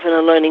yourself in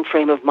a learning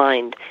frame of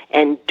mind,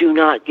 and do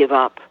not give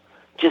up.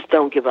 Just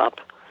don't give up.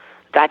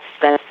 That's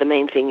the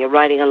main thing. You're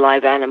riding a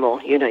live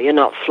animal. You're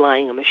not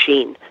flying a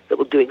machine that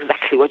will do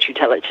exactly what you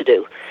tell it to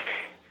do.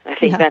 I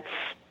think that's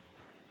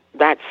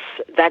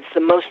the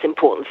most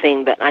important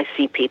thing that I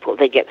see people.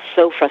 They get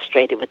so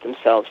frustrated with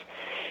themselves.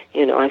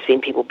 I've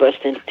seen people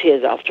burst into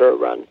tears after a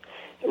run.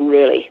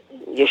 Really,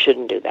 you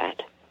shouldn't do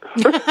that.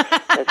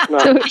 That's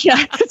not.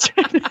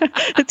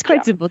 It's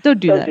quite simple. Don't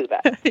do that. Do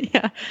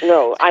that.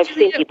 No, I've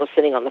seen people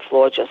sitting on the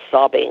floor just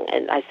sobbing,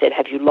 and I said,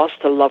 "Have you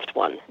lost a loved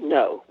one?"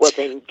 No. Well,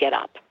 then get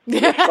up.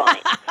 You're fine.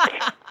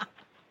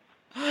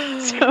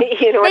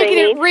 You know what I mean?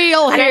 Making it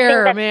real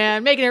here,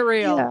 man. Making it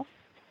real. Yeah.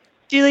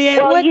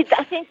 Juliette,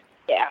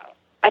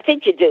 I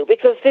think you do,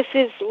 because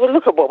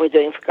look at what we're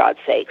doing, for God's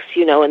sakes,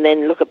 and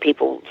then look at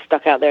people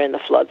stuck out there in the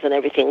floods and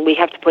everything. We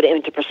have to put it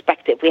into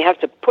perspective. We have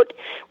to put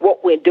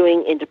what we're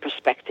doing into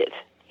perspective.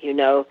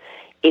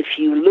 If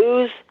you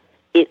lose,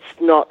 it's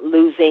not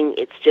losing.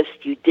 It's just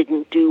you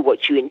didn't do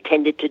what you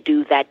intended to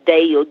do that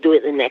day. You'll do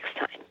it the next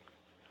time.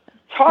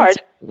 It's hard.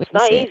 It's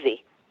not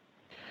easy.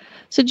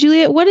 So,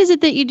 Juliette, what is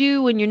it that you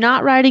do when you're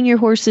not riding your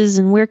horses,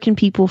 and where can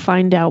people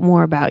find out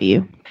more about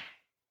you?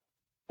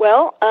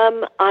 Well,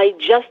 I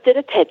just did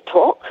a TED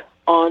Talk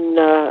on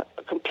a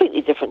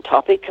completely different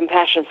topic,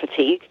 compassion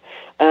fatigue,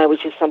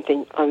 which is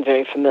something I'm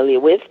very familiar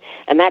with.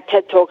 And that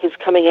TED Talk is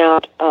coming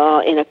out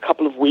in a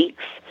couple of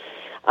weeks.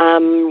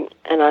 And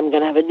I'm going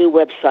to have a new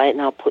website,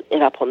 and I'll put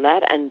it up on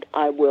that, and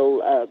I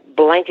will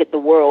blanket the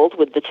world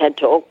with the TED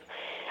Talk.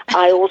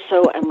 I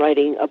also am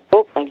writing a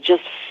book. I've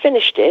just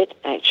finished it,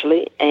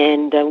 actually,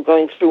 and I'm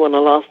going through on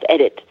the last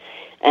edit.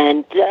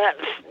 And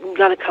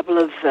got a couple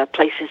of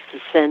places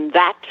to send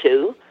that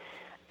to.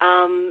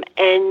 Other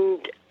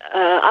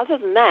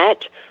than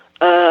that,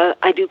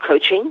 I do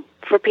coaching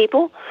for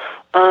people.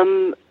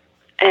 And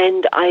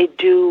I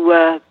do,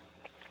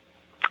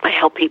 I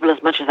help people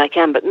as much as I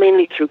can, but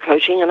mainly through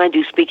coaching, and I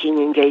do speaking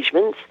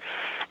engagements.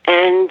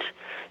 And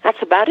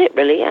that's about it,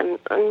 really. And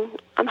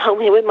I'm home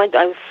here with my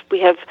dogs. We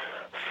have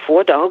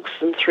 4 dogs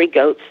and 3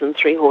 goats and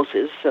 3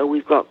 horses, so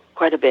we've got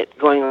quite a bit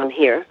going on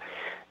here.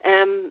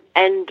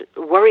 and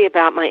worry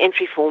about my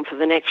entry form for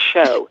the next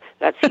show.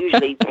 That's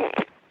usually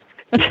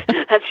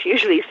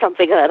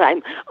something that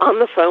I'm on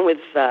the phone with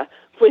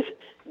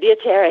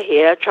Beatera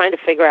here, trying to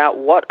figure out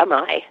what am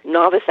I,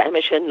 novice,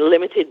 amateur,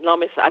 limited,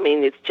 novice. I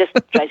mean, it's just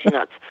drives you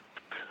nuts.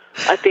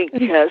 I think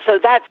so.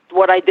 That's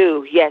what I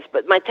do. Yes,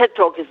 but my TED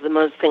Talk is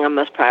the thing I'm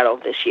most proud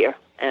of this year.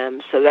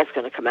 So that's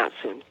going to come out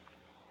soon.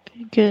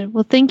 Good.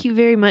 Well, thank you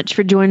very much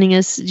for joining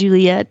us,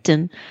 Juliette,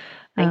 and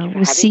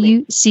we'll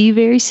see you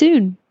very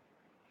soon.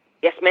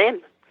 Yes, ma'am.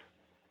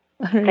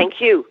 Right. Thank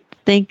you.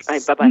 Thanks. All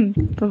right, bye-bye.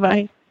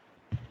 Bye-bye.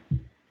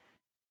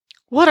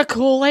 What a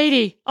cool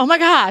lady. Oh my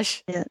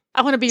gosh. Yeah.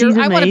 I want to be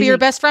your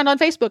best friend on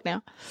Facebook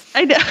now.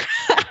 I know.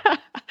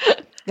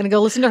 Going to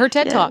go listen to her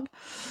TED Talk.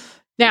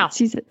 Now,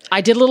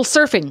 I did a little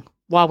surfing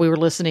while we were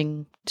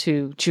listening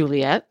to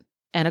Juliette,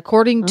 and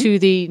according to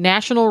the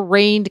National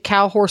Reined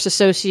Cow Horse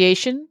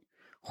Association,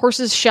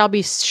 horses shall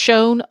be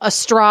shown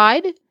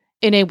astride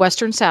in a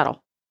Western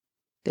saddle.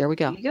 There we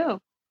go. There you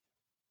go.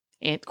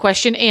 And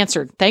question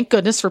answered. Thank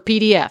goodness for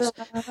PDFs.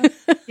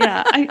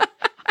 Yeah,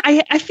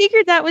 I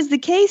figured that was the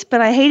case,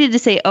 but I hated to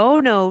say, oh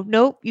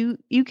nope,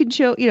 you can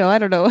show, I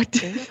don't know what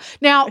to.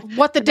 Now,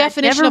 what the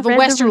definition of a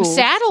Western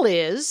saddle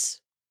is,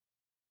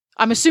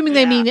 I'm assuming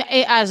they mean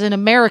as an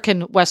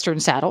American Western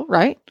saddle,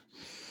 right?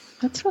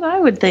 That's what I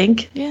would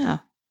think. Yeah.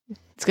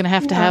 It's going to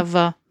have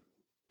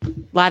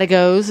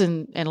latigos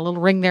and a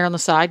little ring there on the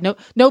side.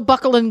 No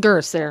buckle and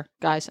girths there,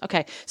 guys.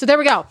 Okay. So there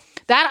we go.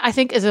 That, I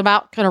think, is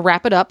about going to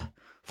wrap it up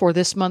for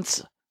this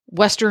month's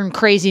Western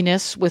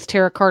craziness with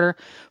Tara Carter.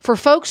 For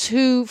folks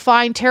who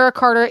find Tara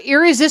Carter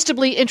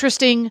irresistibly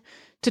interesting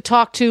to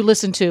talk to,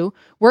 listen to,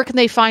 where can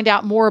they find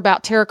out more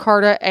about Tara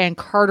Carter and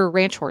Carter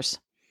Ranch Horse?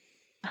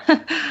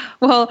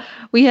 Well,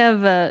 we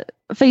have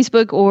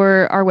Facebook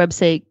or our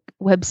website,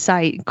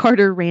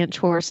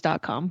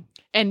 carterranchhorse.com.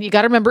 And you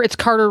got to remember, it's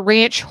Carter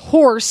Ranch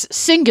Horse,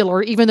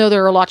 singular, even though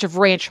there are lots of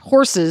ranch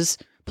horses,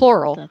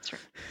 plural. That's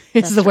right.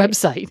 It's the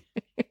website.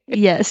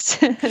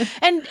 Yes.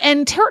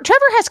 and Trevor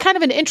has kind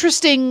of an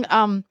interesting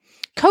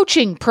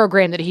coaching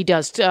program that he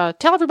does. Tell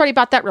everybody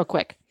about that real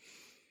quick.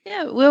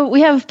 Yeah, well, we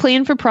have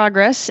Plan for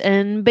Progress,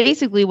 and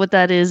basically what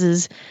that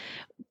is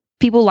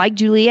people like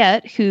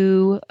Juliette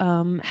who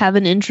have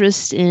an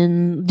interest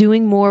in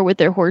doing more with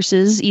their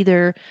horses,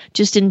 either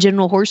just in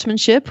general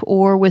horsemanship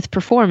or with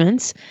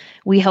performance.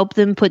 We help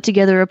them put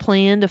together a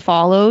plan to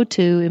follow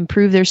to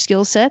improve their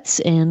skill sets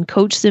and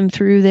coach them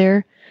through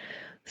their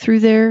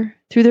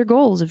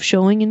goals of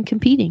showing and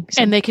competing.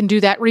 So, and they can do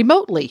that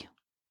remotely.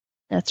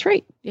 That's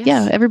right. Yes.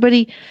 Yeah,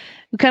 everybody.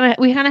 We kind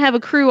of have a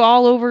crew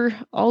all over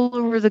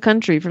the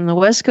country, from the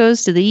West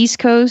Coast to the East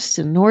Coast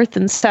and North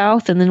and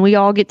South, and then we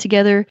all get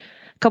together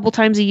a couple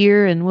times a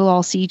year, and we'll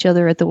all see each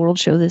other at the World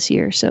Show this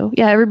year. So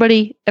yeah,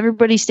 everybody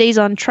stays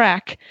on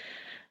track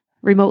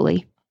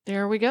remotely.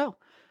 There we go.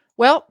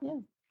 Well,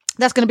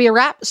 that's going to be a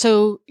wrap.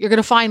 So you're going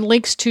to find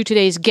links to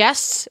today's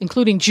guests,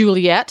 including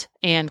Juliette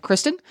and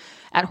Kristen,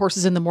 at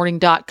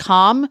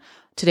horsesinthemorning.com.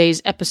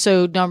 Today's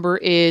episode number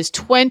is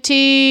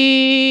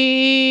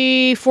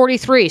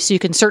 2043, so you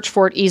can search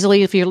for it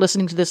easily if you're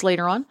listening to this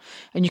later on.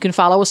 And you can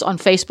follow us on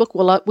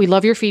Facebook. We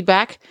love your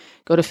feedback.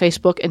 Go to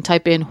Facebook and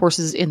type in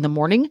Horses in the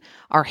Morning.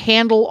 Our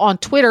handle on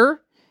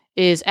Twitter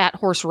is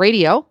 @Horse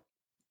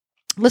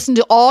Listen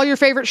to all your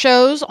favorite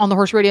shows on the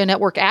Horse Radio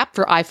Network app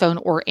for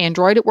iPhone or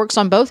Android. It works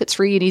on both. It's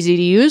free and easy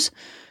to use.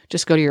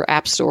 Just go to your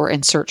app store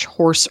and search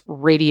Horse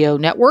Radio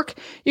Network.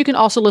 You can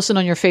also listen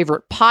on your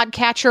favorite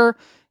podcatcher,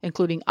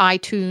 including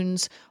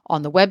iTunes,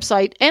 on the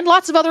website, and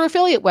lots of other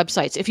affiliate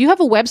websites. If you have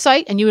a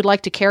website and you would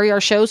like to carry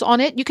our shows on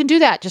it, you can do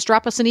that. Just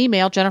drop us an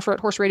email, Jennifer at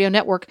Horse Radio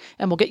Network,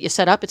 and we'll get you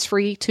set up. It's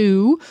free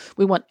too.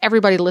 We want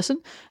everybody to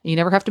listen. You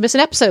never have to miss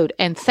an episode.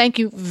 And thank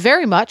you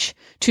very much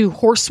to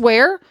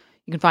Horseware.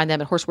 You can find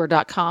them at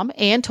horseware.com,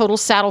 and Total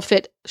Saddle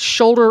Fit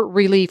Shoulder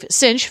Relief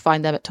Cinch.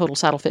 Find them at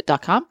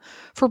totalsaddlefit.com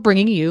for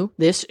bringing you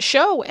this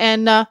show.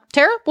 And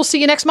Tara, we'll see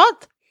you next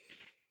month.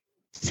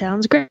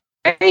 Sounds great.